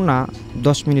বেশি দূর না,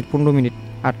 10 মিনিট 15 মিনিট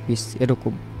 8 পিস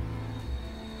এরকম।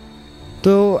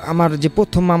 তো আমার যে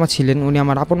প্রথম মামা ছিলেন উনি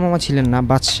আমার আপন মামা ছিলেন না,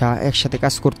 বাদশা, একসাথে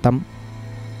কাজ করতাম।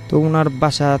 তো ওনার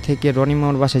বাসা থেকে রনি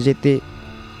মামার বাসা যেতে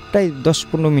প্রায়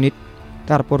 10-15 মিনিট।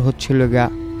 তারপর হচ্ছিল গা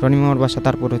রনি মামার বাসা,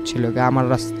 তারপর হচ্ছিল গা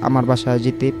আমার বাসা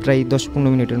যেতে প্রায় 10-15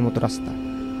 মিনিটের মতো রাস্তা।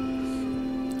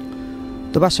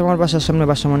 তো আমার বাসার সামনে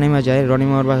মা নেমে যায়। রনি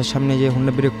মামার বাসার সামনে যে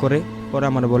হোন্ডা ব্রেক করে, পরে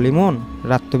আমার বলে, মন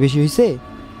রাত তো বেশি হয়েছে,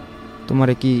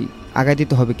 তোমারে কি আগায়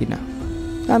দিতে হবে কি না?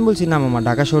 আমি বলছি, না মামা,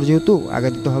 ঢাকা শহর যেহেতু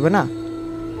আগায় দিতে হবে না,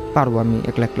 পারবো আমি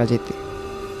একলা যেতে।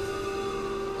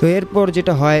 তো এরপর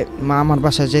যেটা হয়, আমার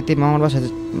বাসা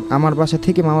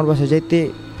থেকে মামার বাসা যাইতে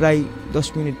প্রায় 10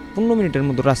 মিনিট 15 মিনিটের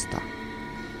মতো রাস্তা।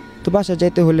 তো বাসা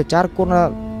যাইতে হলে 4 কোণা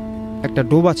একটা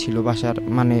ডোবা ছিল বাসার,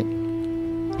 মানে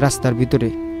রাস্তার ভিতরে।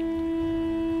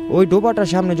 ওই ডোবাটার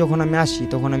সামনে যখন আমি আসি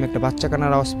তখন আমি একটা বাচ্চা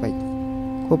কান্নার আওয়াজ পাই,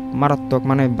 খুব মারাত্মক,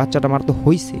 মানে বাচ্চাটা মারাত্মক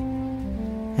হয়েছে।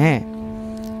 হ্যাঁ,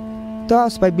 তো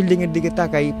আওয়াজ পাই, বিল্ডিংয়ের দিকে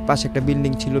তাকাই, পাশে একটা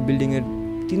বিল্ডিং ছিল, বিল্ডিংয়ের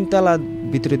 3 তলা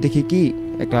ভিতরে দেখি কি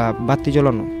একটা বাতি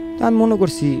জ্বলানো। তো আমি মনে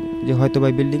করছি যে হয়তো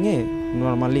ভাই বিল্ডিংয়ে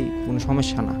নর্মালি কোনো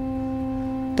সমস্যা না।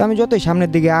 তো আমি যতই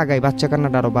সামনের দিকে আগাই বাচ্চা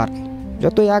কান্নাটা আরও বাড়ে,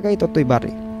 যতই আগাই ততই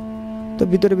বাড়ে। তো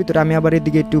ভিতরে আমি আবার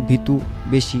এদিকে একটু ভীতু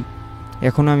বেশি,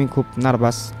 এখনও আমি খুব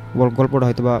নার্ভাস, গল্পটা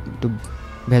হয়তো বা একটু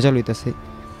ভেজাল হইতেছে।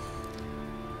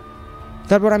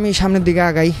 তারপর আমি সামনের দিকে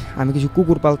আগাই, আমি কিছু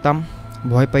কুকুর পালতাম,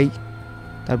 ভয় পাই।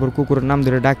 তারপর কুকুরের নাম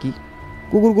ধরে ডাকি।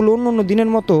 কুকুরগুলো অন্য দিনের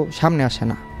মতো সামনে আসে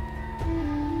না,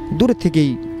 দূরের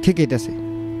থেকেইতেছে।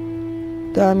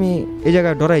 তা আমি এই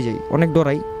জায়গায় ডরাই যাই, অনেক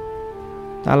ডরাই।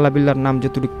 তা আল্লাহ বিল্লার নাম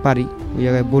যতটুকু পারি ওই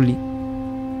জায়গায় বলি।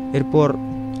 এরপর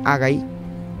আগাই,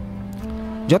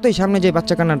 যতই সামনে যাই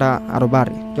বাচ্চা কান্নাটা আরও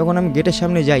বাড়ে। যখন আমি গেটের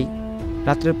সামনে যাই,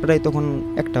 রাত্রের প্রায় তখন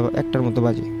একটার মতো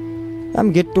বাজে। আমি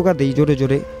গেট টোকা দিই জোরে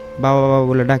জোরে, বাবা বাবা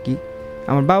বলে ডাকি।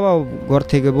 আমার বাবাও ঘর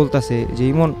থেকে বলতেছে যে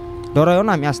ইমন ডরায়ও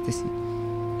না, আমি আসতেছি।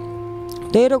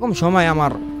 তো এরকম সময়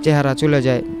আমার চেহারা চলে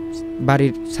যায়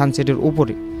বাড়ির সানসেটের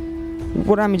উপরে।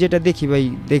 আমি যেটা দেখি ভাই,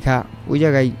 দেখা ওই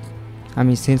জায়গায়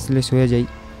আমি সেন্সলেস হয়ে যাই।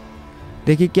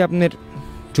 দেখি কি আপনার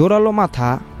জোরালো মাথা,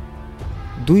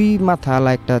 2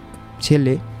 মাথাওয়ালা একটা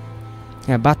ছেলে,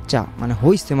 বাচ্চা, মানে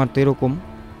হইছে মাত্র এরকম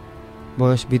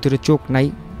বয়স, ভিতরে চোখ নাই,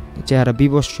 চেহারা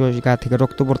বিবশ, গা থেকে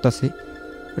রক্ত পড়তেছে।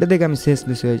 এটা দেখে আমি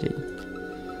সেন্সলেস হয়ে যাই।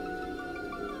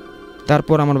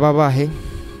 তারপর আমার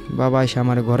বাবা এসে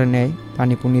আমার ঘরে নেয়,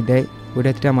 পানি পুনি দেয়। ওই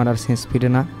রাত্রে আমার আর সেন্স ফিরে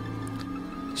না।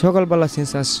 সকালবেলা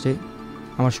সেন্স আসছে,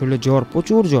 আমার শরীরে জ্বর,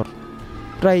 প্রচুর জ্বর,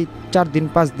 প্রায় 4 দিন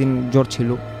 5 দিন জ্বর ছিল।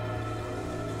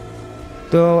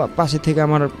 তো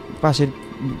আমার পাশের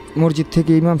মসজিদ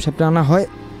থেকে ইমাম সাহেবটা আনা হয়।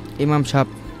 ইমাম সাহেব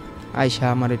আয়সা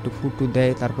আমার একটু ফুটু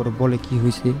দেয়, তারপরে বলে কি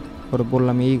হয়েছে। পরে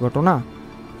বললাম এই ঘটনা,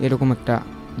 এরকম একটা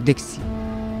দেখছি,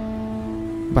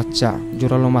 বাচ্চা,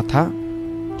 জোরালো মাথা,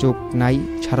 চোখ নাই,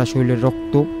 সারা শরীরের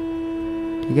রক্ত,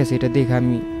 ঠিক আছে। এটা দেখে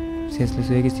আমি সেন্সলেস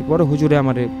হয়ে গেছি। পরে হুজুরে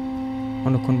আমারে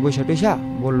অনেকক্ষণ বৈশা টৈশা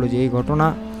বললো যে এই ঘটনা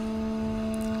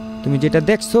তুমি যেটা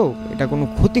দেখছো এটা কোনো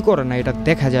ক্ষতি করে না, এটা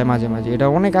দেখা যায় মাঝে মাঝে, এটা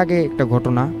অনেক আগে একটা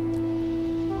ঘটনা।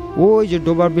 ওই যে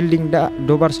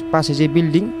ডোবার পাশে যে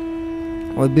বিল্ডিং,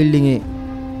 ওই বিল্ডিংয়ে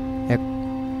এক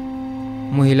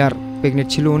মহিলার প্রেগনেন্ট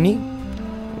ছিল উনি।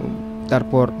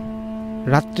 তারপর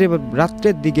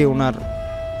রাত্রের দিকে ওনার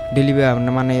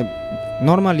ডেলিভারি, মানে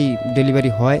নর্মালি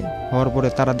ডেলিভারি হওয়ার পরে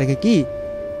তারা দেখে কি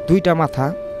 2টা মাথা।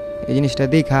 এই জিনিসটা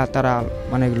দেখা তারা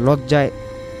মানে লজ্জায়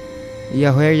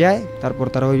হয়ে যায়। তারপর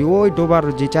তারা ওই ডোবার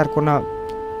যে 4 কোণা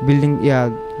বিল্ডিং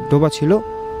ডোবা ছিল,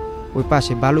 ওই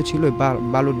পাশে বালু ছিল, ওই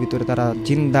বালুর ভিতরে তারা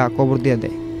জিন্দা কবর দিয়ে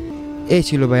দেয়। এই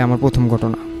ছিল ভাই আমার প্রথম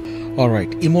ঘটনা।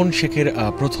 অলরাইট, ইমন শেখের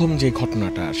প্রথম যে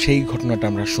ঘটনাটা, সেই ঘটনাটা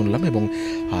আমরা শুনলাম এবং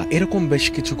এরকম বেশ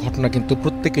কিছু ঘটনা কিন্তু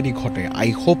প্রত্যেকেরই ঘটে। আই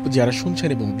হোপ যারা শুনছেন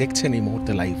এবং দেখছেন এই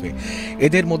মুহূর্তে লাইভে,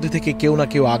 এদের মধ্যে থেকে কেউ না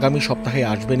কেউ আগামী সপ্তাহে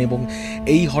আসবেন এবং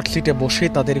এই হটসিটে বসে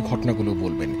তাদের ঘটনাগুলো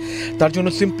বলবেন। তার জন্য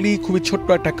সিম্পলি খুবই ছোট্ট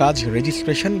একটা কাজ,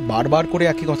 রেজিস্ট্রেশন। বারবার করে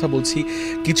একই কথা বলছি,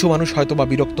 কিছু মানুষ হয়তো বা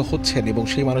বিরক্ত হচ্ছেন এবং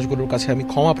সেই মানুষগুলোর কাছে আমি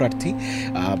ক্ষমা প্রার্থী।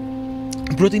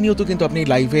 প্রতিনিয়ত কিন্তু আপনি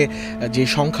লাইভে যে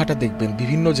সংখ্যাটা দেখবেন,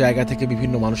 বিভিন্ন জায়গা থেকে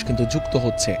বিভিন্ন মানুষ কিন্তু যুক্ত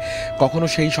হচ্ছে। কখনো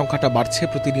সেই সংখ্যাটা বাড়ছে,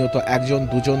 প্রতিনিয়ত 1 জন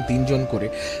 2 জন 3 জন করে।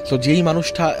 তো যেই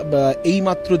মানুষটা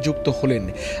এইমাত্র যুক্ত হলেন,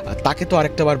 তাকে তো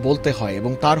আরেকটা বার বলতে হয়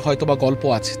এবং তার হয়তো বা গল্প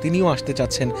আছে, তিনিও আসতে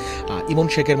চাচ্ছেন ইমন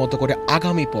শেখের মতো করে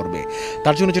আগামী পর্বে।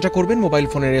 তার জন্য যেটা করবেন, মোবাইল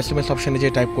ফোনের SMS অপশানে যে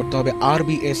টাইপ করতে হবে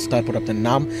RBS, তারপর আপনার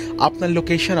নাম, আপনার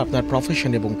লোকেশন, আপনার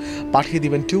প্রফেশন এবং পাঠিয়ে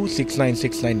দিবেন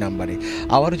 26969 নাম্বারে।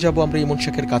 আবারও যাবো আমরা ইমন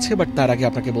শেখের কাছে, বাট তার আগে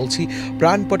আপনাকে বলছি,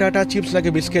 প্রাণ পটাটা চিপস লাগে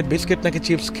বিস্কিট, বিস্কিট নাকি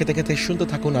চিপস, খেতে খেতে শুনতে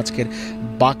থাকুন আজকের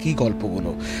বাকি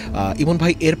গল্পগুলো। ইমন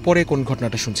ভাই, এরপরে কোন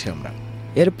ঘটনাটা শুনছি আমরা?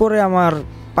 এরপরে আমার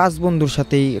 5 বন্ধুর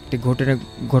সাথেই একটি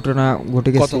ঘটনা ঘটে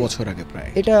গেছে। কত বছর আগে?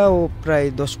 এটাও প্রায়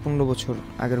 10-15 বছর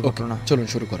আগের ঘটনা। চলুন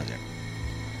শুরু করা যাক।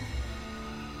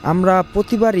 আমরা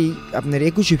প্রতিবারই আপনার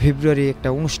 21শে ফেব্রুয়ারি একটা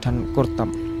অনুষ্ঠান করতাম।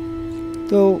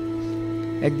 তো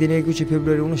একদিন 21শে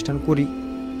ফেব্রুয়ারি অনুষ্ঠান করি।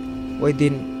 ওই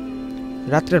দিন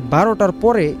রাত্রের 12টার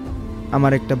পরে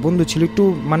আমার একটা বন্ধু ছিল, একটু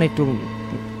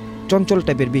চঞ্চল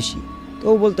টাইপের বেশি। তো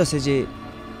ও বলতেছে যে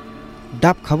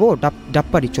ডাব খাবো, ডাব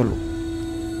পারি চলো।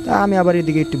 তা আমি আবার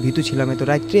এদিকে একটু ভীতু ছিলাম, এত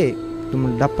রাত্রে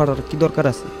তোমার ডাব পাড়ার কী দরকার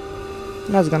আছে,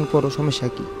 নাচ গান করো, সমস্যা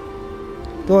কী।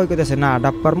 তো ওই কথা, না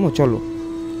ডাব পারমো চলো।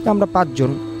 তো আমরা 5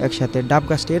 জন একসাথে, ডাব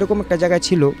গাছটা এরকম একটা জায়গায়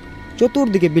ছিল,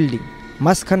 চতুর্দিকে বিল্ডিং,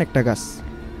 মাঝখানে একটা গাছ।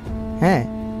 হ্যাঁ,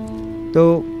 তো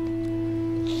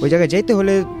ওই জায়গায় যাইতে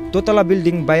হলে দোতলা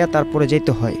বিল্ডিং বাইয়া তারপরে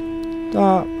যাইতে হয়। তো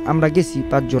আমরা গেছি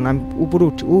 5 জন। আমি উপরে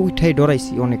উঠাই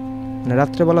ডরাইছি অনেক, মানে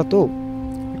রাত্রেবেলা তো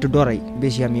একটু ডরাই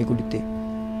বেশি আমি এগুলিতে।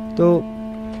 তো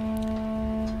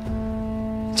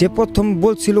যে প্রথম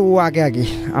বলছিল ও আগে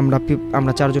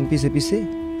আমরা 4 জন পিছে পিছে।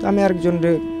 তো আমি আরেকজন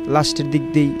লাস্টের দিক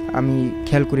দিয়েই আমি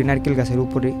খেয়াল করি নারকেল গাছের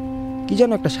উপরে কি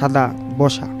যেন একটা সাদা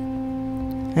বসা,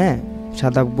 হ্যাঁ,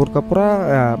 সাদা বোরকা পরা,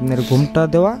 আপনার ঘুমটা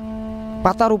দেওয়া,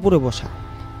 পাতার উপরে বসা।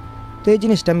 তো এই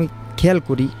জিনিসটা আমি খেয়াল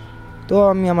করি। তো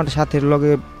আমি আমার সাথে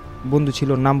লগে বন্ধু ছিল,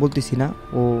 নাম বলতেছি না,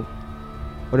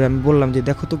 ওরে আমি বললাম যে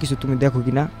দেখো তো কিছু তুমি দেখো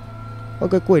কি না।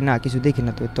 ওকে কই না কিছু দেখি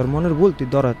না। তো তোর মনের ভুল, তুই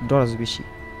ডরাস বেশি,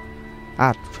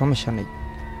 আর সমস্যা নেই।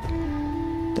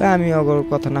 তাই আমি ওর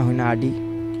কথা না হই না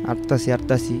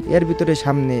আটতাছি। এর ভিতরে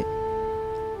সামনে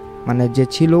মানে যে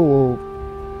ছিল ও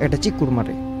একটা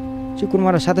চিকুর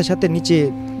মারার সাথে সাথে নিচে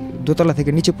দোতলা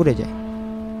থেকে নিচে পড়ে যায়।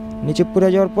 নিচে পড়ে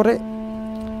যাওয়ার পরে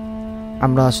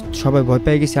আমরা সবাই ভয়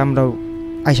পেয়ে গেছি, আমরাও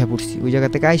আয়সা পড়ছি ওই জায়গা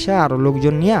থেকে, আয়সা আরও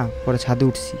লোকজন নিয়ে পরে ছাদে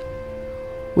উঠছি।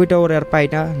 ওইটা ওরে আর পাই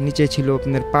না, নিচে ছিল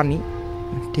আপনার পানি,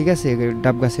 ঠিক আছে,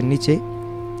 ডাব গাছের নিচে।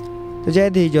 তো যাই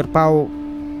দেখি জ্বর, পাও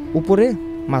উপরে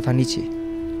মাথা নিচে,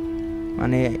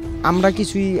 মানে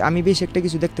আমি বেশি একটা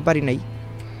কিছু দেখতে পারি নাই,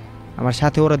 আমার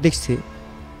সাথে ওরা দেখছে।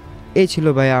 এই ছিল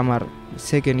ভাই আমার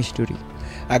সেকেন্ড স্টোরি।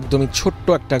 একদমই ছোট্ট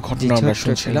একটা ঘটনা আমরা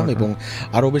শুনছিলাম এবং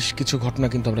আরও বেশ কিছু ঘটনা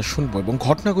কিন্তু আমরা শুনবো এবং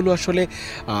ঘটনাগুলো আসলে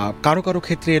কারো কারো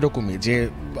ক্ষেত্রে এরকমই যে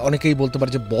অনেকেই বলতে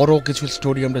পারে যে বড় কিছু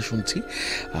স্টোরি আমরা শুনছি।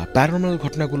 প্যারানর্মাল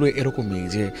ঘটনাগুলো এরকমই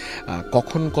যে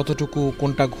কখন কতটুকু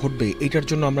কোনটা ঘটবে এটার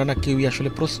জন্য আমরা না কেউই আসলে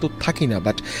প্রস্তুত থাকি না।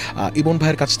 বাট ইমন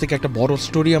ভাইয়ের কাছ থেকে একটা বড়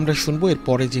স্টোরি আমরা শুনবো,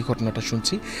 এরপরে যে ঘটনাটা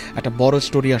শুনছি একটা বড়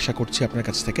স্টোরি আশা করছি আপনার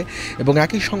কাছ থেকে। এবং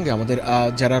একই সঙ্গে আমাদের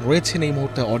যারা রয়েছেন এই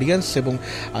মুহূর্তে অডিয়েন্স এবং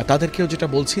তাদেরকেও যেটা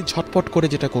বলছি ঝটপট করে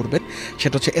যেটা করবেন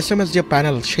সেটা হচ্ছে SMS যে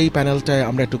প্যানেল, সেই প্যানেলটায়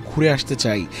আমরা একটু ঘুরে আসতে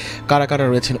চাই। কারা কারা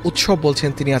রয়েছেন? উৎসব বলছেন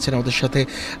তিনি আছেন আমাদের সাথে,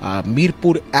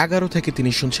 মিরপুর 11 থেকে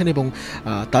তিনি শুনছেন এবং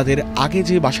তাদের আগে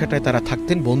যে বাসাটায় তারা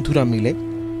থাকতেন বন্ধুরা মিলে,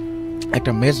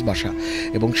 একটা মেস বাসা,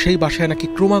 এবং সেই বাসায় নাকি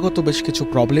ক্রমাগত বেশ কিছু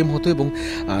প্রবলেম হতো এবং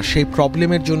সেই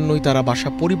প্রবলেমের জন্যই তারা বাসা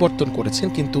পরিবর্তন করেছেন।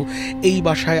 কিন্তু এই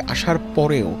বাসায় আসার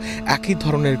পরেও একই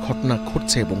ধরনের ঘটনা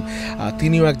ঘটছে এবং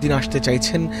তিনিও একদিন আসতে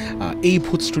চাইছেন এই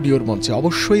ভূত স্টুডিওর মঞ্চে।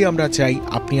 অবশ্যই আমরা চাই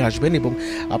আপনি আসবেন এবং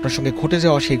আপনার সঙ্গে ঘটে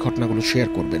যাওয়া সেই ঘটনাগুলো শেয়ার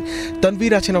করবেন।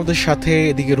 তানভীর আছেন আমাদের সাথে,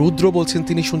 এদিকে রুদ্র বলছেন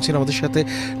তিনি শুনছেন আমাদের সাথে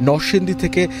নরসিংদী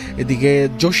থেকে, এদিকে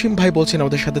জসিম ভাই বলছেন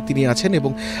আমাদের সাথে তিনি আছেন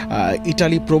এবং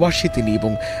ইটালি প্রবাসী তিনি,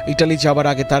 এবং ইটালি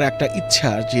যাবার আগে তার একটা ইচ্ছা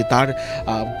যে তার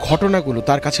ঘটনাগুলো,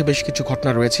 তার কাছে বেশ কিছু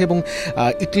ঘটনা রয়েছে এবং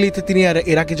ইটালিতে তিনি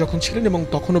এর আগে যখন ছিলেন এবং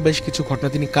তখনও বেশ কিছু ঘটনা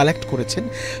তিনি কালেক্ট করেছেন,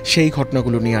 সেই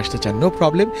ঘটনাগুলো নিয়ে আসতে চান। নো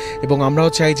প্রবলেম, এবং আমরাও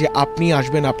চাই যে আপনি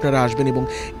আসবেন, আপনারা আসবেন এবং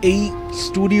এই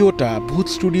স্টুডিওটা ভূত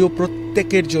স্টুডিও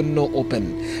প্রত্যেকের জন্য ওপেন।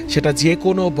 সেটা যে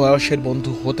কোনো বয়সের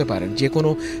বন্ধু হতে পারেন, যে কোনো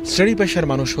শ্রেণী পেশার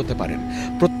মানুষ হতে পারেন,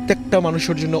 প্রত্যেকটা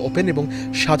মানুষের জন্য ওপেন এবং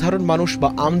সাধারণ মানুষ বা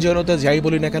আমজনতা যাই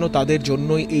বলি না কেন তাদের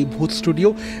জন্যই এই ভূত স্টুডিও,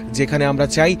 যেখানে আমরা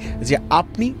চাই যে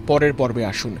আপনি পরের পর্বে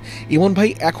আসুন। ইমন ভাই,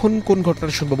 এখন কোন ঘটনা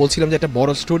শুনবো? বলছিলাম যে একটা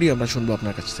বড় স্টোরি আমরা শুনবো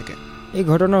আপনার কাছ থেকে। এই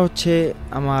ঘটনা হচ্ছে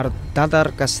আমার দাদার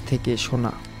কাছ থেকে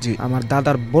শোনা। আমার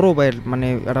দাদার বড় ভাইয়ের, মানে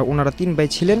ওনারা 3 ভাই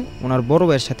ছিলেন, ওনার বড়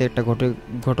ভাইয়ের সাথে একটা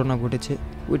ঘটনা ঘটেছে,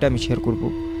 ওইটা আমি শেয়ার করব।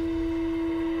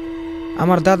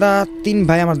 আমার দাদা 3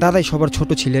 ভাই, আমার দাদাই সবার ছোট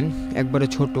ছিলেন, একবারে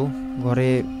ছোট। ঘরে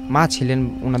মা ছিলেন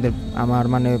ওনাদের, আমার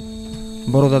মানে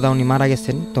বড় দাদা উনি মারা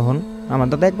গেছেন তখন, আমার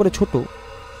দাদা একবারে ছোট।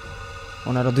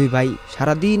 ওনারা 2 ভাই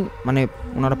সারাদিন মানে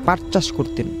ওনারা পাট চাষ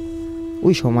করতেন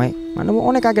ওই সময়, মানে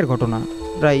অনেক আগের ঘটনা,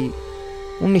 প্রায়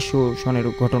 1900 সনের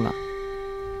ঘটনা।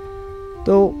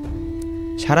 তো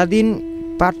সারাদিন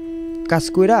পাট কাজ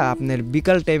কইরা আপনার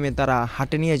বিকাল টাইমে তারা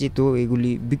হাটে নিয়ে যেত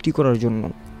এগুলি বিক্রি করার জন্য।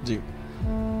 জি।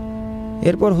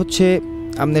 এরপর হচ্ছে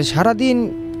আপনার সারাদিন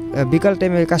বিকাল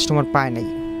টাইমে কাস্টমার পায় নাই,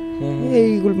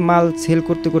 এইগুলো মাল সেল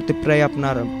করতে করতে প্রায়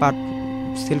আপনার পাট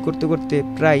সেল করতে করতে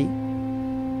প্রায়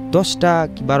 10টা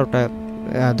কি 12টা,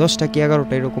 10টা কি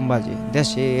 11টা এরকম বাজে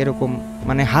দেশে। এরকম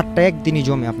মানে হাটটা একদিনই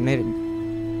জমে আপনার,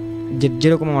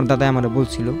 যেরকম আমার দাদা আমার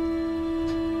বলছিল।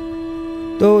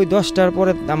 তো ওই 10টার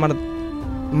পরে আমার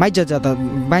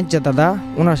মাইজা দাদা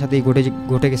ওনার সাথেই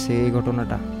ঘটে গেছে এই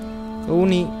ঘটনাটা। তো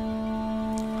উনি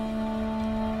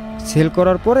সেল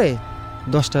করার পরে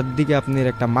 10টার দিকে আপনার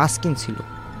একটা মাছ কিনছিল,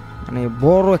 মানে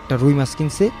বড় একটা রুই মাছ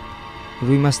কিনছে।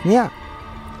 রুই মাছ নিয়ে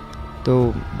তো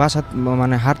বাসা,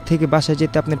 মানে হাট থেকে বাসায়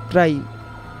যেতে আপনার প্রায়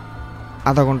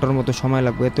আধা ঘন্টার মতো সময়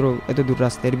লাগবে, এত দূর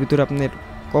রাস্তা। এর ভিতরে আপনার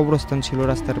কবরস্থান ছিল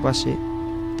রাস্তার পাশে,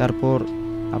 তারপর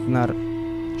আপনার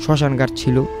শ্মশান ঘাট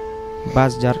ছিল,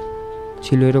 বাসজার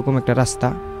ছিল, এরকম একটা রাস্তা।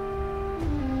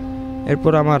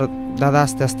 এরপর আমার দাদা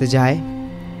আস্তে আস্তে যায়,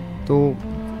 তো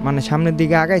মানে সামনের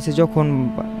দিকে আগাইছে যখন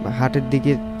হাটের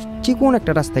দিকে চিকন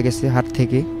একটা রাস্তা গেছে হাট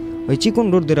থেকে, ওই চিকন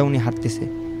রোড ধরে উনি হাঁটতেছে।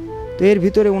 তো এর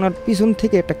ভিতরে ওনার পিছন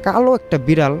থেকে একটা কালো একটা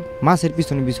বিড়াল মাছের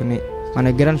পিছনে পিছনে মানে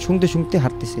গ্রান শুনতে শুনতে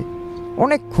হাঁটতেছে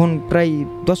অনেকক্ষণ, প্রায়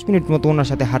 10 মিনিট মতো ওনার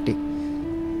সাথে হাঁটে।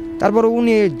 তারপর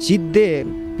উনি জিদ দিয়ে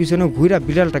পিছনে ঘুরা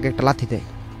বিড়ালটাকে একটা লাথি দেয়,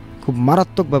 খুব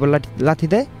মারাত্মকভাবে লাথি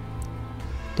দেয়।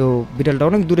 তো বিড়ালটা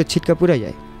অনেক দূরে ছিটকা পুড়ে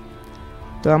যায়।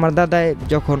 তো আমার দাদাই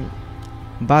যখন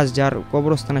বাস যার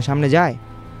কবরস্থানের সামনে যায়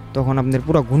তখন আপনার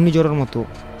পুরো ঘূর্ণিঝড়ের মতো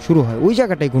শুরু হয়। ওই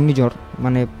জায়গাটায় ঘূর্ণিঝড়,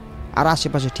 মানে আর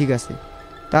আশেপাশে ঠিক আছে,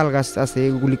 তাল গাছ আছে,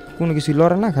 এগুলি কোনো কিছুই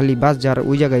লড়ে না, খালি বাস যার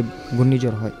ওই জায়গায়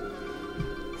ঘূর্ণিঝড় হয়।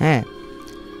 হ্যাঁ,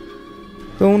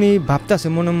 তো উনি ভাবতেছে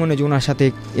মনে মনে যে ওনার সাথে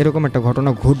এরকম একটা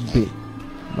ঘটনা ঘটবে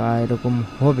বা এরকম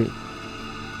হবে।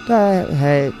 তা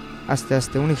হ্যাঁ, আস্তে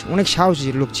আস্তে উনি অনেক সাহসী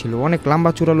লোক ছিল, অনেক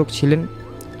লম্বা চূড়া লোক ছিলেন,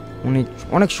 উনি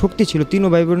অনেক শক্তি ছিল। 3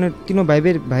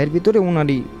 ভাইয়ের ভিতরে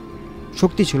ওনারই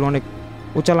শক্তি ছিল, অনেক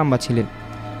উঁচা লম্বা ছিলেন।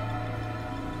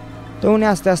 তো উনি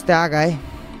আস্তে আস্তে আগায়,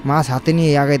 মাছ হাতে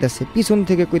নিয়ে আগাইতেছে, পিছন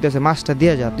থেকে কইতেছে মাছটা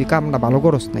দিয়া যা, তুই কামটা ভালো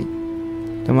করস নাই,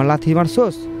 তোমার লাথি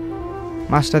মারছোস,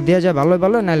 মাছটা দিয়া যা ভালো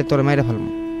ভালো, নাহলে তোর মাইরা ফেলবো।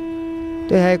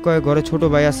 তো হ্যাঁ কয়, ঘরে ছোট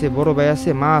ভাই আছে, বড় ভাই আছে,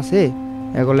 মা আছে,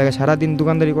 এগুলো লাগে সারাদিন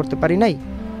দোকানদারি করতে পারি নাই,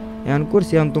 এখন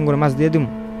করছি, এখন তুমি করে মাছ দিয়ে দিম,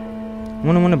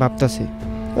 মনে মনে ভাবতেছে।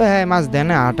 তো হ্যাঁ মাছ দেয়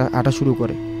না, আটা শুরু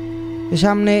করে।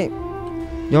 সামনে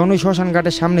যখন ওই শ্মশান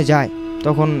ঘাটের সামনে যায়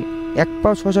তখন এক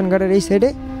পাও শ্মশান ঘাটের এই সাইডে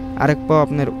আরেক পাও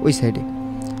আপনার ওই সাইডে।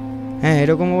 হ্যাঁ,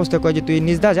 এরকম অবস্থা কয় যে তুই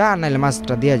নিজদা যা, আর নাহলে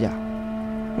মাছটা দিয়ে যা।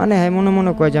 মানে হ্যাঁ, মনে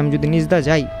মনে কয় যে আমি যদি নিজদা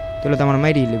যাই তাহলে তো আমার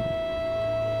মাইরেই নেব।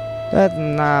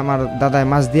 না, আমার দাদায়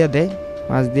মাছ দিয়ে দেয়,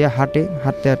 মাছ দিয়ে হাঁটতে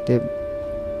হাঁটতে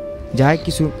যায়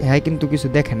কিছু, হ্যাঁ কিন্তু কিছু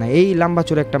দেখে না। এই লম্বা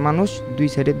চোর একটা মানুষ, দুই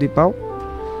সাইডে দুই পাও।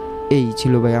 এই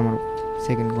ছিল ভাই আমার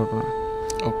সেকেন্ড ঘটনা।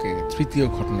 ওকে, তৃতীয়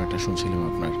ঘটনাটা শুনছিলাম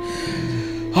আপনার।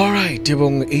 অলরাইট,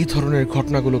 এবং এই ধরনের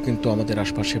ঘটনাগুলো কিন্তু আমাদের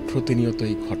আশপাশে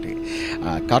প্রতিনিয়তই ঘটে।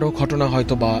 কারো ঘটনা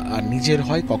হয়তো বা নিজের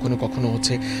হয়, কখনো কখনো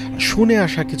হচ্ছে শুনে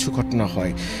আসা কিছু ঘটনা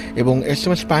হয়। এবং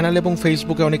SMS প্যানেল এবং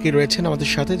ফেসবুকে অনেকেই রয়েছেন আমাদের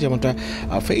সাথে, যেমনটা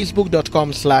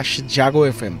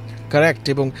facebook.com/jago.fm, কারেক্ট।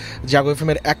 এবং জাগো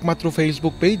এফএমের একমাত্র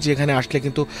ফেসবুক পেজ, যেখানে আসলে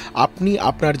কিন্তু আপনি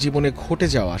আপনার জীবনে ঘটে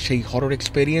যাওয়া সেই হরর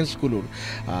এক্সপেরিয়েন্সগুলোর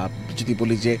যদি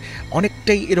বলি যে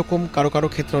অনেকটাই এরকম, কারো কারো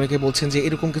ক্ষেত্রে অনেকে বলছেন যে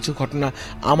এরকম কিছু ঘটনা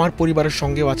আমার পরিবারের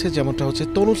সঙ্গেও আছে। যেমনটা হচ্ছে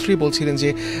তনুশ্রী বলছিলেন যে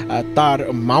তার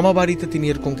মামা বাড়িতে তিনি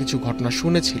এরকম কিছু ঘটনা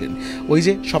শুনেছিলেন। ওই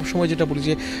যে সবসময় যেটা বলি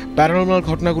যে প্যারানর্মাল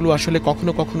ঘটনাগুলো আসলে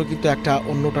কখনো কখনো কিন্তু একটা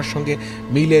অন্যটার সঙ্গে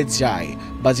মিলে যায়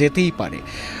বা যেতেই পারে।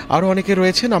 আরও অনেকে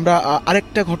রয়েছেন, আমরা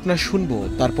আরেকটা ঘটনা শুনবো,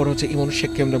 তারপর হচ্ছে ইমন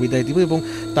শেখকে আমরা বিদায় দিব এবং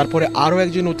তারপরে আরও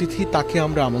একজন অতিথি, তাকে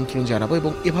আমরা আমন্ত্রণ জানাবো।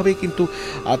 এবং এভাবেই কিন্তু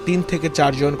 3 থেকে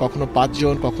 4 জন, কখনো 5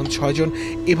 জন, কখনো 6 জন,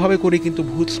 এভাবে করে কিন্তু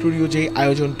ভূত স্টুডিও যে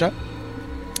আয়োজনটা,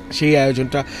 সেই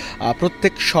আয়োজনটা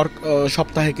প্রত্যেক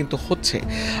সপ্তাহে কিন্তু হচ্ছে।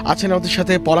 আছেন আমাদের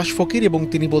সাথে পলাশ ফকির, এবং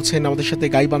তিনি বলছেন আমাদের সাথে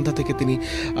গাইবান্ধা থেকে তিনি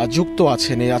যুক্ত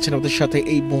আছেন। আছেন আমাদের সাথে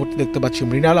এই মুহূর্তে দেখতে পাচ্ছি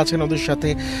মৃণাল আছেন আমাদের সাথে,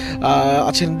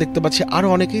 আছেন দেখতে পাচ্ছি আরও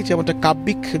অনেকেই, যেমনটা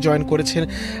কাব্যিক জয়েন করেছেন,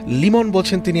 লিমন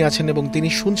বলছেন তিনি আছেন এবং তিনি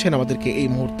শুনছেন আমাদেরকে এই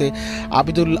মুহূর্তে।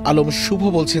 আবিদুল আলম শুভ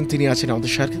বলছেন তিনি আছেন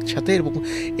আমাদের সাথে, এবং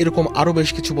এরকম আরও বেশ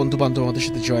কিছু বন্ধুবান্ধব আমাদের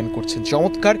সাথে জয়েন করছেন।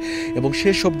 চমৎকার। এবং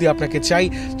শেষ অবধি আপনাকে চাই,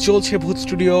 চলছে ভূত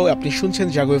স্টুডিও, আপনি শুনছেন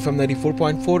জাগো FM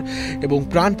 94.4 এবং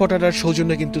প্রাণ পটাটার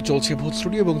সৌজন্যে কিন্তু চলছে ভূত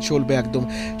স্টুডিও, এবং চলবে একদম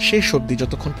শেষ অবধি,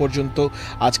 যতক্ষণ পর্যন্ত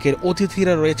আজকের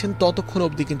অতিথিরা রয়েছেন ততক্ষণ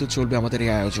অবধি কিন্তু চলবে আমাদের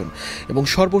এই আয়োজন। এবং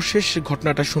সর্বশেষ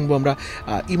ঘটনাটা শুনবো আমরা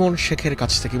ইমন শেখের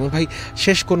কাছ থেকে। ইমন ভাই,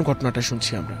 শেষ কোন ঘটনাটা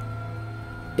শুনছি আমরা?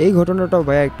 এই ঘটনাটাও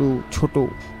ভাইয়া একটু ছোট,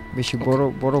 বেশি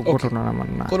বড় ঘটনা আমার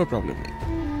না, কোনো প্রবলেম নেই।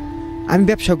 আমি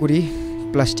ব্যবসা করি,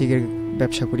 প্লাস্টিকের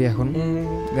ব্যবসা করি এখন,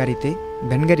 গাড়িতে,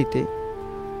 ভ্যান গাড়িতে,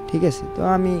 ঠিক আছে। তো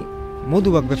আমি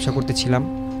মধুবাগ ব্যবসা করতেছিলাম।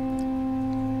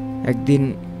 একদিন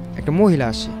একটা মহিলা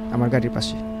আসে আমার গাড়ির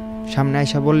পাশে, সামনে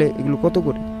আইসা বলে এগুলো কত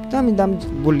করে? তো আমি দাম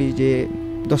বলি যে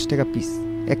 10 টাকা পিস,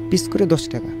 1 পিস করে 10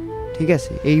 টাকা, ঠিক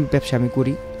আছে। এই ব্যবসা আমি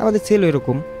করি, আমাদের সেল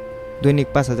এরকম দৈনিক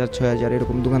 5,000 6,000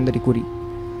 এরকম দোকানদারি করি।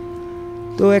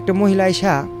 তো একটা মহিলা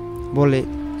আইসা বলে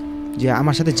যে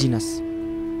আমার সাথে জিন আছে।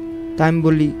 তা আমি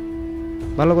বলি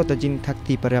ভালো কথা, জিন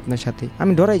থাকতেই পারে আপনার সাথে।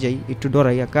 আমি ডরাই যাই, একটু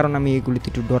ডরাই, কারণ আমি এগুলিতে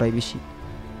একটু ডরাই বেশি।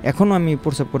 এখনও আমি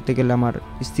প্রস্রাব করতে গেলে আমার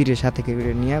স্ত্রীর সাথে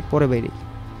নিয়ে পরে বাইরে।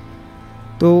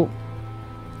 তো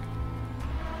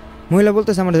মহিলা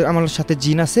বলতেছে আমার সাথে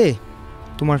জিন আছে,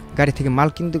 তোমার গাড়ি থেকে মাল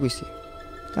কিনতে কইছে।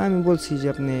 তা আমি বলছি যে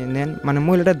আপনি নেন। মানে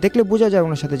মহিলাটা দেখলে বোঝা যায়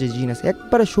ওনার সাথে যে জিন আছে,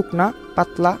 একবারে শুকনা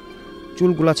পাতলা,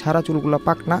 চুলগুলা ছাড়া, চুলগুলা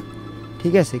পাকনা,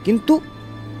 ঠিক আছে। কিন্তু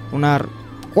ওনার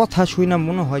কথা শুই না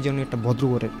মনে হয় যে উনি একটা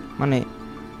ভদ্রঘরের, মানে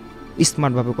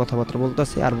স্মার্টভাবে কথাবার্তা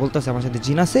বলতেছে, আর বলতেছে আমার সাথে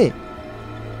জিন আছে,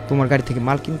 তোমার গাড়ি থেকে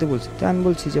মাল কিনতে বলছে। তো আমি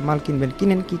বলছি যে মাল কিনবেন,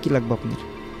 কিনেন, কী লাগবে আপনার?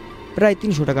 প্রায়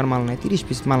 300 টাকার মাল নেয়, 30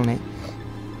 পিস মাল নেয়।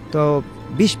 তো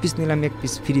 20 পিস নিলাম, 1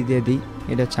 পিস ফ্রি দিয়ে দিই,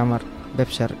 এটা হচ্ছে আমার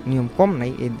ব্যবসার নিয়ম, কম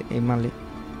নাই এই মালে।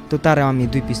 তো তারা আমি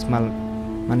 2 পিস মাল,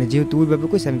 মানে যেহেতু ওইভাবে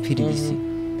কইছে আমি ফ্রি দিচ্ছি।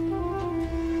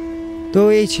 তো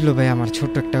এই ছিল ভাই আমার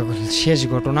ছোট্ট একটা শেষ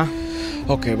ঘটনা।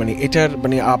 ওকে, মানে এটার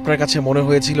মানে আপনার কাছে মনে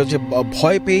হয়েছিল যে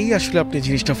ভয় পেয়েই আসলে আপনি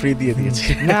জিনিসটা ফ্রি দিয়ে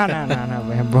দিয়েছেন? না না না না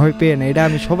ভাই, ভয় পেয়ে না, এটা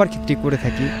আমি সবার ক্ষেত্রে করে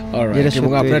থাকি।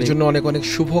 এবং আপনার জন্য অনেক অনেক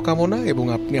শুভ কামনা, এবং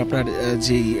আপনি আপনার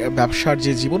যেই ব্যবসার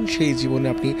যে জীবন, সেই জীবনে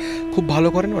আপনি খুব ভালো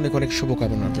করেন। অনেক অনেক শুভ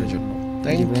কামনা আপনার জন্য।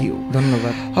 থ্যাংক ইউ,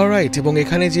 ধন্যবাদ। অলরাইট, এবং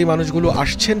এখানে যে মানুষগুলো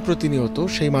আসছেন প্রতিনিয়ত,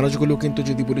 সেই মানুষগুলো কিন্তু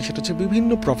যদি বলি সেটা হচ্ছে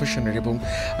বিভিন্ন প্রফেশনের, এবং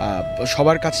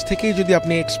সবার কাছ থেকেই যদি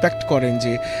আপনি এক্সপেক্ট করেন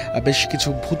যে বেশ কিছু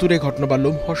ভুতুরে ঘটনা বা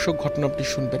লোমহর্ষক ঘটনা আপনি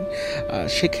শুনবেন,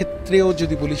 সেক্ষেত্রেও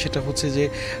যদি বলি সেটা হচ্ছে যে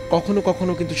কখনো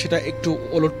কখনো কিন্তু সেটা একটু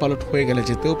ওলট পালট হয়ে গেলে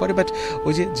যেতেও পারে, বাট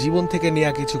ওই যে জীবন থেকে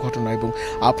নেওয়া কিছু ঘটনা। এবং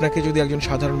আপনাকে যদি একজন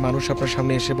সাধারণ মানুষ আপনার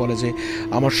সামনে এসে বলে যে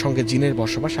আমার সঙ্গে জিনের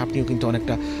বসবাস, আপনিও কিন্তু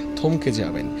অনেকটা থমকে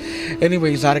যাবেন।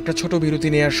 এনিওয়েজ, আর একটা ছোট বিরতি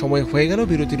নেওয়ার সময় হয়ে গেল।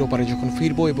 বিরতির ওপারে যখন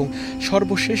ফিরবো এবং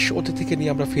সর্বশেষ অতিথিকে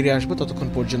নিয়ে আমরা ফিরে আসবো, ততক্ষণ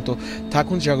পর্যন্ত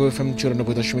থাকুন জাগো FM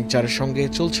 94.4 সঙ্গে।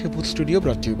 চলছে ভূত স্টুডিও,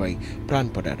 ব্রট ইউ বাই প্রাণ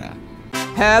পটাটা।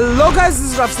 Hello guys,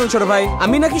 this is Rafsan ছোট ভাই।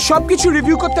 আমি নাকি সবকিছু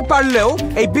রিভিউ করতে পারলেও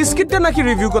এই বিস্কিটটা নাকি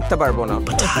রিভিউ করতে পারবো না।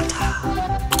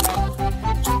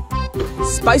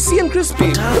 স্পাইসি এন্ড ক্রিস্পি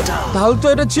তাহলে তো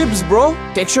এটা চিপস ব্রো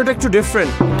টেক্সচারটা একটু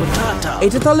ডিফারেন্ট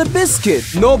এটা তাহলে বিস্কিট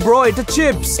নো ব্রো এটা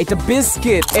চিপস এটা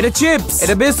বিস্কিট এটা চিপস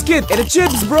এটা বিস্কিট এটা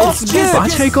চিপস ব্রো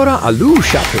বাছাই করা আলুর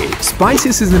সাথে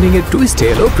স্পাইসি সিজনিং এর টুইস্টে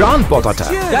এলো প্রাণ পতাটা।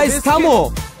 গাইস থামো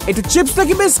এটা চিপস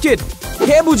নাকি বিস্কিট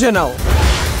কে বুঝে নাও।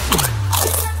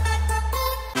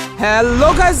 Hello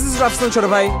guys this is Rafsan ছোট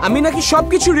ভাই আমি নাকি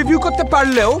সবকিছু রিভিউ করতে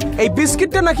পারলেও এই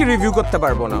বিস্কিটটা নাকি রিভিউ করতে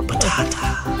পারবো না।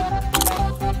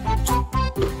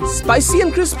 স্পাইসি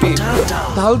এন্ড ক্রিস্পি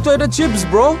তাহলে তো এটা চিপস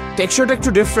ব্রো টেক্সচারটা একটু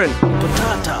ডিফারেন্ট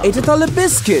এটা তাহলে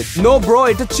বিস্কিট নো ব্রো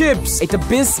এটা চিপস এটা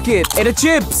বিস্কিট এটা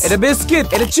চিপস এটা বিস্কিট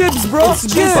এটা চিপস ব্রো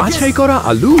বাছাই করা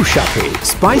আলুর সাথে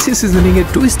স্পাইসি সিজনিং এর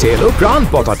টুইস্টে এলো প্রাণ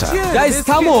পতাটা। গাইস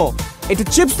থামো এটা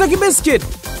চিপস নাকি বিস্কিট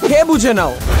কে বুঝে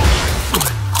নাও।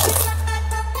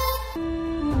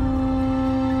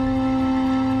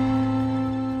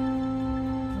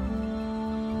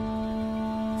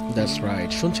 দ্যাটস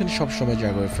রাইট, শুনছেন সবসময়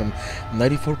জাগো এফএম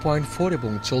 94.4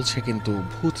 এবং চলছে কিন্তু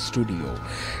ভূত স্টুডিও।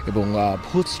 এবং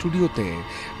ভূত স্টুডিওতে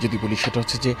যদি বলি সেটা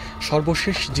হচ্ছে যে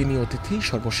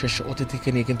সর্বশেষ অতিথিকে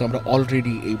নিয়ে কিন্তু আমরা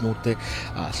অলরেডি এই মুহূর্তে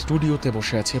স্টুডিওতে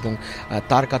বসে আছি এবং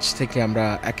তার কাছ থেকে আমরা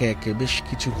একে একে বেশ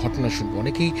কিছু ঘটনা শুনবো।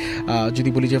 অনেকেই যদি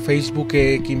বলি যে ফেসবুকে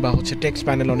কিংবা হচ্ছে টেক্সট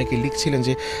প্যানেল অনেকেই লিখছিলেন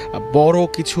যে বড়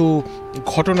কিছু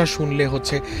ঘটনা শুনলে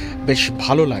হচ্ছে বেশ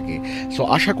ভালো লাগে। সো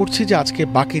আশা করছি যে আজকে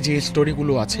বাকি যে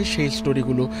স্টোরিগুলো আছে সেই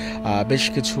স্টোরিগুলো বেশ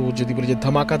কিছু যদি বলি যে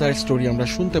ধামাকাদার স্টোরি আমরা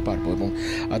শুনতে পারবো এবং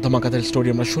ধামাকাদার স্টোরি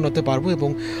আমরা শোনাতে পারবো। এবং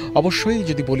অবশ্যই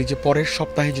যদি বলি যে পরের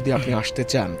সপ্তাহে যদি আপনি আসতে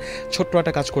চান ছোট্ট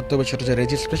একটা কাজ করতে হবে, সেটা হচ্ছে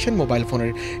রেজিস্ট্রেশন। মোবাইল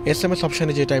ফোনের SMS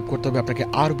অপশানে যে টাইপ করতে হবে আপনাকে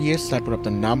RBS, তারপর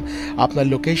আপনার নাম, আপনার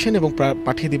লোকেশন এবং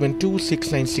পাঠিয়ে দিবেন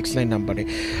 26969 নাম্বারে।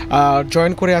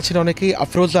 জয়েন করে আছেন অনেকেই,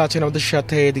 আফরোজা আছেন আমাদের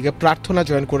সাথে, এদিকে প্রার্থনা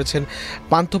জয়েন করেছেন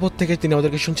পান্থপথ থেকে, তিনি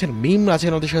আমাদেরকে শুনছেন। মিম আছেন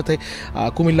আমাদের সাথে,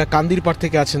 কুমিল্লা কান্দিরপাড়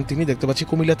থেকে আছেন তিনি, দেখতে পাচ্ছি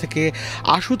কুমিল্লা থেকে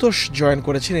আশুতোষ জয়েন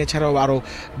করেছেন। এছাড়াও আরও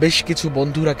বেশ কিছু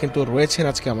বন্ধুরা কিন্তু রয়েছেন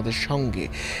আজকে আমাদের সঙ্গে।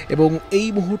 এবং এই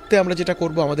মুহূর্তে আমরা যেটা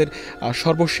করব, আমাদের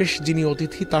সর্বশেষ যিনি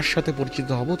অতিথি তার সাথে পরিচিত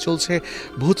হব। চলছে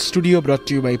ভূত স্টুডিও ব্রট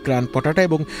টু ইউ বাই প্রাণ পটাটা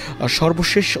এবং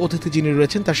সর্বশেষ অতিথি যিনি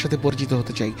রয়েছেন তার সাথে পরিচিত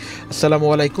হতে চাই। আসসালামু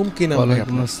আলাইকুম, কি নাম?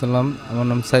 ওয়ালাইকুম আসসালাম, আমার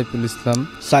নাম সাইফুল ইসলাম।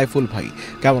 সাইফুল ভাই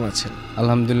কেমন আছেন?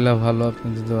 আলহামদুলিল্লাহ ভালো,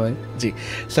 আপনাদের দোয়ায়। জি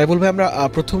সাইফুল ভাই, আমরা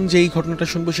প্রথম যেই ঘটনাটা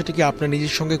শুনবো সেটা কি আপনার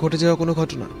নিজের সঙ্গে ঘটে যাওয়া কোনো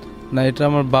ঘটনা? না, এটা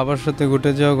আমার বাবার সাথে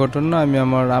ঘটে যাওয়া ঘটনা। আমি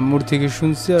আমার আম্মুর থেকে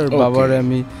শুনছি আর বাবারে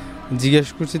আমি জিজ্ঞেস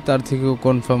করছি, তার থেকেও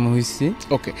কনফার্ম হয়েছি।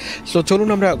 ওকে, সো চলুন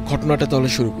আমরা ঘটনাটা তাহলে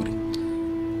শুরু করি।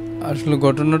 আসলে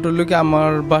ঘটনাটা হলো কি,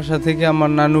 আমার বাসা থেকে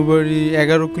আমার নানু বাড়ি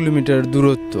 11 কিলোমিটার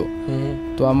দূরত্ব।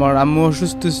 তো আমার আম্মু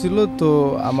অসুস্থ ছিল, তো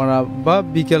আমার আব্বা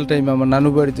বিকেল টাইমে আমার নানু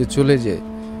বাড়িতে চলে যায়।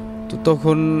 তো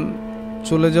তখন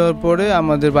চলে যাওয়ার পরে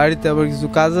আমাদের বাড়িতে আবার কিছু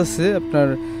কাজ আছে, আপনার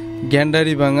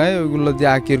গ্যান্ডারি ভাঙায়, ওইগুলো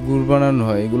দিয়ে আখের গুড় বানানো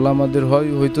হয়, এগুলো আমাদের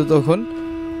হয়তো তখন।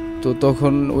 তো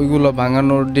তখন ওইগুলো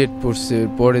ভাঙানোর ডেট পড়ছে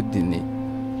পরের দিনই।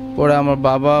 পরে আমার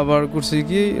বাবা আবার করছে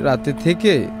কি, রাতে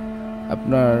থেকে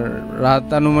আপনার রাত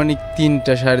আনুমানিক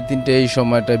 3টা 3:30 এই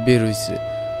সময়টা বের হয়েছে।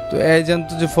 তো এই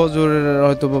জানতো যে ফজরের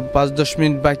হয়তো 5-10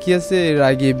 মিনিট বাকি আছে, এর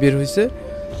আগে বের হয়েছে।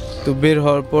 তো বের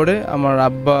হওয়ার পরে আমার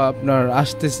আব্বা আপনার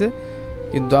আসতেছে,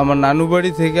 কিন্তু আমার নানু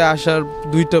বাড়ি থেকে আসার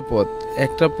 2টা পথ।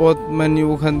 একটা পথ মানে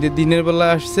ওখান দিয়ে দিনের বেলা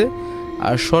আসছে,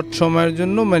 আর শর্ট সময়ের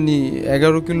জন্য মানে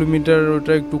 11 কিলোমিটার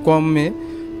ওটা একটু কমে,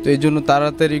 তো এই জন্য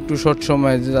তাড়াতাড়ি একটু শর্ট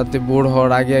সময় যাতে বোর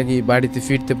হওয়ার আগে আগেই বাড়িতে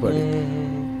ফিরতে পারে।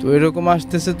 তো এরকম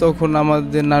আসতেছে, তখন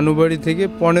আমাদের নানু বাড়ি থেকে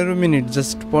 15 মিনিট,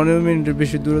 জাস্ট 15 মিনিটের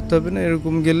বেশি দূরত্ব হবে না,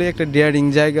 এরকম গেলে একটা ডেয়ারিং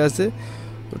জায়গা আছে।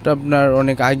 ওটা আপনার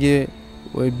অনেক আগে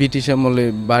ওই ব্রিটিশ আমলে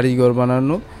বাড়িঘর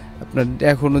বানানো, আপনার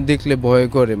এখনও দেখলে ভয়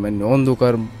করে, মানে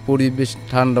অন্ধকার পরিবেশ,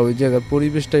 ঠান্ডা, ওই জায়গার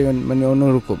পরিবেশটাই মানে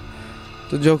অন্যরকম।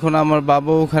 তো যখন আমার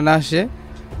বাবা ওখানে আসে,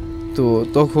 তো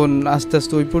তখন আস্তে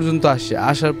আস্তে ওই পর্যন্ত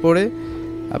আসার পরে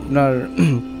আপনার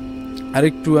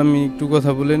আমি একটু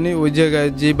কথা বলে নিই। ওই জায়গায়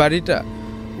যে বাড়িটা,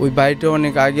 ওই বাড়িটা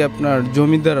অনেক আগে আপনার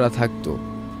জমিদাররা থাকতো।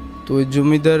 তো ওই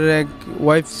জমিদারের এক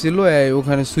ওয়াইফ ছিল,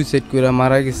 ওখানে সুইসাইড করে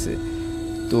মারা গেছে।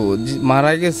 তো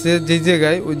মারা গেছে যে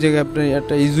জায়গায়, ওই জায়গায় আপনার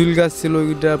একটা ইজুল গাছ ছিল,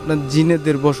 ওইটা আপনার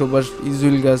জিনেদের বসবাস,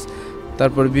 ইজুল গাছ।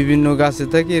 তারপর বিভিন্ন গাছে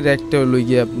থাকে, এর একটা হলো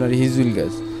গিয়ে আপনার হিজুল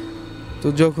গাছ। তো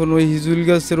যখন ওই হিজুল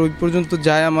গাছের ওই পর্যন্ত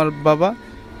যায় আমার বাবা,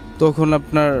 তখন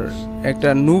আপনার একটা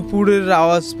নূপুরের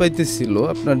আওয়াজ পাইতেছিল,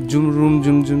 আপনার ঝুমরুম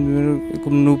ঝুমঝুম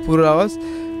এরকম নূপুরের আওয়াজ,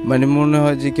 মানে মনে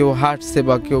হয় যে কেউ হাঁটছে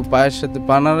বা কেউ পায়ের সাথে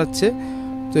পা নাড়াচ্ছে,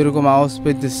 তো এরকম আওয়াজ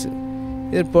পাইতেছে।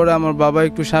 এরপরে আমার বাবা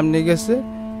একটু সামনে গেছে,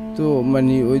 তো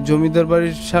মানে ওই জমিদার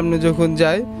বাড়ির সামনে যখন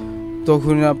যায়,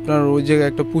 তখন আপনার ওই জায়গায়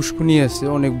একটা পুষ্কুনি আছে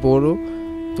অনেক বড়।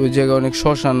 তো ওই জায়গায় অনেক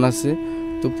শ্মশান আছে।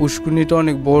 তো পুষ্কুনিটা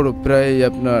অনেক বড়, প্রায়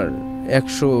আপনার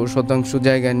 100%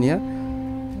 জায়গা নিয়ে।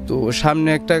 তো সামনে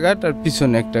একটা ঘাট আর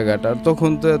পিছনে একটা ঘাট। আর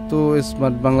তখন তো এত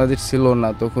স্মার্ট বাংলাদেশ ছিল না,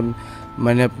 তখন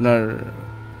মানে আপনার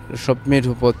সব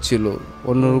মেঠো পথ ছিল,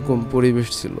 অন্যরকম পরিবেশ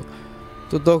ছিল।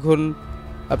 তো তখন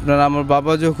আপনার আমার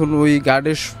বাবা যখন ওই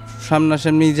ঘাটের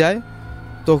সামনাসামনি যায়,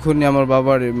 তখনই আমার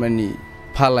বাবার মানে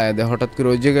ফালায় দেয় হঠাৎ করে।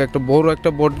 ওই জায়গায় একটা বড় একটা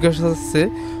বট গাছ আছে,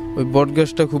 ওই বট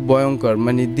গাছটা খুব ভয়ঙ্কর,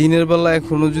 মানে দিনের বেলা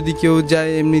এখনও যদি কেউ যায়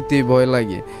এমনিতেই ভয়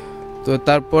লাগে। তো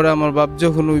তারপরে আমার বাপ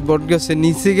যখন ওই বট গাছের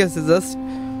নিচে গেছে জাস্ট,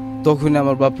 তখনই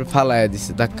আমার বাপরে ফালাইয়া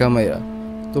দিছে ধাক্কা মাইরা।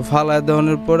 তো ফালাইয়া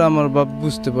দেওয়ানোর পরে আমার বাপ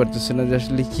বুঝতে পারতেছে না যে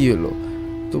আসলে কী হলো।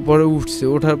 তো পরে উঠছে,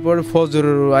 ওঠার পরে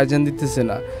ফজরের আজান দিতেছে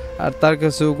না, আর তার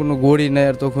কাছেও কোনো ঘড়ি নাই,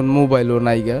 আর তখন মোবাইলও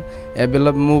নাইগা,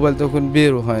 অ্যাভেলেবল মোবাইল তখন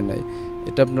বেরও হয় নাই।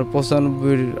 এটা আপনার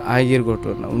 95-এর আগের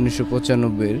ঘটনা,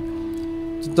 1995-এর।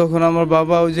 তো তখন আমার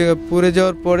বাবা ওই জায়গায় পড়ে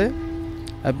যাওয়ার পরে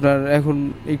আপনার এখন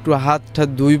একটু হাত ঠাত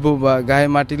ধুইব বা গায়ে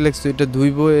মাটি লাগছে এটা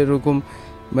ধুইব এরকম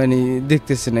মানে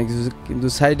দেখতেছে না কিছু। কিন্তু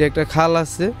সাইডে একটা খাল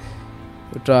আছে,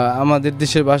 ওটা আমাদের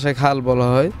দেশের ভাষায় খাল বলা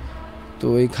হয়। তো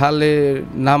ওই খালে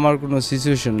নামার কোনো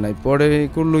সিচুয়েশন নাই। পরে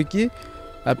করলো কি,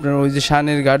 আপনার ওই যে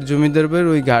শানের ঘাট জমিদার বাড়ির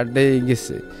ওই ঘাটে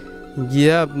গেছে,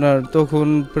 গিয়া আপনার তখন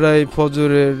প্রায়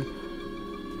ফজরের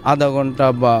আধা ঘন্টা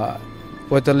বা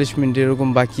 45 মিনিট এরকম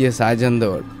বাকি আছে আজান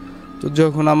দেওয়ার। তো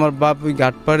যখন আমার বাপ ওই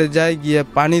ঘাট পাড়ে যায়, গিয়ে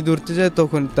পানি ধরতে যায়,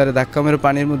 তখন তারা ধাক্কা মেরে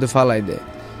পানির মধ্যে ফালাই দেয়।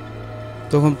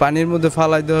 তখন পানির মধ্যে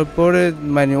ফালাই দেওয়ার পরে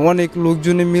মানে অনেক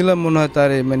লোকজনে মিলে মনে হয়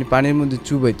তারে মানে পানির মধ্যে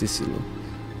চুবাইতেছিল।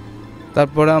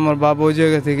 তারপরে আমার বাবা ওই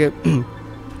জায়গা থেকে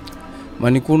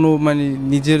মানে কোনো মানে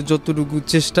নিজের যতটুকু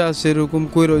চেষ্টা সেরকম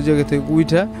করে ওই জায়গা থেকে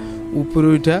উপরে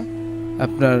উঠা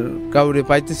আপনার কাউরে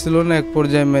পাইতেছিল না। এক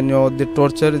পর্যায়ে মানে ওদের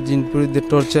টর্চারে, জিনপুরীদের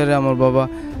টর্চারে আমার বাবা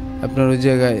আপনার ওই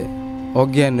জায়গায়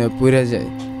অজ্ঞান হয়ে পড়ে যায়।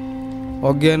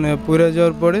 অজ্ঞান হয়ে পড়ে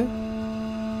যাওয়ার পরে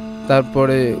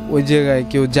তারপরে ওই জায়গায়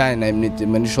কেউ যায় না এমনিতে,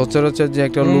 মানে সচরাচর যে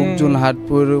একটা লোকজন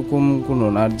হাঁটবো এরকম কোনো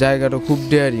না। আর জায়গাটা খুব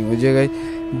ডেয়ারিং, ওই জায়গায়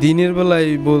দিনের বেলায়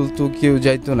বলতো কেউ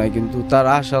যাইতো না, কিন্তু তার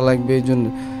আশা লাগবে এই জন্য।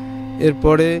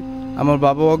 এরপরে আমার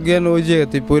বাবা অজ্ঞান ওই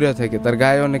জায়গাতেই পড়ে থাকে, তার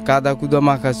গায়ে অনেক কাদা কুদা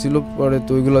মাখা ছিল। পরে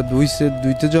তো ওইগুলো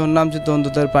ধুইতে যখন নামছে তখন তো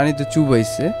তার পানিতে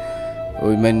চুবাইছে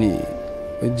ওই মানে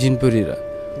ওই জিনপুরীরা।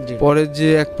 পরে যে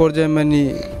এক পর্যায়ে মানে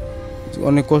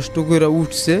অনেক কষ্ট করে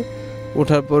উঠছে,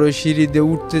 ওঠার পরে সিঁড়ি দিয়ে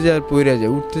উঠতে যায় আর পড়ে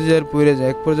যায়।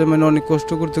 এক পর্যায়ে মানে অনেক কষ্ট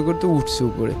করতে করতে উঠছে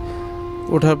উপরে।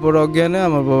 ওঠার পর অজ্ঞানে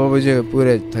আমার বাবা ওই জায়গায়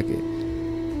পড়ে থাকে।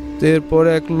 তো এরপরে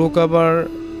এক লোক আবার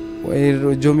এর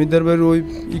জমিদার বাড়ির ওই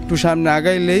একটু সামনে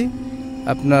আগাইলেই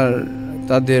আপনার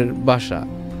তাদের বাসা।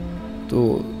 তো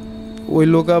ওই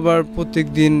লোক আবার প্রত্যেক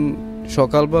দিন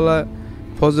সকালবেলা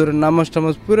ফজরের নামাজ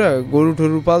টামাজ পড়ে গরু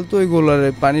টরু পালতো, ওই গোলারে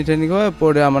পানি টানি খাওয়া।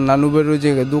 পরে আমার নানু বাড়ির ওই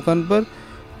জায়গায় দোকানপাট,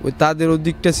 ওই তাদের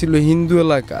ওদিকটা ছিল হিন্দু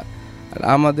এলাকা, আর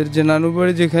আমাদের যে নানু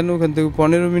বাড়ি যেখানে, ওখান থেকে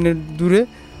 15 মিনিট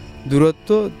দূরত্ব।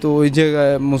 তো ওই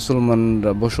জায়গায়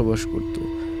মুসলমানরা বসবাস করত।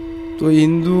 তো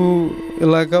হিন্দু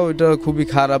এলাকা ওইটা খুবই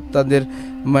খারাপ, তাদের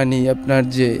মানে আপনার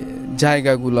যে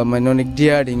জায়গাগুলা মানে অনেক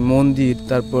ডিয়ারিং, মন্দির,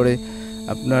 তারপরে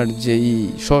আপনার যে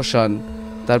শ্মশান,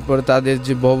 তারপরে তাদের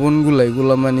যে ভবনগুলা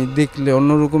এগুলা মানে দেখলে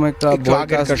অন্যরকম একটা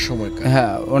সময়,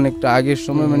 হ্যাঁ অনেকটা আগের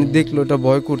সময় মানে দেখলে ওটা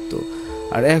ভয় করতো।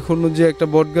 আর এখনও যে একটা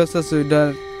বট গাছ আছে ওইটার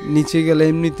নিচে গেলে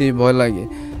এমনিতেই ভয় লাগে।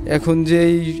 এখন যে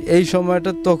এই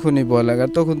সময়টা তখনই ভয় লাগে,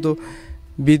 আর তখন তো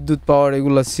বিদ্যুৎ পাওয়ার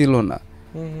এগুলা ছিল না।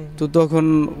 তো তখন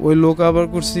ওই লোক আবার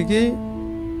করছে কি,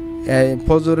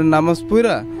 ফজরের নামাজ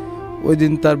পড়া ওই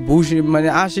দিন তার ভুসি মানে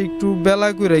আসে একটু বেলা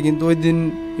করে, কিন্তু ওই দিন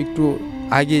একটু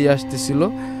আগেই আসতেছিল।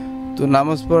 তো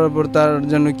নামাজ পড়ার পর তার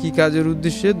যেন কি কাজের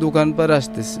উদ্দেশ্যে দোকান পাড়ে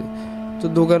আসতেছে। তো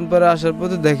দোকান পাড়ে আসার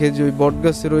পথে দেখে যে ওই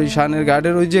বটগাছের ওই শানের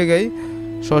গার্ডের ওই জায়গায়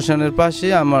শ্মশানের পাশে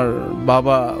আমার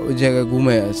বাবা ওই জায়গায়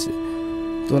ঘুমিয়ে আছে।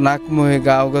 তো নাক মুহে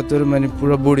গা গাতরে মানে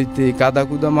পুরো বড়িতে কাদা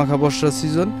কুদা মাখা বর্ষার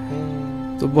সিজন।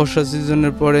 তো বর্ষা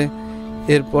সিজনের পরে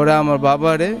এরপরে আমার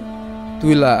বাবারে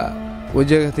তুইলা ওই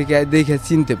জায়গা থেকে দেখে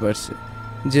চিনতে পারছে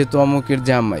যে তো অমুকের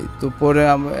জামাই। তো পরে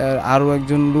আরও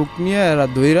একজন লোক নিয়ে এরা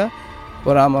ধইরা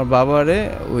পরে আমার বাবারে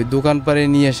ওই দোকান পাড়ে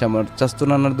নিয়ে আসে, আমার চাস্তো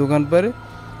নানার দোকান পাড়ে।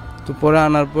 তো পরে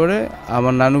আনার পরে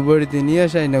আমার নানু বাড়িতে নিয়ে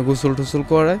আসে, না গোসল টোসল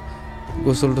করায়।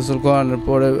 গোসল টোসল করানোর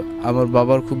পরে আমার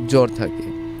বাবার খুব জ্বর থাকে,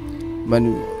 মানে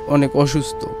অনেক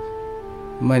অসুস্থ,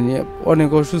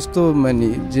 মানে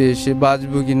যে সে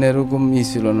বাঁচবো কিনা এরকম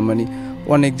ছিল না। মানে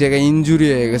অনেক জায়গায় ইনজুরি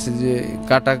হয়ে গেছে, যে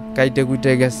কাইটা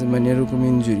কুইটে গেছে, মানে এরকম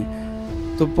ইনজুরি।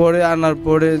 তো পরে আনার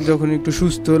পরে যখন একটু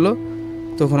সুস্থ হলো,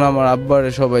 তখন আমার আব্বারে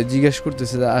সবাই জিজ্ঞেস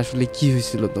করতেছে যে আসলে কি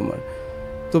হয়েছিল তোমার।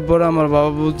 তো পরে আমার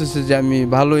বাবা বলতেছে যে আমি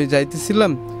ভালোই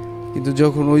যাইতেছিলাম, কিন্তু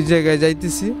যখন ওই জায়গায়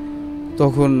যাইতেছি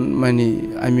তখন মানে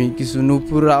আমি কিছু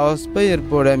নূপুর আওয়াজ পাই।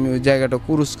 এরপরে আমি ওই জায়গাটা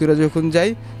ক্রস করে যখন যাই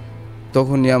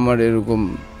তখনই আমার এরকম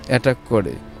অ্যাটাক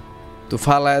করে। তো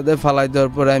ফালাই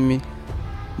দেওয়ার পরে আমি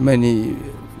মানে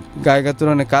গায়ে গাতর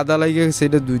অনেক কাদা লাগে গেছে,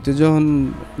 এটা ধুইতে যখন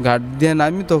ঘাট দিয়ে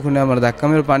নামি তখন আমার ধাক্কা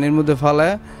মেরে পানির মধ্যে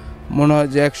ফালায় মনে হয়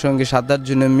যে একসঙ্গে 7-8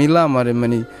 জনে মিলা আমার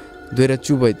মানে ধরে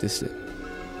চুবাইতেছে।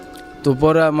 তো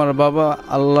পরে আমার বাবা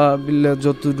আল্লাহ বিল্লাহ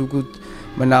যতটুকু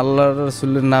মানে আল্লাহ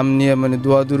রাসূলের নাম নিয়ে মানে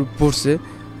দোয়া দুরূপ পড়ছে,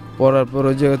 পড়ার পর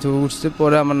ওই জায়গা থেকে উঠছে।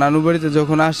 পরে আমার নানু বাড়িতে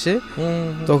যখন আসে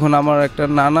তখন আমার একটা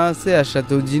নানা আছে, আর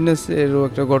সাথেও জিন আছে, এরও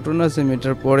একটা ঘটনা আছে, আমি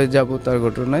এটার পরে যাব তার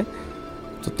ঘটনায়।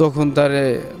 তো তখন তারে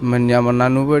মানে আমার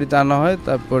নানু বাড়িতে আনা হয়,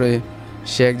 তারপরে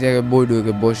সে এক জায়গায়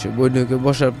বৈঠকে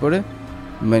বসার পরে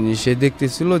মানে সে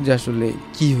দেখতেছিল যে আসলে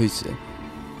কি হয়েছে।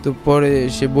 তো পরে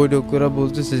সে বৈঠক করে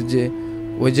বলতেছে যে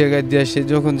ওই জায়গায় দিয়ে সে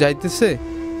যখন যাইতেছে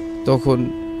তখন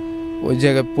ওই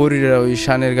জায়গায় পরীরা ওই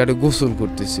শানের ঘাটে গোসল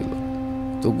করতেছিল।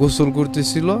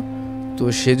 তো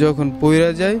সে যখন পইরা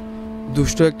যায়,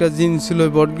 দুষ্ট একটা জিন ছিল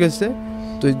ওই বট গেছে,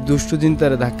 তো ওই দুষ্ট জিন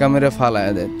তারা ধাক্কা মেরে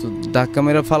ফালায় দেয়। তো ধাক্কা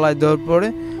মেরে ফালায় দেওয়ার পরে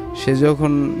সে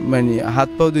যখন মানে হাত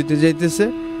পাও ধুইতে যাইতেছে,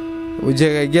 ওই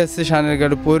জায়গায় গেছে শানের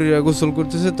ঘাটে পরীরা গোসল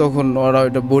করতেছে, তখন ওরা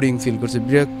ওইটা বোরিং ফিল করছে।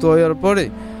 বিরক্ত হওয়ার পরে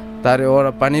তারে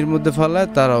ওরা পানির মধ্যে ফালায়,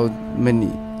 তারাও মানে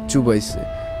চুবাইছে।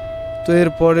 তো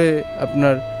এরপরে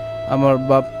আমার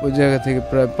বাপ ওই জায়গা থেকে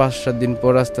প্রায় 5-7 দিন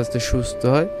পর আস্তে আস্তে সুস্থ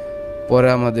হয়, পরে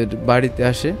আমাদের বাড়িতে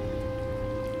আসে।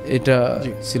 এটা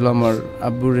ছিল আমার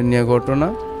আব্বুর নিয়ে ঘটনা,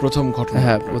 প্রথম ঘটনা।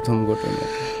 হ্যাঁ, প্রথম ঘটনা।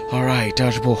 অলরাইট,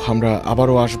 আমরা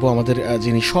আবারও আসবো আমাদের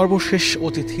যিনি সর্বশেষ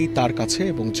অতিথি তার কাছে,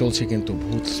 এবং চলছে কিন্তু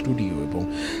ভূত স্টুডিও, এবং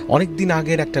অনেক দিন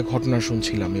আগের একটা ঘটনা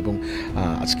শুনছিলাম, এবং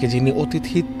আজকে যিনি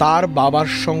অতিথি তার বাবার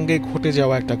সঙ্গে ঘটে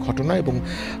যাওয়া একটা ঘটনা। এবং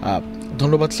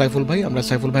ধন্যবাদ সাইফুল ভাই, আমরা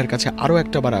সাইফুল ভাইয়ের কাছে আরও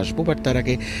একটাবার আসবো, বাট তার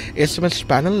আগে এসএমএস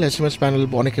প্যানেল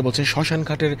অনেকে বলছে শ্মশান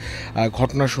ঘাটের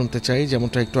ঘটনা শুনতে চাই।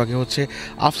 যেমনটা একটু আগে হচ্ছে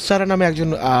আফসারা নামে একজন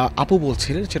আপু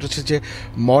বলছিলেন, সেটা হচ্ছে যে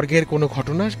মর্গের কোনো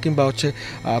ঘটনা কিংবা হচ্ছে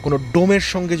কোনো ডোমের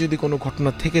সঙ্গে যদি কোনো ঘটনা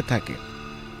থেকে থাকে,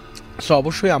 সো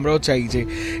অবশ্যই আমরাও চাই যে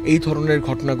এই ধরনের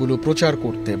ঘটনাগুলো প্রচার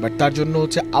করতে, বাট তার জন্য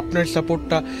হচ্ছে আপনার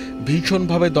সাপোর্টটা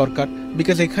ভীষণভাবে দরকার।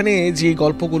 বিকজ এখানে যে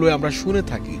গল্পগুলো আমরা শুনে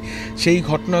থাকি, সেই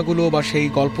ঘটনাগুলো বা সেই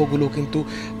গল্পগুলো কিন্তু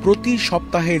প্রতি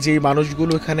সপ্তাহে যেই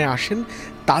মানুষগুলো এখানে আসেন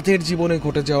তাদের জীবনে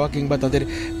ঘটে যাওয়া কিংবা তাদের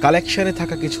কালেকশানে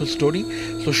থাকা কিছু স্টোরি।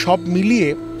 তো সব মিলিয়ে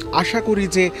আশা করি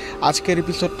যে আজকের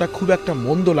এপিসোডটা খুব একটা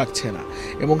মন্দ লাগছে না,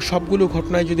 এবং সবগুলো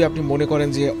ঘটনায় যদি আপনি মনে করেন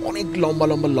যে অনেক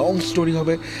লং স্টোরি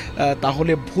হবে,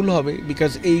 তাহলে ভুল হবে।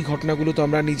 বিকজ এই ঘটনাগুলো তো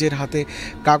আমরা নিজের হাতে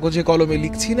কাগজে কলমে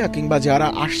লিখছি না, কিংবা যারা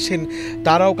আসছেন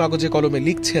তারাও কাগজে কলমে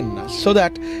লিখছেন না। সো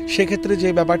দ্যাট সেক্ষেত্রে যে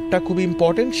ব্যাপারটা খুব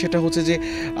ইম্পর্টেন্ট সেটা হচ্ছে যে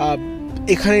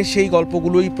এখানে সেই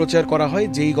গল্পগুলোই প্রচার করা হয়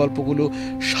যেই গল্পগুলো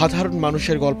সাধারণ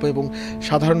মানুষের গল্প, এবং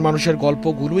সাধারণ মানুষের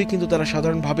গল্পগুলোই কিন্তু তারা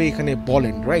সাধারণভাবে এখানে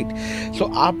বলেন, রাইট? সো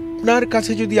আপনার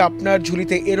কাছে যদি আপনার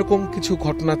ঝুলিতে এরকম কিছু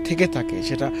ঘটনা থেকে থাকে,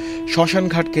 সেটা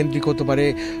শ্মশানঘাট কেন্দ্রিক হতে পারে,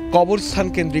 কবরস্থান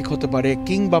কেন্দ্রিক হতে পারে,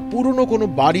 কিংবা পুরনো কোনো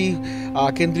বাড়ি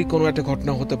কেন্দ্রিক কোনো একটা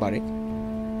ঘটনা হতে পারে,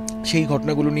 সেই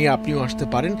ঘটনাগুলো নিয়ে আপনিও আসতে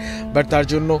পারেন। বাট তার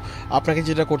জন্য আপনাকে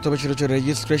যেটা করতে হবে সেটা হচ্ছে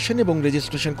রেজিস্ট্রেশন, এবং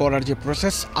রেজিস্ট্রেশন করার যে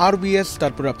প্রসেস RBS,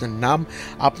 তারপরে আপনার নাম,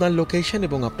 আপনার লোকেশন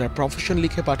এবং আপনার প্রফেশন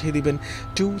লিখে পাঠিয়ে দিবেন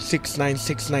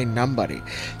 26969 নাম্বারে।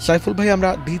 সাইফুল ভাই, আমরা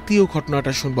দ্বিতীয়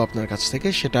ঘটনাটা শুনবো আপনার কাছ থেকে,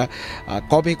 সেটা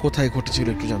কবে কোথায় ঘটেছিল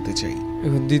একটু জানতে চাই।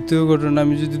 এখন দ্বিতীয় ঘটনা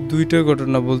আমি যদি 2টা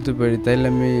ঘটনা বলতে পারি তাহলে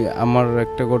আমি আমার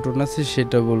একটা ঘটনা আছে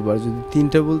সেটা বলবো, আর যদি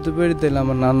 3টা বলতে পারি তাহলে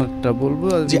আমার নানারটা বলবো।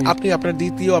 যে আপনি আপনার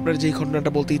দ্বিতীয় আপনার যেই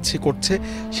ঘটনাটা বলতে ইচ্ছে করছে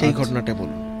সেই ঘটনাটা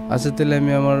বলুন। আচ্ছা, তাহলে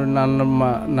আমি আমার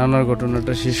নানার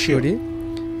ঘটনাটা শেষ করি।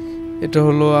 এটা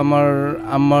হলো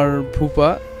আমার ফুপা,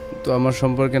 তো আমার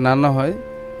সম্পর্কে নানা হয়,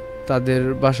 তাদের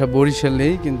বাসা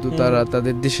বরিশালেই, কিন্তু তারা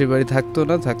তাদের দেশের বাড়ি থাকতো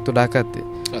না, থাকতো ঢাকাতে।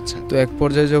 আচ্ছা। তো এক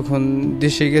পর্যায়ে যখন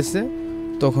দেশে গেছে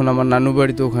তখন আমার নানু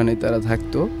বাড়িতে ওখানে তারা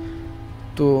থাকতো।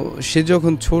 তো সে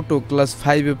যখন ছোট ক্লাস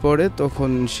 5-এ পড়ে তখন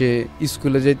সে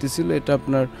স্কুলে যাইতেছিল, এটা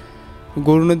আপনার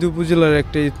গৌরনদী উপজেলার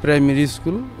একটা প্রাইমারি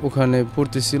স্কুল, ওখানে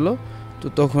পড়তেছিল। তো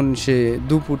তখন সে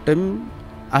দুপুর টাইম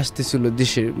আসতেছিল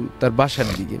দেশের তার বাসার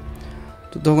দিকে।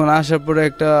 তো তখন আসার পরে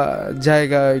একটা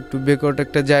জায়গা, একটু বেকট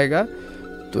একটা জায়গা,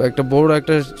 তো একটা বড়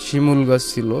একটা শিমুল গাছ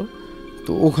ছিল।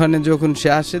 তো ওখানে যখন সে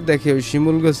আসে দেখে ওই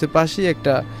শিমুল গাছের পাশেই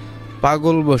একটা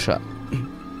পাগল বসা।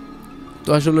 তো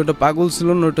আসলে ওটা পাগল ছিল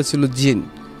না, ওটা ছিল জিন।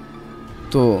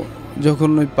 তো যখন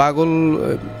ওই পাগল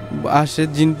আসে,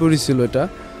 জিন পড়েছিল এটা।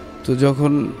 তো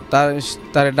যখন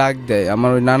তারে ডাক দেয়,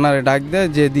 আমার ওই নানারে ডাক দেয়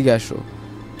যে এদিকে আসো।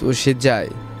 তো সে যায়।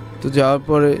 তো যাওয়ার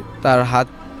পরে তার হাত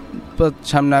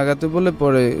সামনে আগাতে বলে,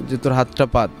 পরে যে তোর হাতটা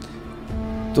পাত।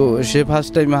 তো সে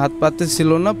ফার্স্ট টাইমে হাত পাতে ছিল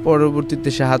না, পরবর্তীতে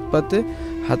সে হাত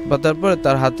পাতার পরে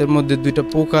তার হাতের মধ্যে 2টা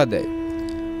পোকা দেয়।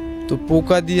 তো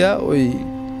পোকা দিয়া ওই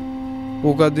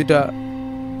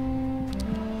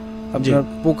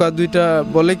পোকা দুইটা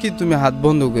বলে কি তুমি হাত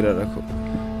বন্ধ করে রাখো।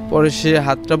 পরে সে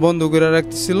হাতটা বন্ধ করে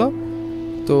রাখতেছিল।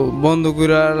 তো তো বন্ধ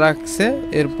করে রাখছে।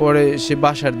 এরপরে সে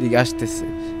বাসার দিকে আসতেছে,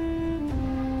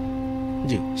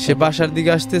 সে বাসার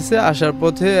দিকে আসতেছে, আসার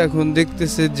পথে এখন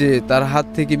দেখতেছে যে তার হাত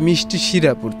থেকে মিষ্টি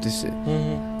শিরা পড়তেছে।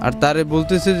 আর তারে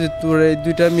বলতেছে যে তোর এই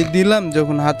দুইটা আমি দিলাম,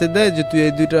 যখন হাতে দেয় যে তুই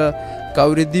এই দুইটা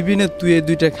কাউরে দিবি না, তুই এই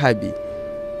দুইটা খাবি।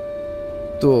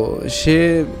 তো সে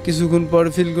কিছুক্ষণ পরে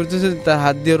ফিল করতেছে তার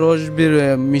হাত দিয়ে রস বের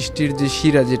মিষ্টির যে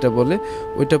শিরা যেটা বলে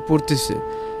ওইটা পড়তেছে।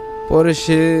 পরে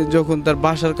সে যখন তার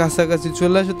বাসার কাছাকাছি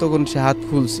চলে আসে তখন সে হাত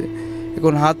খুলছে।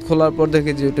 এখন হাত খোলার পর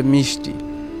দেখে যে ওটা মিষ্টি।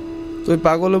 তো ওই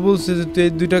পাগলে বলছে যে তুই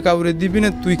এই দুইটা কাউরে দিবি না,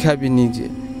 তুই খাবি নিজে।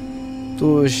 তো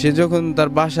সে যখন তার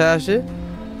বাসায় আসে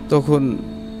তখন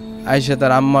আয়সা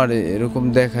তার আম্মারে এরকম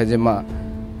দেখায় যে মা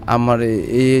আমারে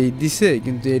এই দিছে,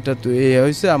 কিন্তু এটা তো এই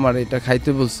হয়েছে, আমার এটা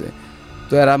খাইতে বলছে।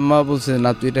 তো আর আম্মা বলছে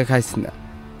না তুই এটা খাইস না।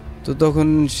 তো তখন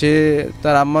সে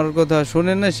তার আম্মার কথা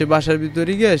শোনে না, সে বাসার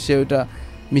ভিতরে গিয়ে সে ওইটা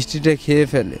মিষ্টিটা খেয়ে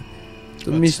ফেলে। তো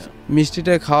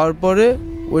মিষ্টিটা খাওয়ার পরে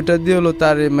ওইটা দিয়ে হলো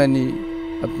তার মানে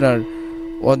আপনার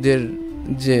ওদের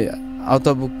যে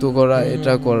আওতাভুক্ত করা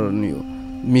এটা করণীয়,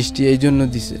 মিষ্টি এই জন্য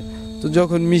দিছে। তো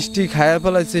যখন মিষ্টি খায়া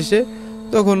ফেলাইছে সে,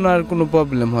 তখন আর কোনো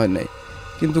প্রবলেম হয় নাই।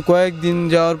 কিন্তু কয়েকদিন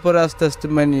যাওয়ার পরে আস্তে আস্তে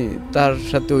মানে তার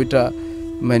সাথে ওইটা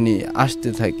মানে আসতে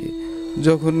থাকে।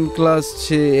 যখন ক্লাস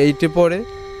সে 8-এ পড়ে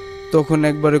তখন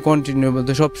একবারে কন্টিনিউ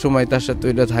বলতে সব সময় তার সাথে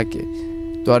ওইটা থাকে,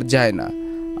 তো আর যায় না।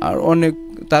 আর অনেক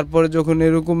তারপরে যখন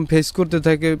এরকম ফেস করতে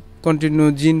থাকে কন্টিনিউ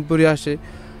জিন পরে আসে,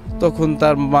 তখন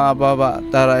তার মা বাবা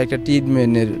তারা একটা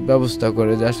ট্রিটমেন্টের ব্যবস্থা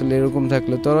করে যে আসলে এরকম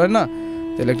থাকলে তো হয় না,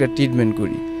 তাহলে একটা ট্রিটমেন্ট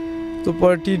করি। তো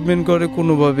পরে ট্রিটমেন্ট করে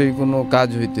কোনোভাবেই কোনো কাজ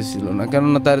হইতেছিল না,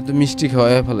 কেননা তার তো মিষ্টি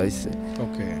খাওয়াই ফেলাইছে।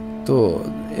 ওকে, তো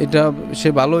এটা সে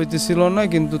ভালো হইতেছিল না,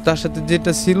 কিন্তু তার সাথে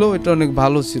যেটা ছিল এটা অনেক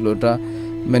ভালো ছিল। এটা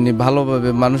মানে ভালোভাবে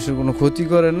মানুষের কোনো ক্ষতি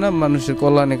করে না, মানুষের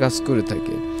কল্যাণে কাজ করে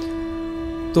থাকে।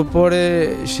 তো পরে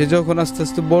সে যখন আস্তে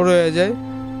আস্তে বড় হয়ে যায়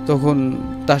তখন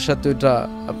তার সাথে ওটা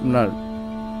আপনার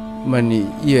মানে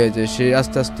হয়ে যায়, সে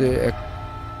আস্তে আস্তে এক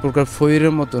প্রকার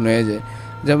ফইরের মতন হয়ে যায়।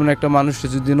 যেমন একটা মানুষকে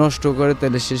যদি নষ্ট করে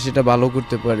তাহলে সে সেটা ভালো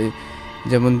করতে পারে,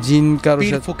 যেমন জিন কারোর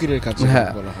সাথে ফকিরের কাছে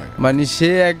বলা হয়। মানে সে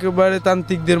একেবারে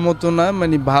তান্ত্রিকদের মতো না,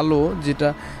 মানে ভালো যেটা,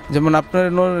 যেমন আপনার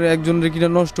একজনের কিনা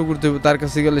নষ্ট করতে হবে, তার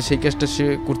কাছে গেলে সেই কাজটা সে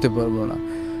করতে পারবো না।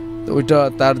 তো ওইটা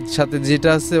তার সাথে যেটা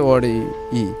আছে ওর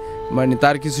মানে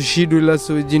তার কিছু শিডিউল আছে,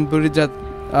 ওই জিনপরি যা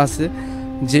আছে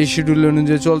যে শিডিউল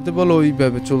অনুযায়ী চলতে বলো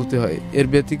ওইভাবে চলতে হয়। এর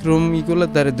ব্যতিক্রম করলে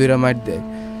তারে দৈরা মার দেয়।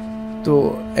 তো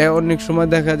অনেক সময়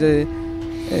দেখা যায়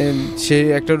সে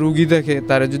একটা রুগী দেখে,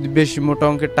 তারা যদি বেশি মোটা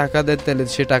অঙ্কের টাকা দেয় তাহলে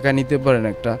সে টাকা নিতে পারে না,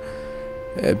 একটা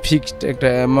ফিক্সড একটা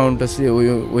অ্যামাউন্ট আছে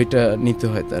ওইটা নিতে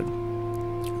হয় তার।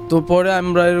 তো পরে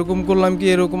আমরা এরকম করলাম কি,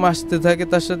 এরকম আসতে থাকে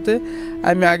তার সাথে।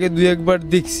 আমি আগে 2-1বার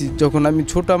দেখছি, যখন আমি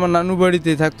ছোট আমার নানু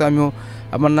বাড়িতেই থাকতো, আমিও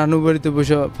আমার নানু বাড়িতে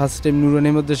বসে ফার্স্ট টাইম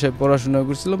নুরানির মধ্যে সে পড়াশোনা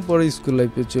করছিলাম, পরে স্কুল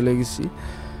লাইফে চলে গেছি।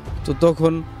 তো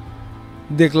তখন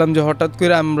দেখলাম যে হঠাৎ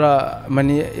করে আমরা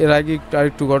মানে এর আগে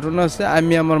আরেকটু ঘটনা আছে,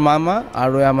 আমি আমার মামা আর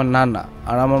ওই আমার নানা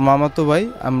আর আমার মামাতো ভাই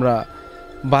আমরা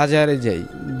বাজারে যাই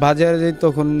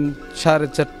তখন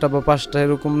 4:30 বা 5টা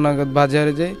এরকম নাগাদ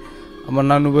বাজারে যাই। আমার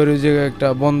নানু বাড়ির ওই জায়গায় একটা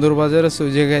বন্দর বাজার আছে,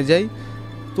 ওই জায়গায় যাই।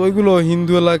 তো ওইগুলো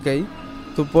হিন্দু এলাকায়।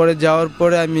 তো পরে যাওয়ার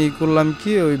পরে আমি করলাম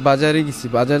কি, ওই বাজারে গেছি,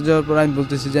 বাজার যাওয়ার পরে আমি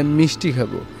বলতেছি যে আমি মিষ্টি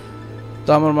খাবো। তো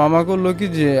আমার মামা করলো কি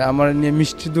যে আমার নিয়ে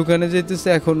মিষ্টির দোকানে যাইতেছে।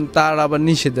 এখন তার আবার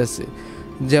নিষেধ আছে,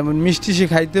 যেমন মিষ্টি সে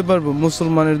খাইতে পারবো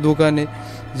মুসলমানের দোকানে,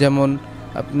 যেমন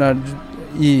আপনার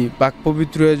পাক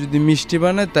পবিত্র হয়ে যদি মিষ্টি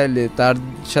বানায় তাইলে তার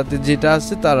সাথে যেটা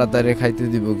আছে তারা তারে খাইতে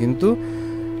দিব, কিন্তু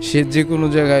সে যে কোনো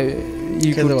জায়গায়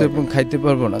করতে খাইতে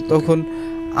পারবো না। তখন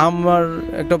আমার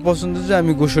একটা পছন্দ যে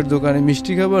আমি গোশের দোকানে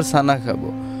মিষ্টি খাবো আর ছানা খাবো।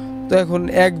 তো এখন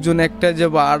একজন একটা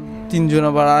যাবো আর 3জন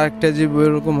আবার আর একটা যাবো,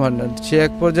 এরকম হয় না। সে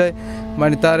এক পর্যায়ে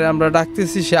মানে তারে আমরা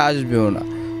ডাকতেছি, সে আসবেও না।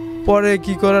 পরে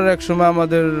কি করার, এক সময়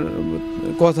আমাদের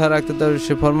কথা রাখতে, তার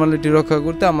সে ফর্মালিটি রক্ষা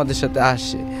করতে আমাদের সাথে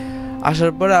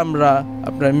আসার পরে আমরা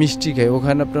আপনার মিষ্টি খাই।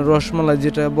 ওখানে আপনার রসমালাই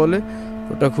যেটা বলে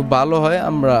ওটা খুব ভালো হয়,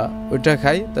 আমরা ওইটা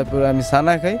খাই। তারপরে আমি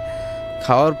ছানা খাই।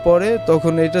 খাওয়ার পরে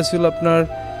তখন এটা ছিল আপনার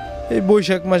এই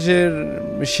বৈশাখ মাসের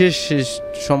শেষ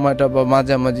সময়টা বা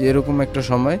মাঝামাঝি এরকম একটা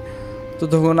সময়। তো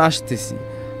তখন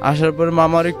আসার পরে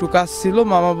মামার একটু কাজ ছিল,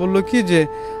 মামা বলল কি যে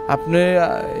আপনি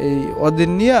এই ওদের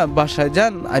নিয়ে বাসায়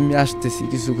যান, আমি আসতেছি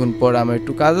কিছুক্ষণ পরে, আমার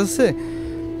একটু কাজ আছে।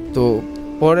 তো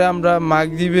পরে আমরা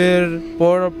মাগরিবের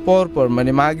পর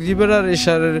মানে মাগরিবের আর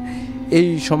এশারের এই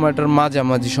সময়টার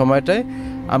মাঝামাঝি সময়টায়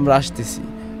আমরা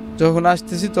যখন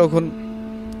আসতেছি তখন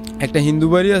একটা হিন্দু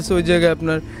বাড়ি আছে, ওই জায়গায়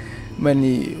আপনার মানে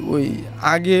ওই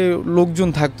আগে লোকজন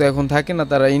থাকতো, এখন থাকে না,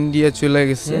 তারা ইন্ডিয়া চলে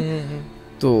গেছে।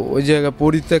 তো ওই জায়গা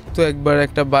পরিত্যক্ত একবার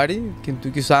একটা বাড়ি, কিন্তু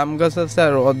কিছু আম গাছ আছে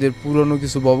আর ওদের পুরনো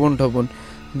কিছু ভবন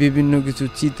বিভিন্ন কিছু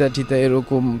চিতা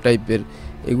এরকম টাইপের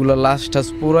এগুলা লাশ টাস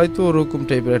পোড়াই, তো ওরকম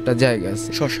টাইপের একটা জায়গা আছে,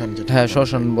 শ্মশান যেটা। হ্যাঁ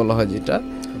শ্মশান বলা হয় যেটা।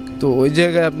 তো ওই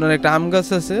জায়গায় আপনার একটা আম গাছ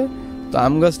আছে। তো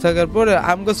আম গাছ থাকার পরে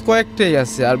আম গাছ কয়েকটাই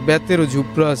আছে, আর বেতেরও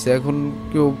ঝুপড়া আছে। এখন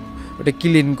কেউ ওটা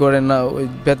ক্লিন করে না, ওই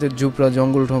বেতের ঝুপড়া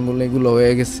জঙ্গল টঙ্গল এগুলো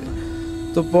হয়ে গেছে।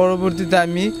 তো পরবর্তীতে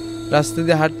আমি রাস্তা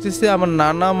দিয়ে হাঁটতেছি, আমার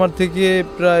নানা আমার থেকে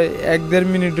প্রায় 1-1.5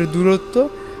 মিনিটের দূরত্ব,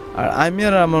 আর আমি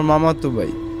আর আমার মামাতো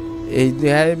ভাই এই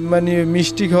মানে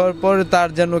মিষ্টি খাওয়ার পরে তার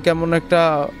যেন কেমন একটা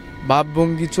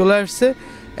ভাবভঙ্গি চলে আসছে,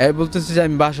 বলতেছে যে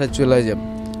আমি বাসায় চলে যাব,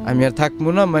 আমি আর থাকবো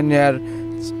না, মানে আর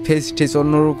ফেস টেস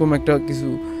অন্যরকম একটা কিছু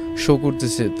শো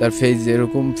করতেছে তার ফেস,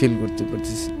 এরকম ফিল করতে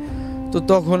পারতেছি। তো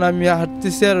তখন আমি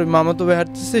হাঁটতেছি আর ওই মামাতো ভাই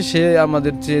হাঁটতেছে, সে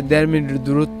আমাদের যে 1.5 মিনিটের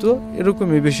দূরত্ব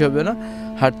এরকমই, বেশি হবে না,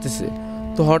 হাঁটতেছে।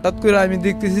 তো হঠাৎ করে আমি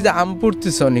দেখতেছি যে আম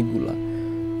পড়তেছে অনেকগুলা।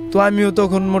 তো আমিও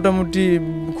তখন মোটামুটি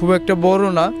খুব একটা বড়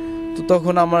না, তো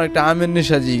তখন আমার একটা আমের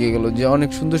নেশা জেগে গেল যে অনেক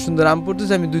সুন্দর সুন্দর আম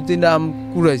পড়তেছে। আমি 2-3টা আম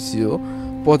কুড়াইছিও,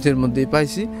 পথের মধ্যেই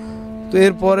পাইছি। তো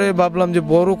এরপরে ভাবলাম যে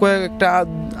বড় কয়েকটা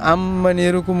আম মানে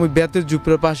এরকম ওই বেতের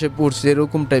ঝুপড়ার পাশে পড়ছে,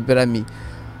 এরকম টাইপের আমি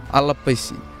আলাপ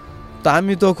পাইছি। তা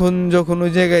আমি তখন যখন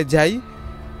ওই জায়গায় যাই,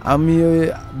 আমি ওই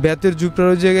বেতের ঝুপড়ার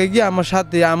ওই জায়গায় গিয়ে আমার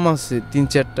সাথে আম আছে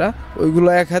 3-4টা, ওইগুলো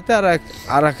এক হাতে আর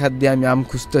এক হাত দিয়ে আমি আম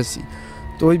খুঁজতেছি।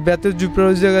 তো ওই বেতের ঝুপড়ার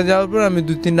ওই জায়গায় যাওয়ার পর আমি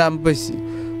 2-3টা আম পাইছি।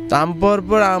 তো আম পাওয়ার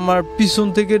পর আমার পিছন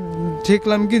থেকে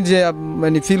ঠেকলাম কি যে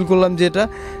মানে ফিল করলাম যেটা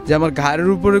যে আমার ঘাড়ের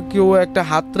উপরে কেউ একটা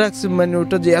হাত রাখছে, মানে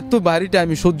ওটা যে এত ভারীটা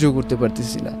আমি সহ্য করতে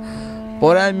পারতেছি না।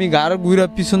 পরে আমি ঘাড় ঘুরা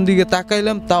পিছন দিকে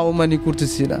তাকাইলাম, তাও মানে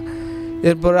করতেছি না।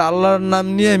 এরপরে আল্লাহর নাম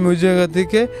নিয়ে আমি ওই জায়গা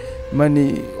থেকে মানে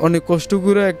অনেক কষ্ট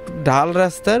করে একটু ঢাল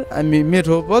রাস্তার আমি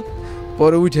মেঠো পথ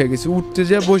পরে উঠে গেছি। উঠতে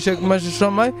যায় বৈশাখ মাসের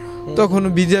সময়, তখন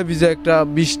ভিজা ভিজা একটা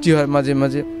বৃষ্টি হয় মাঝে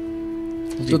মাঝে।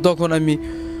 তো তখন আমি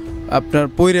আপনার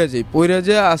পইরা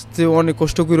যায় আসতে অনেক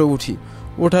কষ্ট করে উঠি।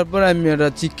 ওঠার পর আমি একটা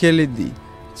চিকেলে দিই,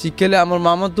 চিকেলে আমার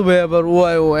মামা তো ভাই আবার ও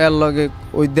এর লগে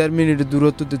ওই 1.5 মিনিটের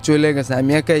দূরত্বতে চলে গেছে,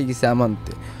 আমি একাই গেছি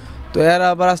আমানতে। তো এরা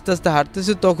আবার আস্তে আস্তে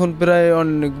হাঁটতেছে, তখন প্রায়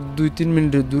অনেক 2-3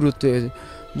 মিনিটের দূরত্ব হয়ে গেছে।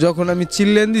 যখন আমি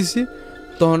চিল্লেন দিছি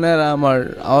তখন এরা আমার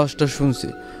আওয়াজটা শুনছে,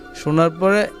 শোনার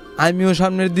পরে আমিও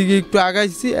সামনের দিকে একটু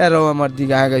আগাইছি, এরাও আমার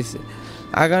দিকে আগাইছে।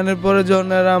 আগানোর পরে যখন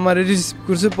এরা আমার রিসিভ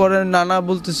করছে, পরে নানা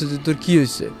বলতেছে যে তোর কী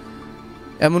হয়েছে,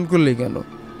 এমন করলে কেন?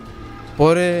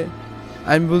 পরে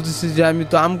আমি বলতেছি যে আমি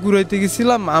তো আম কুড়াইতে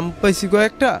গেছিলাম, আম পাইছি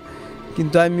কয়েকটা,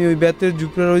 কিন্তু আমি ওই বেতের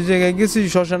ঝুপড়ার ওই জায়গায় গেছি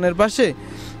শ্মশানের পাশে।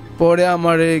 পরে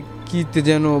আমার কীতে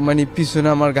যেন মানে পিছনে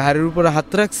আমার ঘাড়ের উপরে হাত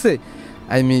রাখছে,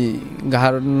 আমি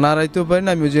ঘাড় নাড়াইতেও পারি না,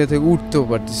 আমি ওই জায়গা থেকে উঠতেও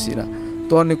পারতেছি না।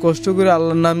 তো অনেক কষ্ট করে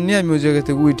আল্লাহর নাম নিয়ে আমি ওই জায়গা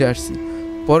থেকে উঠে আসছি।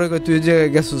 পরে তুই ওই জায়গায়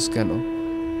গেছিস কেন,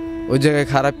 ওই জায়গায়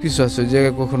খারাপ কিছু আছে, ওই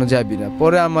জায়গায় কখনো যাবি না।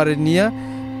 পরে আমার নিয়ে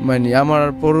মানে আমার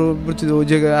পরবর্তীতে ওই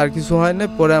জায়গায় আর কিছু হয় না,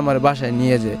 পরে আমার বাসায়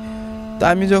নিয়ে যায়। তা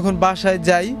আমি যখন বাসায়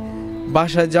যাই,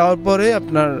 বাসায় যাওয়ার পরে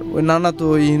আপনার ওই নানা তো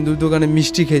ওই হিন্দু দোকানে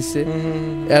মিষ্টি খাইছে,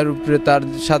 এর উপরে তার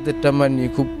সাথেটা মানে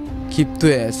খুব ক্ষিপ্ত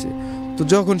হয়ে আছে। তো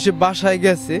যখন সে বাসায়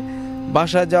গেছে,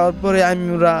 বাসায় যাওয়ার পরে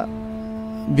আমরা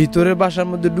ভিতরে বাসার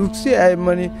মধ্যে ঢুকছি,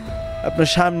 মানে আপনার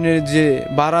সামনের যে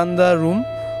বারান্দা রুম,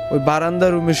 ওই বারান্দা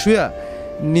রুমে শুয়া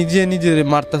নিজেরে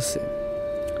মারতাছে,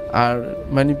 আর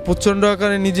মানে প্রচণ্ড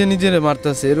আকারে নিজেরে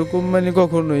মারতাছে। এরকম মানে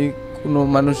কখনোই কোনো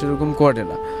মানুষ এরকম করে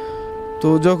না। তো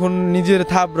যখন নিজের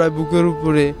থাবড়ায় বুকের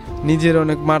উপরে নিজের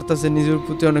অনেক মারতাছে, নিজের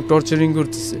প্রতি অনেক টর্চারিং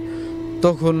করতেছে,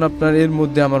 তখন আপনার এর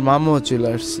মধ্যে আমার মামাও চলে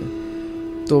আসছে।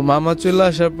 তো মামা চলে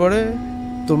আসার পরে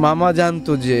তো মামা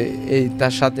জানতো যে এই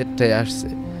তার সাথেরটাই আসছে।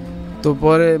 তো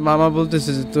পরে মামা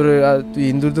বলতেছে যে তুই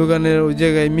হিন্দুর দোকানের ওই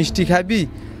জায়গায় মিষ্টি খাবি,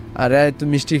 আর তুই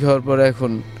মিষ্টি খাওয়ার পরে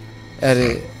এখন আরে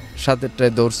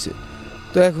সাথেরটায় ধরছে।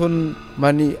 তো এখন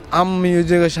মানে আমি ওই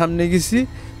জায়গায় সামনে গেছি,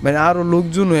 মানে আরও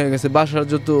লোকজন হয়ে গেছে, বাসার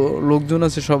যত লোকজন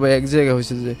আছে সবাই এক জায়গায়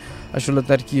হয়েছে যে আসলে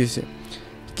তার কী হয়েছে।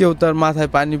 কেউ তার মাথায়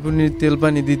তেল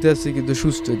পানি দিতে আছে, কিন্তু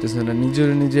সুস্থ হইতেছে না,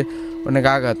 নিজে অনেক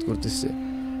আঘাত করতেছে।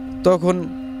 তখন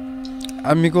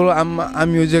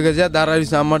আমি ওই জায়গায় যা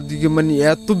দাঁড়াইছি, আমার দিকে মানে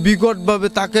এত বিকটভাবে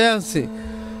তাকায় আছে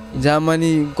যা মানে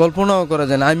কল্পনাও করা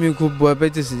যায় না। আমিও খুব ভয়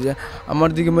পাইতেছি যে আমার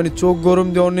দিকে মানে চোখ গরম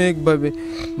দিয়ে অনেকভাবে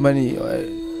মানে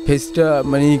ফেসটা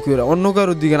মানে করে অন্য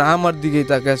কারোর দিকে না, আমার দিকেই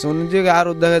তাকায় আছে। অন্য জায়গায়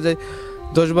আরও দেখা যায়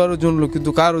 10-12 জন লোক,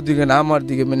 কিন্তু কারোর দিকে না, আমার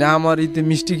দিকে। মানে আমার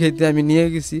মিষ্টি খাইতে আমি নিয়ে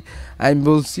গেছি, আমি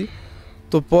বলছি।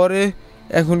 তো পরে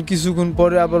এখন কিছুক্ষণ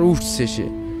পরে আবার উঠছে, সে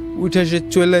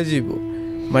চলে যাব,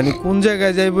 মানে কোন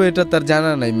জায়গায় যাইবো এটা তার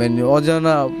জানা নাই, মানে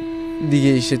অজানা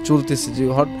দিকে সে চলতেছে। যে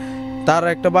তার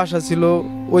একটা বাসা ছিল,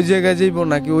 ওই জায়গায় যাইবো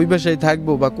নাকি ওই বাসায়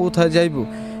থাকবো বা কোথায় যাইবো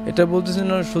এটা বলতেছে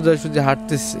না, সোজা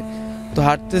হাঁটতেছে। তো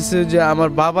হাঁটতেছে যে আমার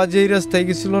বাবা যেই রাস্তায়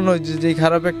গেছিল না, যেই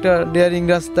খারাপ একটা ডেয়ারিং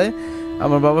রাস্তায়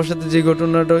আমার বাবার সাথে যে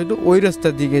ঘটনাটা হইলো, ওই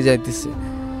রাস্তার দিকে যাইতেছে।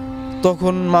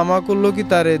 তখন মামা করলো কি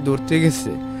তারে ধরতে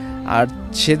গেছে, আর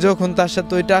সে যখন তার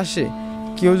সাথে ওইটা আসে,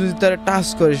 কেউ যদি তারা টাচ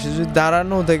করে, সে যদি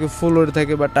দাঁড়ানো থাকে, ফ্লোরে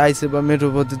থাকে বা টাইসে বা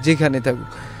মেট্রোপথে যেখানে থাকুক,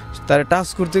 তারা টাচ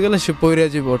করতে গেলে সে পইরা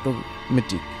যাবে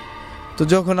অটোমেটিক। তো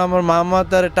যখন আমার মামা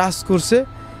তারা টাচ করছে,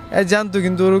 জানতো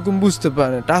কিন্তু ওরকম বুঝতে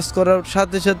পারে, টাচ করার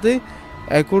সাথে সাথেই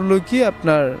করলো কি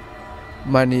আপনার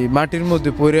মানে মাটির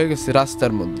মধ্যে পড়ে গেছে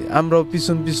রাস্তার মধ্যে। আমরাও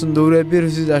পিছন পিছন দৌড়ে বের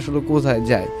হয়েছি যে আসলে কোথায়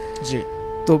যায়। জি।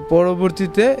 তো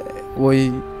পরবর্তীতে ওই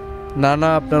নানা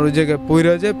আপনার ওই জায়গায়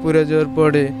পড়ে যায়, পড়ে যাওয়ার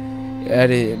পরে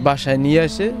আরে বাসায় নিয়ে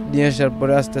আসার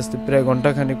পরে আস্তে আস্তে প্রায়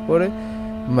ঘন্টাখানেক পরে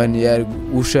মানে আর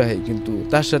উষা হয়। কিন্তু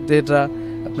তার সাথে এটা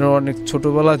আপনার অনেক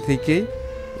ছোটোবেলা থেকেই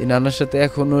এই নানার সাথে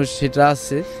এখনও সেটা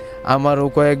আছে। আমারও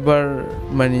কয়েকবার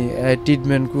মানে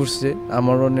ট্রিটমেন্ট করছে,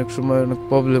 আমার অনেক সময় অনেক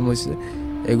প্রবলেম হয়েছে,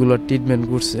 এগুলো ট্রিটমেন্ট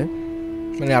করছে।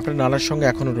 মানে আপনার নানার সঙ্গে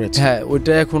এখনো রয়েছে? হ্যাঁ,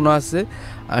 ওইটা এখনো আছে।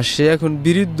 আর সে এখন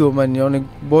বৃদ্ধ, মানে অনেক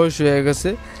বয়স হয়ে গেছে,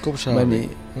 খুব মানে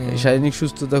শারীরিক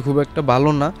সুস্থতা খুব একটা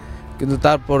ভালো না, কিন্তু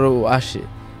তারপরেও আসে।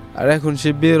 আর এখন সে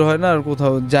বের হয় না, আর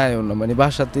কোথাও যায়ও না, মানে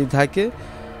বাসাতেই থাকে।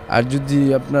 আর যদি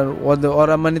আপনার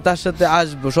ওরা মানে তার সাথে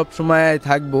আসবো, সবসময়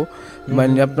থাকবো,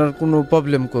 মানে আপনার কোনো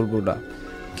প্রবলেম করবো না।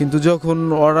 কিন্তু যখন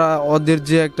ওদের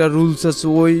যে একটা রুলস আছে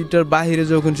ওইটার বাইরে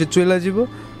যখন সে চলে যাব,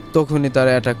 তখনই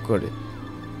তারা অ্যাটাক করে।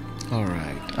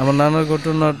 আমার নানার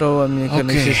ঘটনাটাও আমি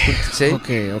এখানে শেষ করতে চাই।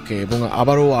 ওকে এবং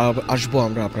আবারও আসবো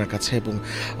আমরা আপনার কাছে। এবং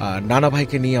নানা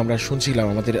ভাইকে নিয়ে আমরা শুনছিলাম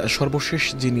আমাদের সর্বশেষ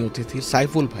যিনি অতিথি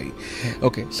সাইফুল ভাই।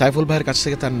 ওকে, সাইফুল ভাইয়ের কাছ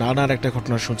থেকে তার নানার একটা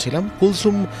ঘটনা শুনছিলাম।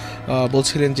 কুলসুম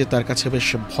বলছিলেন যে তার কাছে বেশ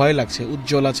ভয় লাগছে।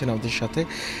 উজ্জ্বল আছেন আমাদের সাথে,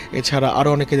 এছাড়া আরও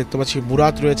অনেকে দেখতে পাচ্ছি।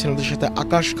 মুরাদ রয়েছেন আমাদের সাথে,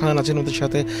 আকাশ খান আছেন আমাদের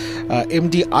সাথে,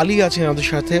 এমডি আলী আছেন আমাদের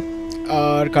সাথে,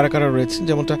 আর কারা কারা রয়েছেন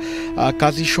যেমনটা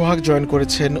কাজী সোহাগ জয়েন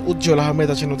করেছেন, উজ্জ্বল আহমেদ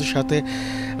আছেন ওদের সাথে।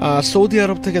 সৌদি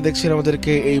আরব থেকে দেখছেন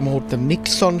আমাদেরকে এই মুহূর্তে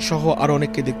নিক্সন সহ আরও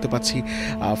অনেককে দেখতে পাচ্ছি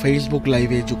ফেসবুক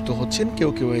লাইভে যুক্ত হচ্ছেন, কেউ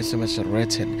কেউ SMS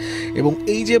রয়েছেন। এবং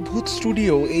এই যে ভূত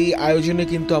স্টুডিও, এই আয়োজনে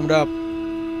কিন্তু আমরা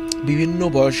বিভিন্ন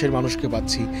বয়সের মানুষকে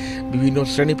পাচ্ছি, বিভিন্ন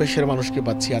শ্রেণী পেশার মানুষকে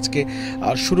পাচ্ছি। আজকে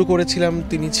শুরু করেছিলাম,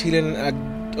 তিনি ছিলেন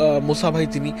মোসা ভাই,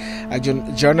 তিনি একজন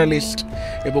জার্নালিস্ট,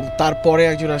 এবং তারপরে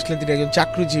একজন আসলেন তিনি একজন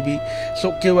চাকরিজীবী, সো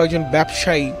কেউ একজন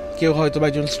ব্যবসায়ী, কেউ হয়তো বা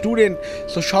একজন স্টুডেন্ট।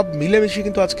 সো সব মিলেমিশে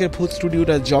কিন্তু আজকের ভূত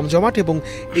স্টুডিওটা জমজমাট। এবং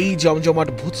এই জমজমাট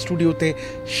ভূত স্টুডিওতে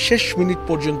শেষ মিনিট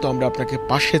পর্যন্ত আমরা আপনাকে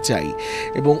পাশে চাই।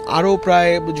 এবং আরও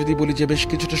প্রায় যদি বলি যে বেশ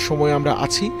কিছুটা সময় আমরা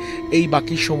আছি, এই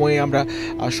বাকি সময়ে আমরা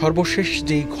সর্বশেষ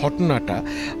যেই ঘটনাটা,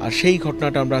 সেই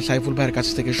ঘটনাটা আমরা সাইফুল ভাইয়ের কাছ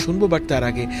থেকে শুনবো। বাট তার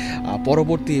আগে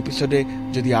পরবর্তী এপিসোডে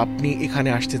যদি আপনি এখানে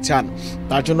আসতে চান,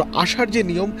 তার জন্য আসার যে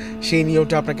নিয়ম, সেই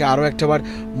নিয়মটা আপনাকে আরও একটাবার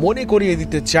মনে করিয়ে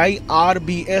দিতে চাই।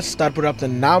 RBS, তারপরে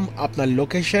আপনার নাম, আপনার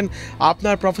লোকেশন,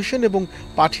 আপনার প্রফেশন, এবং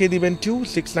পাঠিয়ে দিবেন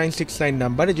 26969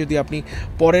 নাম্বারে যদি আপনি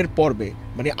পরের পর্বে,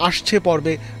 মানে আসছে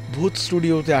পর্বে ভূত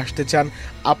স্টুডিওতে আসতে চান,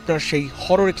 আপনার সেই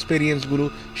হরর এক্সপেরিয়েন্সগুলো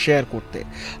শেয়ার করতে।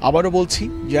 আবারও বলছি,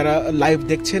 যারা লাইভ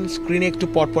দেখছেন, স্ক্রিনে একটু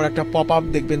পরপর একটা পপ আপ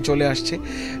দেখবেন চলে আসছে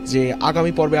যে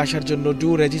আগামী পর্বে আসার জন্য ডু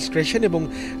রেজিস্ট্রেশন, এবং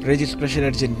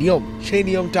রেজিস্ট্রেশনের যে নিয়ম, সেই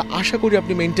নিয়মটা আশা করি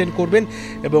আপনি মেনটেন করবেন।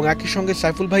 এবং একই সঙ্গে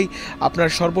সাইফুল ভাই, আপনার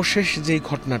সর্বশেষ যেই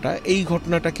ঘটনাটা, এই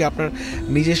ঘটনাটা কি আপনার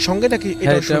নিজের সঙ্গে নাকি?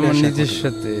 এটা আমার নিজের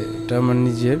সাথে, এটা আমার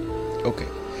নিজের। ওকে,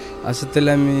 আচ্ছা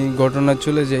তাহলে আমি ঘটনা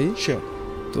চলে যাই। শিওর।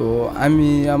 তো আমি,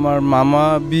 আমার মামা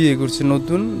বিয়ে করছে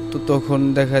নতুন, তো তখন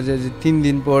দেখা যায় যে 3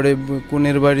 দিন পরে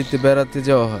কনের বাড়িতে বেড়াতে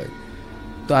যাওয়া হয়।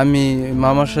 তো আমি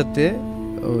মামার সাথে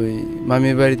ওই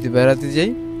মামির বাড়িতে বেড়াতে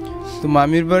যাই। তো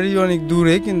মামির বাড়ি অনেক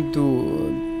দূরে, কিন্তু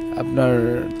আপনার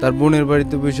তার বোনের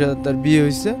বাড়িতে বসে তার বিয়ে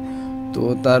হয়েছে। তো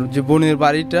তার যে বোনের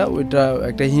বাড়িটা, ওইটা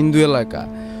একটা হিন্দু এলাকা,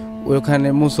 ওখানে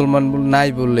মুসলমান নাই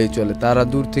বললেই চলে। তারা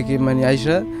দূর থেকে মানে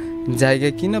আইসা জায়গা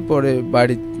কিনা পরে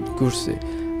বাড়ি করছে।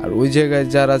 আর ওই জায়গায়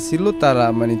যারা ছিল তারা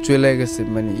মানে চলে গেছে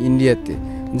মানে ইন্ডিয়াতে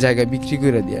জায়গা বিক্রি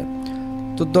করে দেয়া।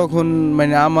 তো তখন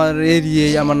মানে আমার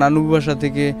এরিয়ায়, আমার নানু বাসা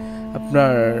থেকে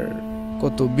আপনার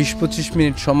কত 20-25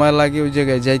 মিনিট সময় লাগে ওই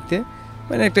জায়গায় যাইতে।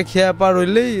 মানে একটা খেয়া পার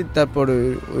হইলেই তারপরে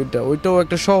ওইটাও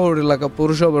একটা শহর এলাকা,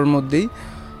 পৌরসভার মধ্যেই।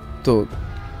 তো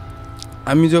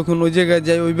আমি যখন ওই জায়গায়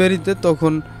যাই ওই বাড়িতে,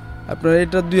 তখন আপনার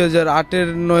এটা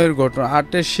 2008-9 ঘটনা,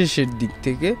 8-এর শেষের দিক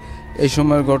থেকে এই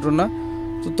সময়ের ঘটনা।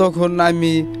 তো তখন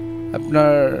আমি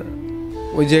আপনার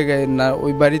ওই জায়গায় না,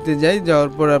 ওই বাড়িতে যাই,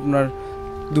 যাওয়ার পর আপনার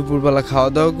দুপুরবেলা খাওয়া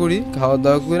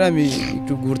দাওয়া করে আমি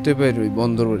একটু ঘুরতে পারি ওই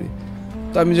বন্দরে।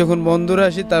 তো আমি যখন বন্দরে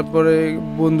আসি, তারপরে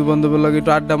বন্ধু বান্ধবের লাগে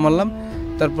একটু আড্ডা মারলাম।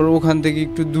 তারপর ওখান থেকে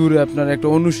একটু দূরে আপনার একটা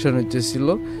অনুষ্ঠান হচ্ছিল,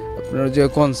 আপনার যে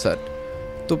কনসার্ট।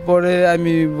 তো পরে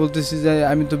আমি বলতেছি যে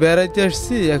আমি তো বেড়াইতে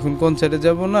আসছি, এখন কনসার্টে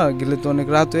যাব না, গেলে তো অনেক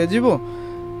রাত হয়ে যাব,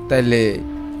 তাইলে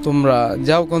তোমরা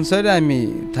যাও কনসার্টে, আমি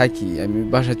থাকি, আমি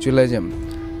বাসা চলে যাব।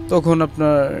 তখন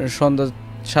আপনার সন্ধ্যা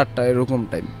 7টা এরকম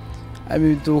টাইম। আমি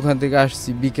তো ওখান থেকে আসছি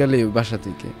বিকালে বাসা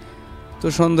থেকে। তো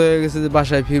সন্ধ্যা হয়ে গেছে যে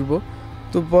বাসায় ফিরবো।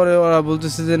 তো পরে ওরা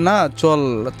বলতেছে যে না চল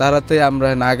তাড়াতাড়ি আমরা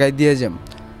আগায় দিয়ে যাম।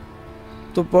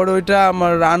 তো পরে ওইটা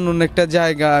আমার আননোন একটা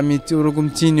জায়গা, আমি ওরকম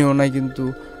চিনিও না, কিন্তু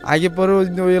আগে পরে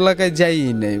ওই এলাকায় যাই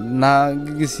নাই, না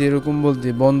গেছি এরকম বলতে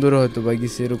বন্দরে হয়তো বা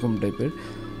গেছি এরকম টাইপের,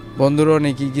 বন্দরে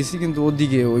অনেকেই গেছি কিন্তু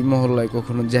ওদিকে ওই মহল্লায়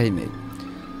কখনো যাই নাই।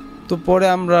 তো পরে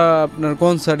আমরা আপনার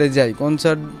কনসার্টে যাই,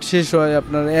 কনসার্ট শেষ হয়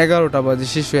আপনার 11টা বাজে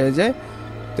শেষ হয়ে যায়।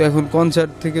 তো এখন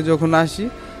কনসার্ট থেকে যখন আসি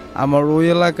আমার ওই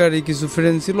এলাকারই কিছু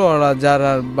ফ্রেন্ড ছিল, ওরা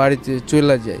যারা বাড়িতে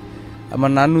চলে যায়,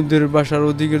 আমার নানুদের বাসার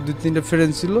ওদিকের 2-3টা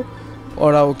ফ্রেন্ড ছিল,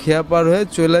 ওরাও খেয়া পার হয়ে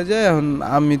চলে যায়। এখন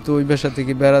আমি তো ওই বাসা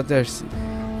থেকে বেড়াতে আসছি,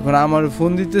 এখন আমার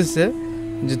ফোন দিতেছে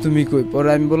যে তুমি কই। পরে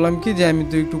আমি বললাম কি যে আমি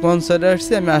তো একটু কনসার্টে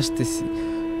আসছি, আমি আসতেছি।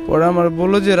 পরে আমার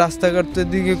বললো যে রাস্তাঘাটের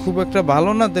দিকে খুব একটা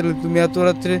ভালো না, তাহলে তুমি এত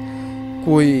রাত্রে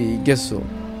কই গেছো,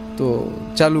 তো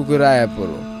চালু করে আয়া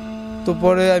পড়ো। তো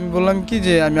পরে আমি বললাম কি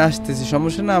যে আমি আসতেছি,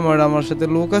 সমস্যা না, আমার সাথে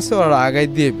লোক আছে, ওরা আগায়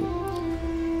দিয়ে।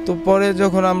 তো পরে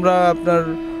যখন আমরা আপনার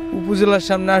উপজেলার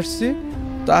সামনে আসছি,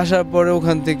 তো আসার পরে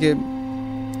ওখান থেকে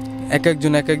এক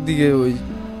একজন এক একদিকে ওই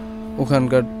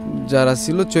ওখানকার যারা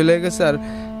ছিল চলে গেছে। আর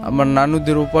আমার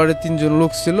নানুদের ওপারে 3জন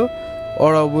লোক ছিল,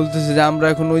 ওরাও বলতেছে যে আমরা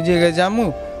এখন ওই জায়গায় যাবো,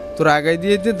 তোর আগায়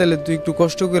দিয়ে দে, তাহলে তুই একটু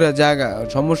কষ্ট করে জাগা,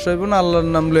 সমস্যা হইব না, আল্লাহর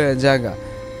নাম লয়ে জাগা।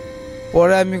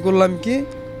 পরে আমি করলাম কি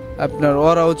আপনার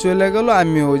ওরাও চলে গেল,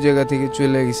 আমি ওই জায়গা থেকে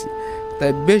চলে গেছি।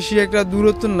 তাই বেশি একটা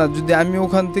দূরত্ব না, যদি আমি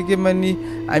ওখান থেকে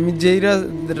আমি যেই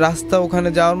রাস্তা ওখানে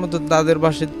যাওয়ার মতো তাদের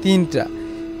বাসে 3টা,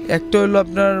 একটা হলো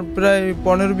আপনার প্রায়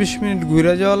 15-20 মিনিট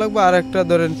ঘুরে যাওয়া লাগবে, আর একটা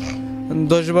ধরেন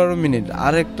 10-12 মিনিট,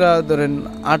 আর একটা ধরেন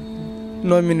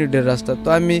 8-9 মিনিটের রাস্তা। তো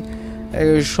আমি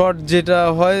শর্ট যেটা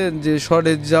হয় যে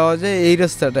শর্টে যাওয়া যায় এই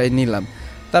রাস্তাটাই নিলাম।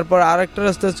 তারপর আরেকটা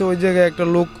রাস্তা আছে, ওই জায়গায় একটা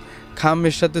লোক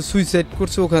খামের সাথে সুইসাইড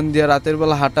করছে, ওখান দিয়ে রাতের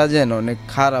বেলা হাঁটা যায় না, অনেক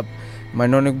খারাপ,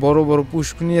 অনেক বড় বড়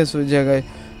পুষ্করিণী আছে ওই জায়গায়,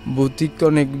 ভৌতিক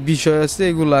অনেক বিষয় আছে,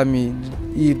 এগুলো আমি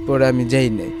পরে আমি যাই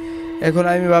নাই। এখন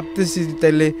আমি ভাবতেছি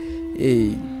তাইলে এই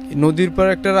নদীর পাড়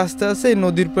একটা রাস্তা আছে, এই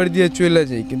নদীর পাড় দিয়ে চলে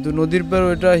যাই, কিন্তু নদীর পাড়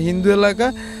ওইটা হিন্দু এলাকা,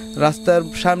 রাস্তার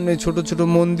সামনে ছোট ছোট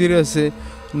মন্দির আছে,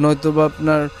 নয়তো বা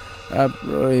আপনার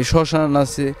শ্মশান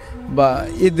আছে, বা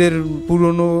এদের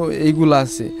পুরনো এইগুলো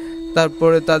আছে,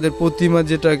 তারপরে তাদের প্রতিমা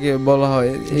যেটাকে বলা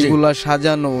হয় এগুলা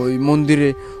সাজানো ওই মন্দিরে,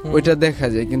 ওইটা দেখা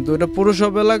যায়। কিন্তু ওটা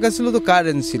পৌরসভা এলাকা ছিল, তো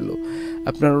কারেন্ট ছিল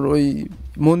আপনার ওই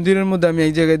মন্দিরের মধ্যে। আমি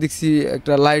এক জায়গায় দেখছি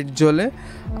একটা লাইট জ্বলে,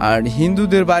 আর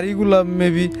হিন্দুদের বাড়িগুলা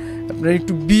মেবি আপনার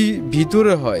একটু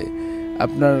ভিতরে হয়,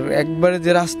 আপনার একবারে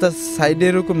যে রাস্তার সাইডে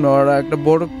এরকম না, ওরা একটা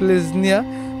বড় প্লেস নিয়ে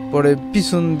পরে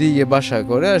পিছন দিয়ে বাসা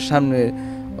করে, আর সামনে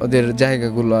ওদের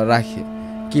জায়গাগুলো রাখে,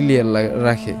 ক্লিয়ার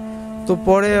রাখে। তো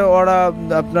পরে ওরা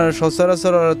আপনার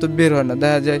সচরাচর ওরা তো বের হয় না,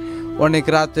 দেখা যায় অনেক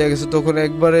রাত হয়ে গেছে, তখন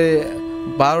একবারে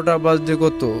 12টা বাজতে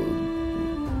কত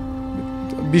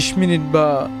 20 মিনিট বা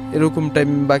এরকম টাইম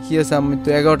বাকি আছে। আমি তো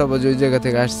 11টা বাজে ওই জায়গা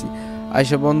থেকে আসছি,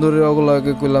 আইসা বন্দরে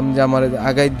ওগুলোকে করলাম যে আমার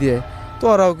আগায় দিয়ে, তো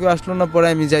ওরাও কেউ আসলো না। পরে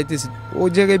আমি যাইতেছি, ওই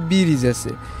জায়গায় ব্রিজ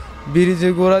আছে,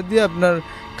 ব্রিজের গোড়া দিয়ে আপনার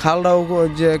খালটাও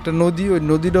যে একটা নদী, ওই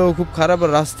নদীটাও খুব খারাপ,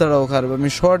 আর রাস্তাটাও খারাপ। আমি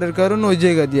শর্টের কারণে ওই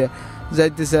জায়গা দিয়ে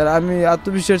যাইতেছে, আর আমি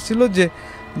আত্মবিশ্বাস ছিল যে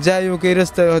যাই হোক এই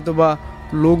রাস্তায় হয়তো বা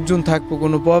লোকজন থাকবো,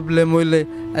 কোনো প্রবলেম হইলে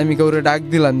আমি কাউরে ডাক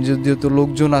দিলাম, যদিও তো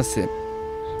লোকজন আছে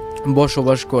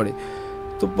বসবাস করে।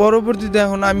 তো পরবর্তীতে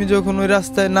এখন আমি যখন ওই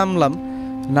রাস্তায়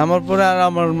নামার পরে আর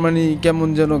আমার কেমন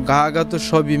যেন গা তো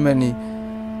সবই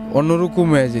অন্যরকম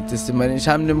হয়ে যেতেছে,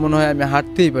 সামনে মনে হয় আমি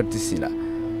হাঁটতেই পারতেছি না।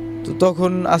 তো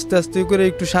তখন আস্তে আস্তে করে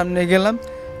একটু সামনে গেলাম,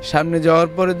 সামনে যাওয়ার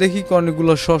পরে দেখি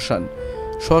অনেকগুলো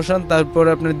শ্মশান, তারপরে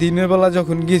আপনার দিনের বেলা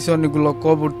যখন গিয়েছি অনেকগুলো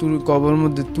কবর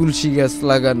মধ্যে তুলসী গাছ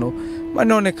লাগানো,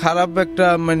 অনেক খারাপ একটা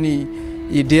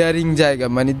ডেয়ারিং জায়গা,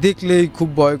 দেখলেই খুব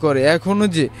ভয় করে। এখনও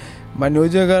যে ওই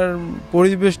জায়গার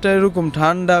পরিবেশটা এরকম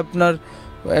ঠান্ডা, আপনার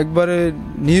একবারে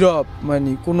নীরব,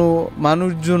 কোনো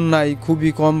মানুষজন নাই, খুবই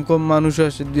কম মানুষ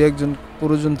আসে, 2-1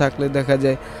 পুরোজন থাকলে দেখা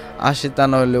যায় আসে, তা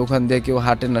না হলে ওখান দিয়ে কেউ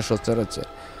হাঁটে না সচরাচর।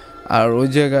 আর ওই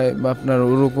জায়গায় আপনার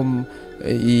ওরকম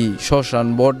শ্মশান,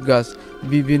 বট গাছ,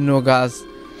 বিভিন্ন গাছ,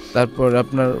 তারপর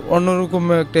আপনার অন্যরকম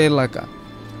একটা এলাকা।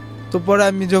 তো পরে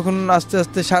আমি যখন আস্তে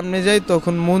আস্তে সামনে যাই,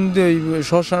 তখন মন্দির ওই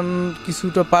শ্মশান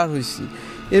কিছুটা পার হয়েছি,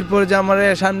 এরপরে যে আমার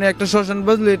সামনে একটা শ্মশান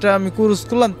বাজলো, এটা আমি ক্রস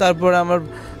করলাম, তারপরে আমার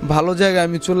ভালো জায়গায়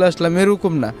আমি চলে আসলাম,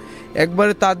 এরকম না,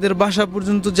 একবারে তাদের বাসা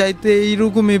পর্যন্ত যাইতে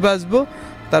এইরকমই বাজবো,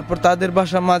 তারপর তাদের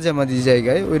বাসা মাঝামাঝি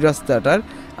জায়গায় ওই রাস্তাটার,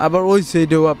 আবার ওই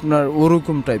সাইডেও আপনার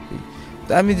ওরকম টাইপের।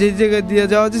 তো আমি যেই জায়গায় দিয়ে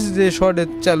যাওয়া যাচ্ছি যে শর্টে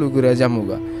চালু করে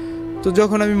জামুগা। তো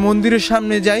যখন আমি মন্দিরের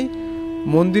সামনে যাই,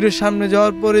 মন্দিরের সামনে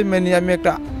যাওয়ার পরে আমি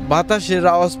একটা বাতাসের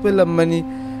আওয়াজ পেলাম,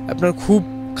 আপনার খুব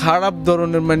খারাপ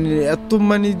ধরনের, এত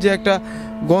যে একটা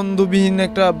গন্ধবিহীন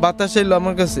একটা বাতাস এলো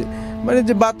আমার কাছে,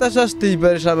 যে বাতাস আসতেই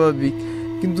পারে স্বাভাবিক,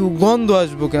 কিন্তু গন্ধ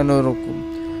আসবো কেন এরকম,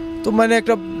 তো মানে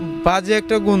একটা বাজে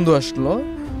একটা গন্ধ আসলো।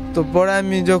 তো পরে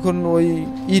আমি যখন ওই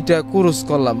ইটা ক্রস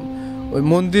করলাম ওই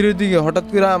মন্দিরের দিকে, হঠাৎ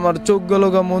করে আমার চোখ গেল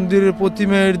মন্দিরের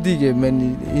প্রতিমার দিকে, মানে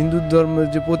হিন্দু ধর্মের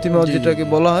যে প্রতিমা যেটাকে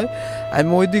বলা হয়,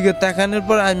 আমি ওই দিকে তাকানোর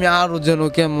পর আমি আরও যেন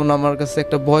কেমন আমার কাছে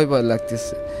একটা ভয় ভয়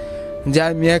লাগতেছে যে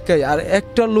আমি একাই, আর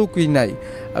একটা লোকই নাই।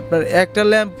 আপনার একটা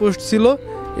ল্যাম্প পোস্ট ছিল,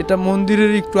 এটা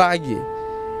মন্দিরের একটু আগে,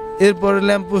 এরপরে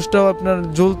ল্যাম্প পোস্টটাও আপনার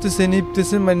জ্বলতেছে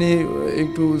নিপতেছে, মানে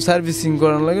একটু সার্ভিসিং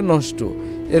করার লাগে, নষ্ট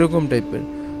এরকম টাইপের।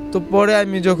 তো পরে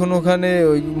আমি যখন ওখানে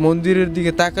ওই মন্দিরের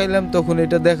দিকে তাকাইলাম তখন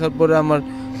এটা দেখার পরে আমার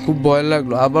খুব ভয়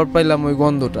লাগলো, আবার পাইলাম ওই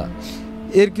গন্ধটা।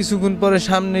 এর কিছুক্ষণ পরে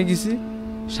সামনে গেছি,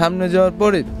 সামনে যাওয়ার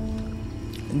পরে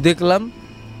দেখলাম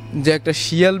যে একটা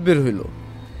শিয়াল বের হইলো,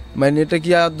 মানে এটা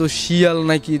কি আদৌ শিয়াল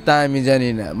নাকি তা আমি জানি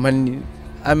না, মানে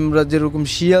আমরা যেরকম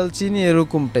শিয়াল চিনি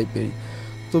এরকম টাইপেরই।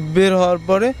 তো বের হওয়ার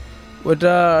পরে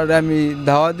ওটা আমি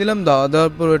ধাওয়া দিলাম, ধাওয়া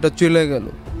দেওয়ার পর ওটা চলে গেল।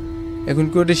 এখন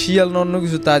কি ওটা শিয়াল না অন্য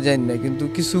কিছু তা জানি না, কিন্তু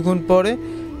কিছুক্ষণ পরে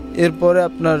এরপরে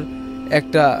আপনার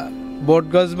একটা বট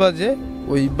গাছ বাজে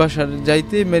ওই বাসার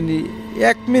যাইতে, মানে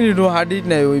 1 মিনিটও হাঁটি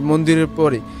নাই ওই মন্দিরের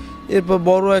পরে। এরপর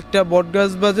বড় একটা বট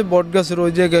গাছ বাজে, বট গাছের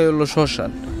ওই জায়গায় হলো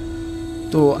শ্মশান।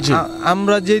 তো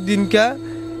আমরা যে দিনকা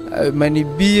মানে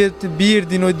বিয়ের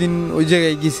দিন ওই দিন ওই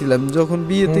জায়গায় গেছিলাম, যখন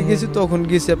বিয়েতে গেছি তখন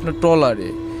গেছি আপনার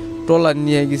ট্রলার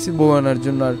নিয়ে গেছি বউ আনার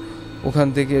জন্য, আর ওখান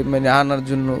থেকে মানে আনার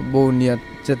জন্য বউ নিয়ে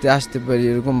যাতে আসতে পারি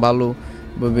এরকম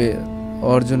ভালোভাবে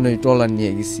ওর জন্য এই ট্রলার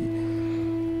নিয়ে গেছি।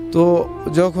 তো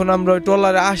যখন আমরা ওই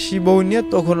ট্রলারে আসি বউ নিয়ে,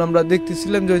 তখন আমরা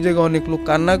দেখতেছিলাম যে ওই জায়গায় অনেক লোক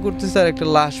কান্না করতেছে আর একটা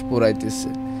লাশ পোড়াইতেছে।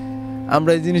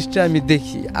 আমরা এই জিনিসটা আমি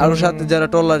দেখি, আরও সাথে যারা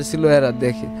ট্রলার ছিল এরা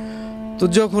দেখে। তো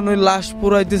যখন ওই লাশ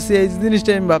পোড়াইতেছে এই জিনিসটা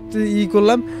আমি ভাবতে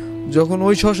করলাম, যখন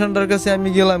ওই শ্মশানটার কাছে আমি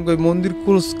গেলাম ওই মন্দির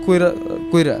ক্রস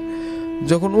কইরা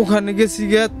যখন ওখানে গেছি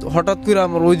গিয়ে হঠাৎ করে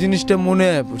আমার ওই জিনিসটা মনে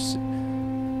হয়ে পড়ছে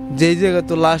যে এই জায়গায়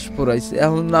তো লাশ পোড়াইছে।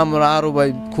 এখন আমার আরও ভাই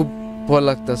খুব ভয়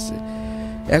লাগতেছে।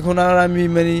 এখন আর আমি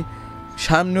মানে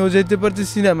সামনেও যেতে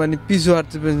পারতেছি না, মানে পিছু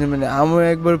হাঁটতে পারছি না, মানে আমার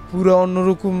একবার পুরো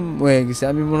অন্যরকম হয়ে গেছে।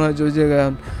 আমি মনে হয় যে ওই জায়গায়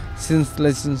এখন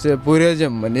সেন্সলেশন পড়ে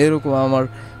যাম, মানে এরকম আমার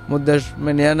মধ্যে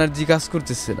মানে এনার্জি কাজ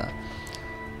করতেছে না।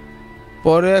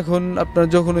 পরে এখন আপনার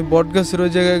যখন ওই বটগাছের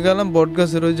ওই জায়গায় গেলাম,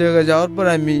 বটগাছের ওই জায়গায় যাওয়ার পর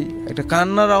আমি একটা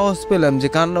কান্নার আওয়াজ পেলাম, যে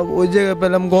কান্না ওই জায়গায়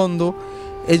পেলাম গন্ধ,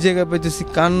 এই জায়গায় পেতেছি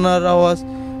কান্নার আওয়াজ,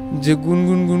 যে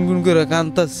গুনগুন গুনগুন করে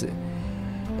কাঁদতেছে।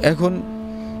 এখন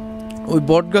ওই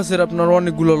বটগাছের আপনার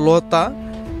অনেকগুলো লতা,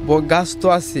 গাছ তো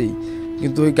আছেই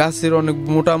কিন্তু ওই গাছের অনেক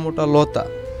মোটা মোটা লতা,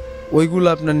 ওইগুলো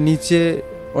আপনার নিচে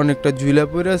অনেকটা ঝুলা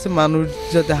পড়ে আছে, মানুষ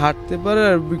যাতে হাঁটতে পারে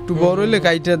আর একটু বড় হলে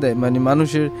কাইটা দেয়, মানে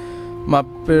মানুষের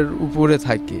মাপের উপরে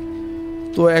থাকে।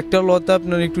 তো একটা লতা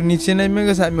আপনার একটু নিচে নেমে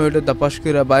গেছে, আমি ওইটা দাপাস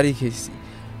করে বাড়ি খেয়েছি।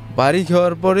 বাড়ি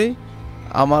খাওয়ার পরে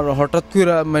আমার হঠাৎ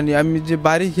করে মানে আমি যে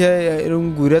বাড়ি খেয়ে এরকম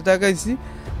ঘুরে তাকাইছি,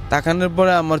 তাকানোর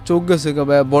পরে আমার চোখ গেছে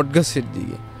বটগাছের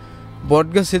দিকে।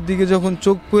 বটগাছের দিকে যখন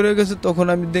চোখ পড়ে গেছে তখন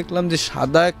আমি দেখলাম যে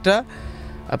সাদা একটা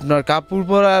আপনার কাপড়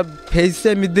পরা ফেসে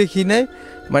আমি দেখি নাই,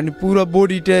 মানে পুরো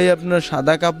বডিটাই আপনার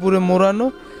সাদা কাপড়ে মোড়ানো,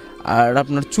 আর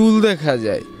আপনার চুল দেখা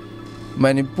যায়,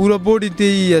 মানে পুরো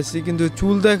বডিতেই আছে কিন্তু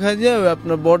চুল দেখা যায়।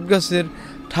 আপনার বটগাছের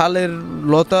ঠালের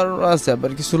লতার আছে,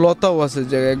 আবার কিছু লতাও আছে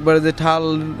জায়গায়, একবারে যে ঠাল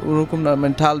ওরকম না,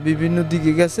 মানে ঠাল বিভিন্ন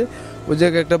দিকে গেছে, ওই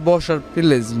জায়গায় একটা বসার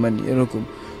প্লেস, মানে এরকম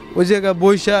ওই জায়গায়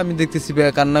বইসা আমি দেখতেছি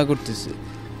ভাইয়া কান্না করতেছে।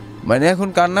 মানে এখন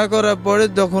কান্না করার পরে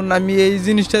যখন আমি এই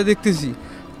জিনিসটা দেখতেছি,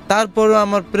 তারপরেও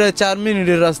আমার প্রায় 4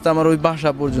 মিনিটের রাস্তা আমার ওই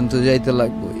বাসা পর্যন্ত যাইতে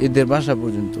লাগবে, এদের বাসা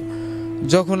পর্যন্ত।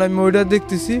 যখন আমি ওইটা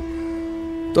দেখতেছি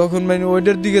তখন মানে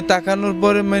ওইটার দিকে তাকানোর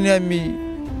পরে মানে আমি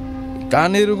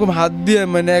কানে এরকম হাত দিয়ে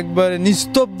মানে একবারে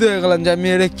নিস্তব্ধ হয়ে গেলাম যে আমি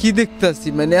এটা কি দেখতেছি।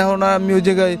 মানে এখন আমি ওই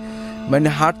জায়গায় মানে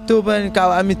হাঁটতেও পারিনি,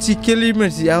 আমি চিকেলি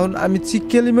মারছি, এখন আমি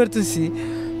চিকেলি মারতেছি,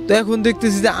 তো এখন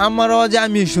দেখতেছি যে আমার আওয়াজ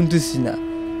আমি শুনতেছি না।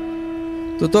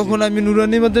 তো তখন আমি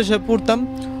নুরানি মাদ্রাসায় পড়তাম,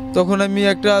 তখন আমি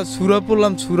একটা সূরা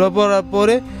পড়লাম, সূরা পড়ার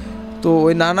পরে তো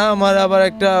ওই নানা আমার আবার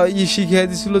একটা শিখিয়ে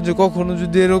দিছিল যে কখনো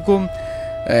যদি এরকম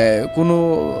কোনো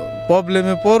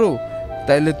প্রবলেমে পড়ো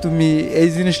তাইলে তুমি এই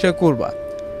জিনিসটা করবা।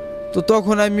 তো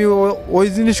তখন আমি ওই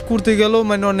জিনিস করতে গেলেও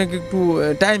মানে অনেক একটু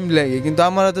টাইম লাগে, কিন্তু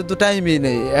আমার হাতে তো টাইমই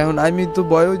নেই, এখন আমি তো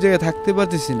ওই জায়গায় থাকতে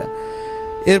পারতেছি না।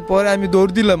 এরপরে আমি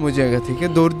দৌড় দিলাম ওই জায়গা থেকে,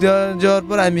 দৌড় যাওয়ার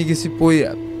পর আমি গেছি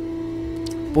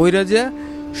পইরা যা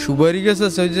সুপারি গাছ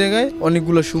আছে ওই জায়গায়,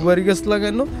 অনেকগুলো সুপারি গাছ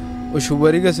লাগানো, ওই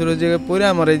সুপারি গাছের ওই জায়গায় পরে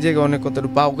আমার এই জায়গায় অনেক কত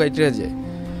পাও কাইটে যায়।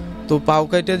 তো পাও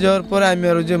কাইটে যাওয়ার পরে আমি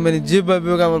আরও যে মানে যেভাবে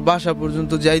হোক আমার বাসা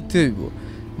পর্যন্ত যাইতে হইব,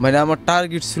 মানে আমার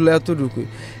টার্গেট ছিল এতটুকুই।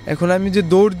 এখন আমি যে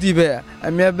দৌড় দিই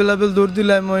আমি অ্যাভেলেবেল দৌড়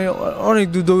দিলে আমি অনেক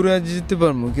দূর দৌড়ে যেতে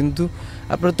পারবো, কিন্তু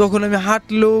আপনার তখন আমি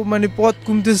হাঁটলেও মানে পথ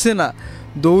কমতেছে না,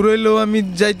 দৌড়াইলেও আমি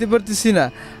যাইতে পারতেছি না,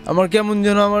 আমার কেমন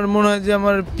যেন আমার মনে হয় যে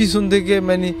আমার পিছন থেকে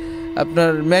মানে আপনার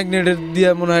ম্যাগনেটের দিয়া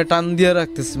মনে হয় টান দিয়া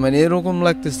রাখতেছে, মানে এরকম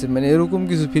লাগতেছে, মানে এরকম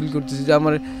কিছু ফিল করতেছি যে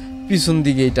আমার পিছন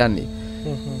দিকেই টানে।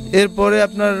 এরপরে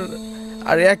আপনার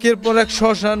আর একের পর এক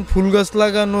শ্মশান, ফুল গাছ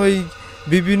লাগানো, ওই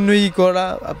বিভিন্ন করা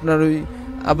আপনার ওই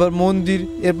আবার মন্দির,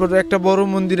 এরপর একটা বড়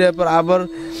মন্দির, এরপর আবার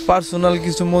পার্সোনাল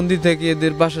কিছু মন্দির থাকে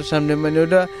এদের বাসার সামনে, মানে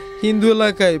ওটা হিন্দু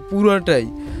এলাকায় পুরাটাই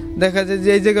দেখা যায় যে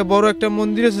এই জায়গায় বড় একটা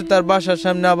মন্দির আছে, তার বাসার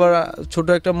সামনে আবার ছোট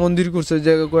একটা মন্দির করছে, ওই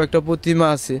জায়গায় কয়েকটা প্রতিমা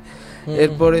আছে।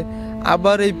 এরপরে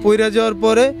আবার এই পইরা যাওয়ার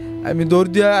পরে আমি দৌড়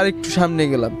দিয়ে আরেকটু সামনে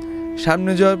গেলাম,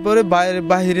 সামনে যাওয়ার পরে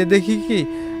বাহিরে দেখি কি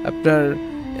আপনার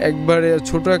একবারে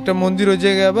ছোট একটা মন্দির, ওই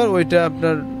জায়গায় আবার ওইটা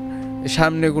আপনার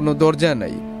সামনে কোনো দরজা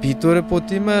নাই, ভিতরে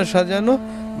প্রতিমা সাজানো,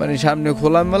 মানে সামনে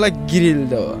খোলামেলা গ্রিল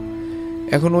দেওয়া।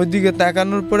 এখন ওইদিকে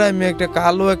তাকানোর পরে আমি একটা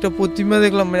কালো একটা প্রতিমা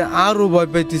দেখলাম, মানে আরও ভয়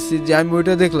পাইতেছি যে আমি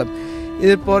ওইটা দেখলাম।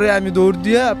 এরপরে আমি দৌড়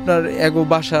দিয়ে আপনার এগো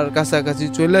বাসার কাছাকাছি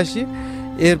চলে আসি।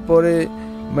 এরপরে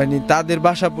মানে তাদের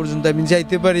বাসা পর্যন্ত আমি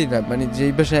যাইতে পারি না, মানে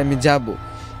যেই বাসায় আমি যাব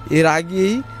এর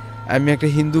আগেই আমি একটা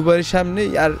হিন্দু বাড়ির সামনে,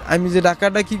 আর আমি যে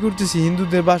ডাকাডাকি করতেছি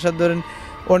হিন্দুদের বাসা ধরেন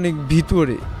অনেক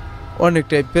ভিতরে,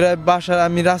 অনেকটাই প্রায় বাসা,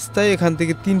 আমি রাস্তায় এখান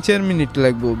থেকে 3-4 মিনিট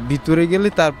লাগবো ভিতরে গেলে,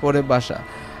 তারপরে বাসা।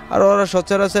 আর ওরা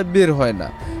সচরাচর বের হয় না,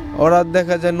 ওরা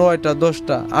দেখা যায় 9টা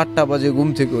 10টা 8টা বাজে ঘুম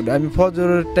থেকে ওঠে। আমি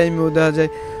ফজরের টাইমেও দেখা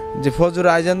যায় যে ফজর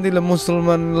আজান দিলে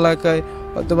মুসলমান এলাকায়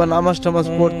অথবা নামাজ টামাজ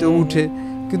পড়তে উঠে,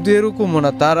 কিন্তু এরকমও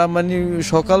না, তারা মানে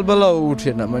সকালবেলাও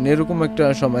উঠে না, মানে এরকম একটা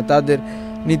সময় তাদের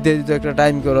নির্ধারিত একটা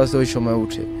টাইম করা আছে, ওই সময়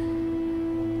উঠে।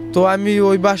 তো আমি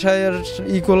ওই বাসায়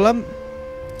করলাম,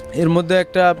 এর মধ্যে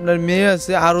একটা আপনার মেয়ে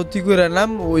আছে আরতি করে নাম,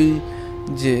 ওই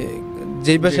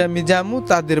যেই বাসায় আমি যাবো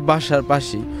তাদের বাসার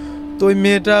পাশেই। তো ওই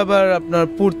মেয়েটা আবার আপনার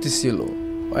পড়তেছিল,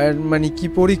 মানে কি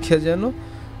পরীক্ষা যেন,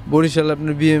 বরিশাল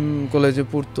আপনার বিএম কলেজে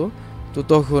পড়তো। তো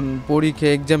তখন পরীক্ষা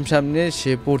এক্সাম সামনে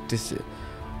সে পড়তেছে,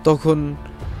 তখন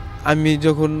আমি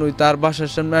যখন ওই তার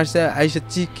বাসার সামনে আসছে আইসা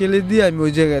চিক খেলে দিয়ে আমি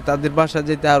ওই জায়গায় তাদের বাসা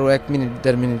যেতে আরও 1 মিনিট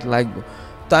 1.5 মিনিট লাগবো।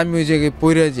 তো আমি ওই জায়গায়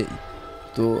পড়ে যাই,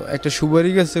 তো একটা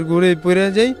সুপারি গাছের গোড়ায় পড়ে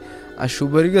যাই, আর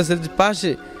সুপারি গাছের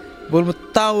পাশে বলবো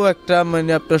তাও একটা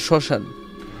মানে আপনার শ্মশান,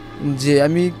 যে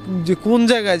আমি যে কোন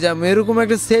জায়গায় যাবো এরকম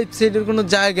একটা সেফ সাইডের কোনো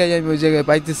জায়গায় আমি ওই জায়গায়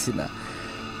পাইতেছি না।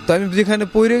 তো আমি যেখানে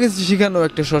পড়ে গেছি সেখানেও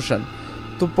একটা শ্মশান।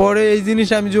 তো পরে এই জিনিস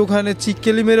আমি যে ওখানে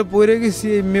চিক্কেলি মেরে পড়ে গেছি,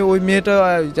 ওই মেয়েটা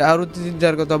আরও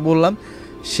যার কথা বললাম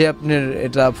সে আপনার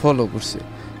এটা ফলো করছে,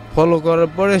 ফলো করার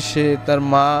পরে সে তার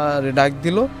মার ডাক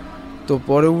দিল। তো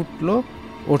পরে উঠলো,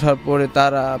 ওঠার পরে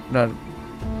তারা আপনার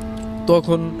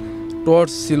তখন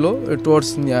টর্চ ছিল, ওই টর্চ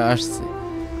নিয়ে আসছে,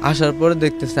 আসার পরে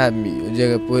দেখতেছে আমি ওই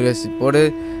জায়গায় পড়ে আছি। পরে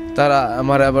তারা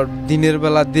আমার আবার দিনের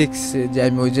বেলা দেখছে যে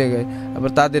আমি ওই জায়গায়,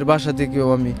 আবার তাদের বাসা থেকেও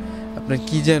আমি আপনার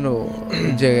কি যেন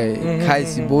জায়গায়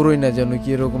খাইছি, বড়ই না যেন কি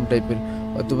এরকম টাইপের,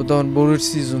 অথবা তখন বড়ির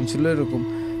সিজন ছিল এরকম।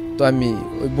 তো আমি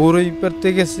ওই বড়ই পারতে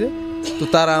গেছে, তো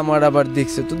তারা আমার আবার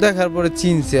দেখছে, তো দেখার পরে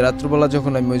চিনছে। রাত্রবেলা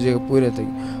যখন আমি ওই জায়গায় পড়ে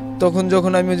থাকি, তখন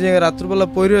যখন আমি ওই জায়গায় রাত্রবেলা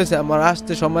পড়ে হয়েছে, আমার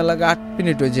আসতে সময় লাগে 8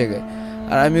 মিনিট ওই জায়গায়,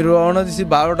 আর আমি রওনা দিছি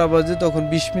 12টা বাজে, তখন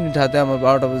 20 মিনিট হাতে আমার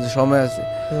 12টা বাজে সময় আছে।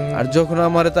 আর যখন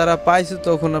আমার তারা পাইছে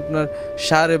তখন আপনার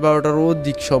 12:30টার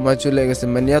অধিক সময় চলে গেছে,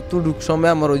 মানে এতটুক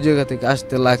সময় আমার ওই জায়গা থেকে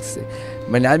আসতে লাগছে।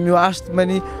 মানে আমিও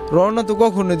মানে রওনা তো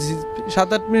কখনো দিছি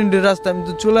 7-8 মিনিটের রাস্তা, আমি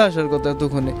তো চলে আসার কথা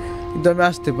তখনই, কিন্তু আমি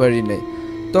আসতে পারি নাই।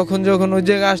 তখন যখন ওই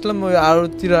জায়গায় আসলাম, ওই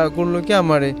আরতিরা করলো কি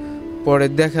আমারে, পরে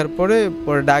দেখার পরে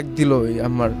ডাক দিল ওই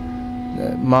আমার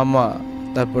মামা,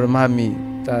 তারপরে মামি,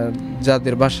 তার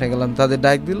যাদের বাসায় গেলাম তাদের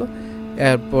ডাক দিল।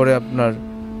 এরপরে আপনার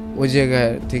ওই জায়গা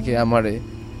থেকে আমারে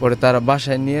পরে তারা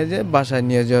বাসায় নিয়ে যায়, বাসায়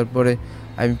নিয়ে যাওয়ার পরে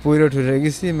আমি পইরা ঠুরে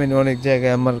গেছি, মানে অনেক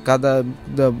জায়গায় আমার কাদা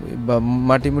বা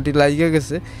মাটি মুটি লাগিয়ে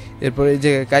গেছে, এরপরে এই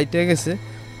জায়গায় কাইটে গেছে।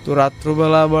 তো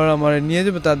রাত্রবেলা আবার আমার নিয়ে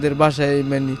যাবে তাদের বাসায়,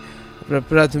 মানে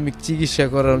প্রাথমিক চিকিৎসা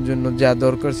করার জন্য যা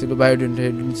দরকার ছিল, বায়োডিন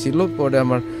টায়োডিন ছিল। পরে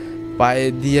আমার পায়ে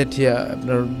দিয়ে ঠিয়া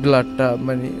আপনার ব্লাডটা,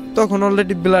 মানে তখন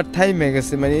অলরেডি ব্লাড থাইমে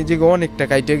গেছে, মানে এই জায়গায় অনেকটা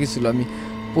কাইটে গেছিলো আমি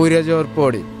পইরা যাওয়ার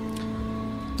পরে।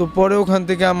 তো পরে ওখান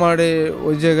থেকে আমার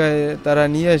ওই জায়গায় তারা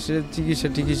নিয়ে আসে,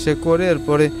 চিকিৎসা করে।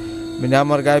 এরপরে মানে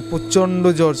আমার গায়ে প্রচণ্ড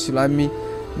জ্বর ছিল, আমি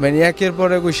মানে একের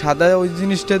পরে ওই সাদা ওই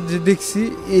জিনিসটা যে দেখছি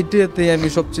এইটাতেই আমি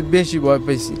সবচেয়ে বেশি ভয়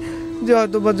পাইছি, যে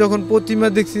হয়তো বা যখন প্রতিমা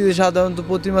দেখছি যে সাধারণত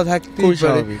প্রতিমা থাকতেই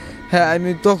পারে, হ্যাঁ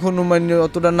আমি তখনও মানে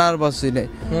অতটা নার্ভাস হই নাই।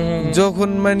 যখন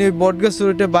মানে বট গাছের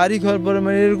ওইটা বাড়ি খাওয়ার পরে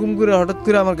মানে এরকম করে হঠাৎ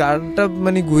করে আমার গানটা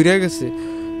মানে ঘুরে গেছে।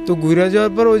 তো ঘুরে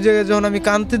যাওয়ার পর ওই জায়গায় যখন আমি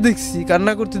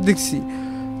কান্না করতে দেখছি,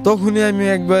 তখনই আমি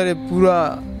একবারে পুরা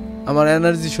আমার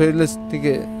এনার্জি শরীরের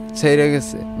থেকে ছেড়ে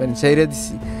গেছে, মানে ছেড়ে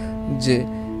দিছি। যে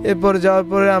এরপরে যাওয়ার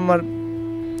পরে আমার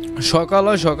সকাল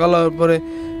হওয়ার পরে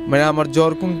মানে আমার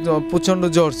জ্বর প্রচণ্ড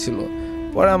জ্বর ছিল,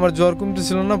 পরে আমার জ্বর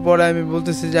কমতেছিল না, পরে আমি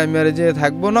বলতেছি যে আমি আর যে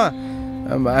থাকবো না,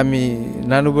 আমি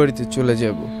নানু বাড়িতে চলে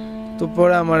যাব। তো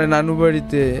পরে আমার নানু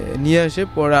বাড়িতে নিয়ে আসে,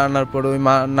 পরে আনার পরে ওই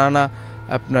নানা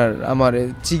আপনার আমার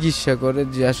চিকিৎসা করে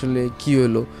যে আসলে কি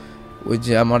হলো, ওই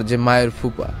যে আমার যে মায়ের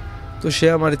ফুপা, তো সে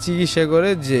আমার চিকিৎসা করে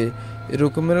যে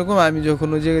এরকম এরকম। আমি যখন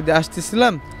ওই জায়গায়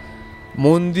আসতেছিলাম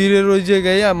মন্দিরের ওই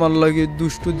জায়গায় আমার লাগে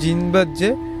দুষ্ট জিন বাজছে,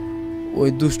 ওই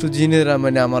দুষ্ট জিনেরা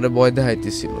মানে আমার ভয়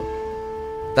দেখাইতেছিল।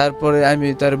 তারপরে আমি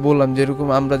তার বললাম যে এরকম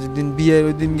আমরা যেদিন বিয়ে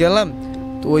ওই দিন গেলাম,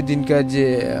 তো ওই দিনকার যে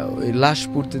ওই লাশ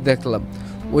পুড়তে দেখলাম,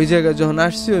 ওই জায়গায় যখন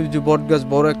আসছি ওই যে বটগাছ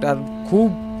বড় একটা, আর খুব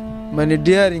মানে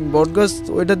ডেয়ারিং বটগাছ,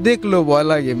 ওইটা দেখলেও ভয়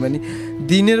লাগে। মানে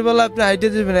দিনের বেলা আপনি হাইটে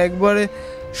যাবেন, একবারে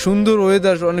সুন্দর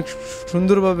ওয়েদার, অনেক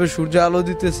সুন্দরভাবে সূর্য আলো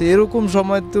দিতেছে, এরকম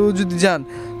সময়তেও যদি যান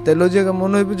তাহলে ওই জায়গা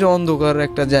মনে হবে যে অন্ধকার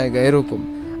একটা জায়গা এরকম।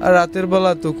 আর রাতের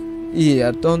বেলা তো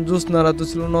আর তখন জ্যোৎস্না রাত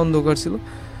ছিল না, অন্ধকার ছিল।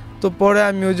 তো পরে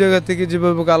আমি ওই জায়গা থেকে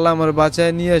যেভাবে আল্লাহ আমার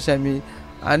বাঁচায় নিয়ে আসে,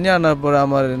 আমি আনার পরে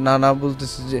আমার নানা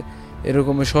বলতেছে যে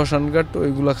এরকম শ্মশান ঘাট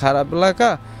ওইগুলো খারাপ এলাকা,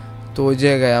 তো ওই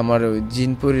জায়গায় আমার ওই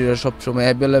জিন পরীরা সবসময়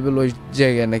অ্যাভেলেবেল ওই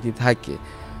জায়গায় নাকি থাকে।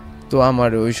 তো আমার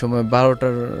ওই সময়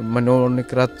 12টার মানে অনেক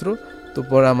রাত্র, তো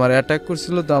পরে আমার অ্যাটাক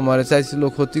করছিল, তো আমার চাইছিল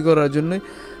ক্ষতি করার জন্যই।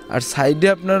 আর সাইডে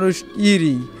আপনার ওই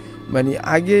মানে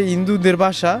আগে হিন্দুদের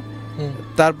বাসা,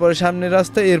 তারপরে সামনে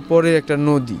রাস্তা, এরপরে একটা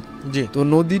নদী। তো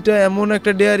নদীটা এমন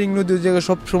একটা ডেয়ারিং নদী, ওই জায়গায়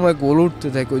সবসময় গোল উঠতে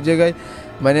থাকে, ওই জায়গায়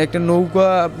মানে একটা নৌকা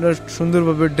আপনার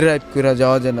সুন্দরভাবে ড্রাইভ করে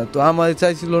যাওয়া যায় না। তো আমার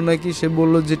চাইছিল নাকি, সে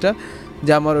বললো যেটা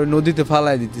যে আমার ওই নদীতে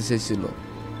ফালাই দিতে চাইছিল,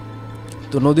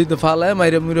 তো নদীতে ফালায়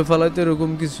মাইরে মুড়ে ফালাইতো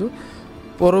এরকম কিছু।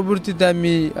 পরবর্তীতে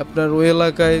আমি আপনার ওই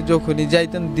এলাকায় যখনই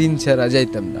যাইতাম দিন ছাড়া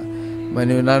যাইতাম না,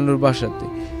 মানে ওই নানুর বাসাতে।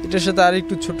 এটার সাথে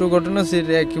আরেকটু ছোট ঘটনা,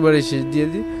 সেটা একেবারে শেষ দিয়ে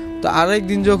দিই। তো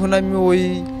আরেকদিন যখন আমি ওই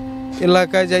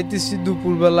এলাকায় যাইতেছি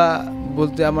দুপুরবেলা,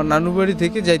 বলতে আমার নানু বাড়ি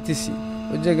থেকে যাইতেছি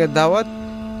ওই জায়গায় দাওয়াত,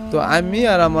 তো আমি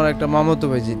আর আমার একটা মামাতো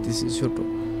ভাই যাইতেছি ছোট।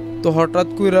 তো হঠাৎ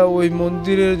করে ওই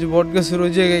মন্দিরের যে বটগাছের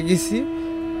ওই জায়গায় গেছি,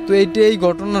 তো এই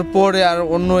ঘটনার পরে আর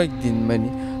অন্য একদিন মানে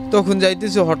তখন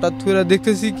যাইতেছি, হঠাৎ করে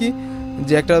দেখতেছি কি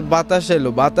যে একটা বাতাস এলো,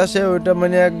 বাতাসে ওইটা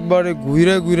মানে একবারে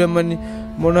ঘুরে ঘুরে মানে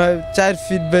মনে হয় 4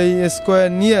 ফিট বাই স্কোয়ার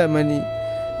নিয়ে মানে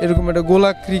এরকম একটা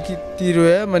গোলাকৃতি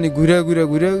রয়ে মানে ঘুরে ঘুরে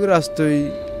ঘুরে ঘুরে আসতে ওই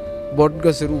বট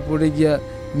গাছের উপরে গিয়া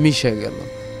মিশে গেল।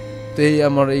 তো এই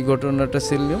আমার এই ঘটনাটা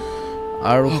ছিল।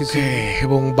 আরও কিছু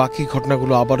এবং বাকি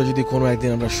ঘটনাগুলো আবারও যদি কোনো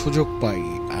একদিন আমরা সুযোগ পাই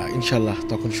ইনশাল্লাহ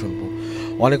তখন শুনবো।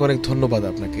 অনেক অনেক ধন্যবাদ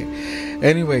আপনাকে।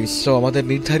 এনিওয়েজ, তো আমাদের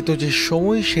নির্ধারিত যে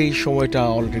সময়, সেই সময়টা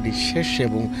অলরেডি শেষ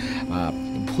এবং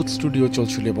ভূত স্টুডিও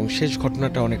চলছিল এবং শেষ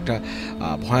ঘটনাটা অনেকটা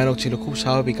ভয়ানক ছিল। খুব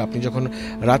স্বাভাবিক, আপনি যখন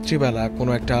রাত্রিবেলা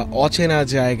কোনো একটা অচেনা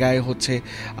জায়গায়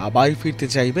বাড়ি ফিরতে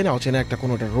চাইবেন, অচেনা একটা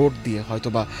কোনো একটা রোড দিয়ে, হয়তো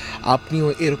বা আপনিও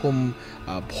এরকম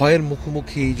ভয়ের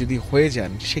মুখোমুখি যদি হয়ে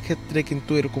যান, সেক্ষেত্রে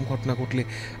কিন্তু এরকম ঘটনা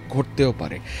ঘটতেও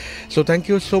পারে। So thank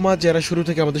you so much যারা শুরু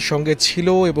থেকে আমাদের সঙ্গে ছিল,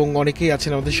 এবং অনেকেই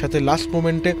আছেন আমাদের সাথে লাস্ট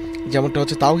মোমেন্টে, যেমনটা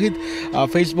হচ্ছে তাওহিদ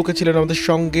ফেসবুকে ছিলেন আমাদের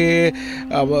সঙ্গে,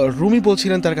 রুমি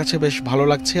বলছিলেন তার কাছে বেশ ভালো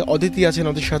লাগছে, অদিতি আছেন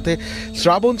আমাদের সাথে,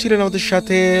 শ্রাবণ ছিলেন আমাদের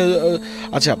সাথে,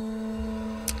 আচ্ছা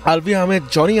আলভি আহমেদ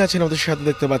জনি আছেন আমাদের সাথে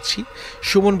দেখতে পাচ্ছি,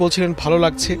 সুমন বলছিলেন ভালো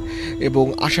লাগছে এবং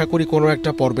আশা করি কোনো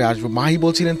একটা পর্বে আসবো, মাহি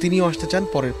বলছিলেন তিনিও আসতে চান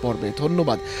পরের পর্বে।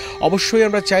 ধন্যবাদ। অবশ্যই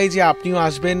আমরা চাই যে আপনিও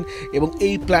আসবেন এবং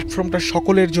এই প্ল্যাটফর্মটা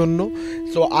সকলের জন্য।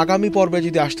 তো আগামী পর্বে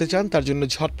যদি আসতে চান তার জন্য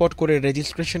ঝটপট করে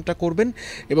রেজিস্ট্রেশনটা করবেন।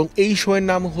 এবং এই শোয়ের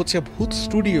নাম হচ্ছে ভূত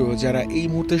স্টুডিও। যারা এই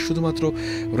মুহূর্তে শুধুমাত্র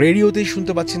রেডিওতেই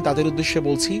শুনতে পাচ্ছেন তাদের উদ্দেশ্যে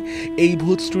বলছি, এই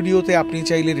ভূত স্টুডিওতে আপনি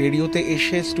চাইলে রেডিওতে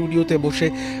এসে স্টুডিওতে বসে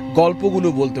গল্পগুলো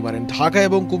বলতে পারেন। ঢাকা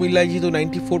এবং কুমিল্লায় যেহেতু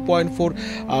 94.4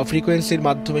 ফ্রিকোয়েন্সির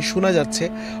মাধ্যমে শোনা যাচ্ছে,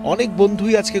 অনেক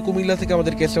বন্ধুই আজকে কুমিল্লা থেকে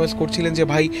আমাদেরকে SMS করছিলেন যে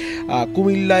ভাই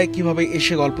কুমিল্লায় কিভাবে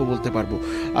এসে গল্প বলতে পারবো।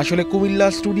 আসলে কুমিল্লা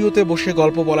স্টুডিওতে বসে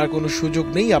গল্প বলার কোনো সুযোগ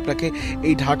নেই, আপনাকে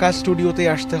এই ঢাকা স্টুডিওতে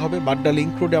আসতে হবে। বাড্ডা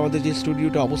লিংক রোডে আমাদের যে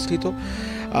স্টুডিওটা অবস্থিত।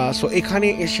 সো এখানে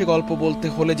এসে গল্প বলতে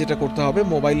হলে যেটা করতে হবে,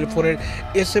 মোবাইলের ফোনের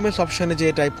SMS অপশানে যে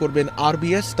টাইপ করবেন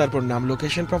RBS, তারপর নাম,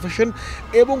 লোকেশন, প্রফেশন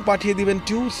এবং পাঠিয়ে দিবেন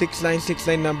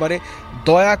 26969 নাম্বারে।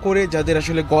 দয়া করে যাদের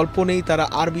আসলে গল্প নেই তারা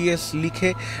RBS লিখে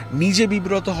নিজে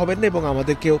বিব্রত হবেন না এবং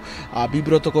আমাদেরকেও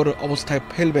বিব্রতকর অবস্থায়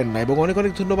ফেলবেন না। এবং অনেক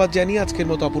অনেক ধন্যবাদ জানিয়ে আজকের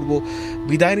মতো অপূর্ব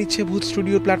বিদায় নিচ্ছে ভূত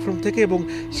স্টুডিওর প্ল্যাটফর্ম থেকে। এবং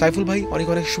সাইফুল ভাই অনেক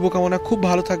অনেক শুভকামনা, খুব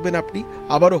ভালো থাকবেন আপনি,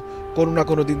 আবারও কোনো না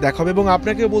কোনো দিন দেখা হবে। এবং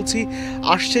আপনাকেও বলছি,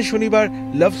 আসছে শনিবার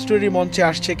লাভ স্টোরি মঞ্চে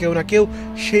আসছে কেউ না কেউ,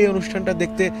 সেই অনুষ্ঠানটা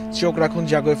দেখতে চোখ রাখুন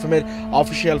জাগো FM এর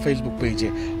অফিসিয়াল ফেসবুক পেজে।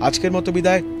 আজকের মতো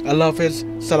বিদায়, আল্লাহ হাফেজ,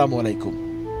 সালামু আলাইকুম।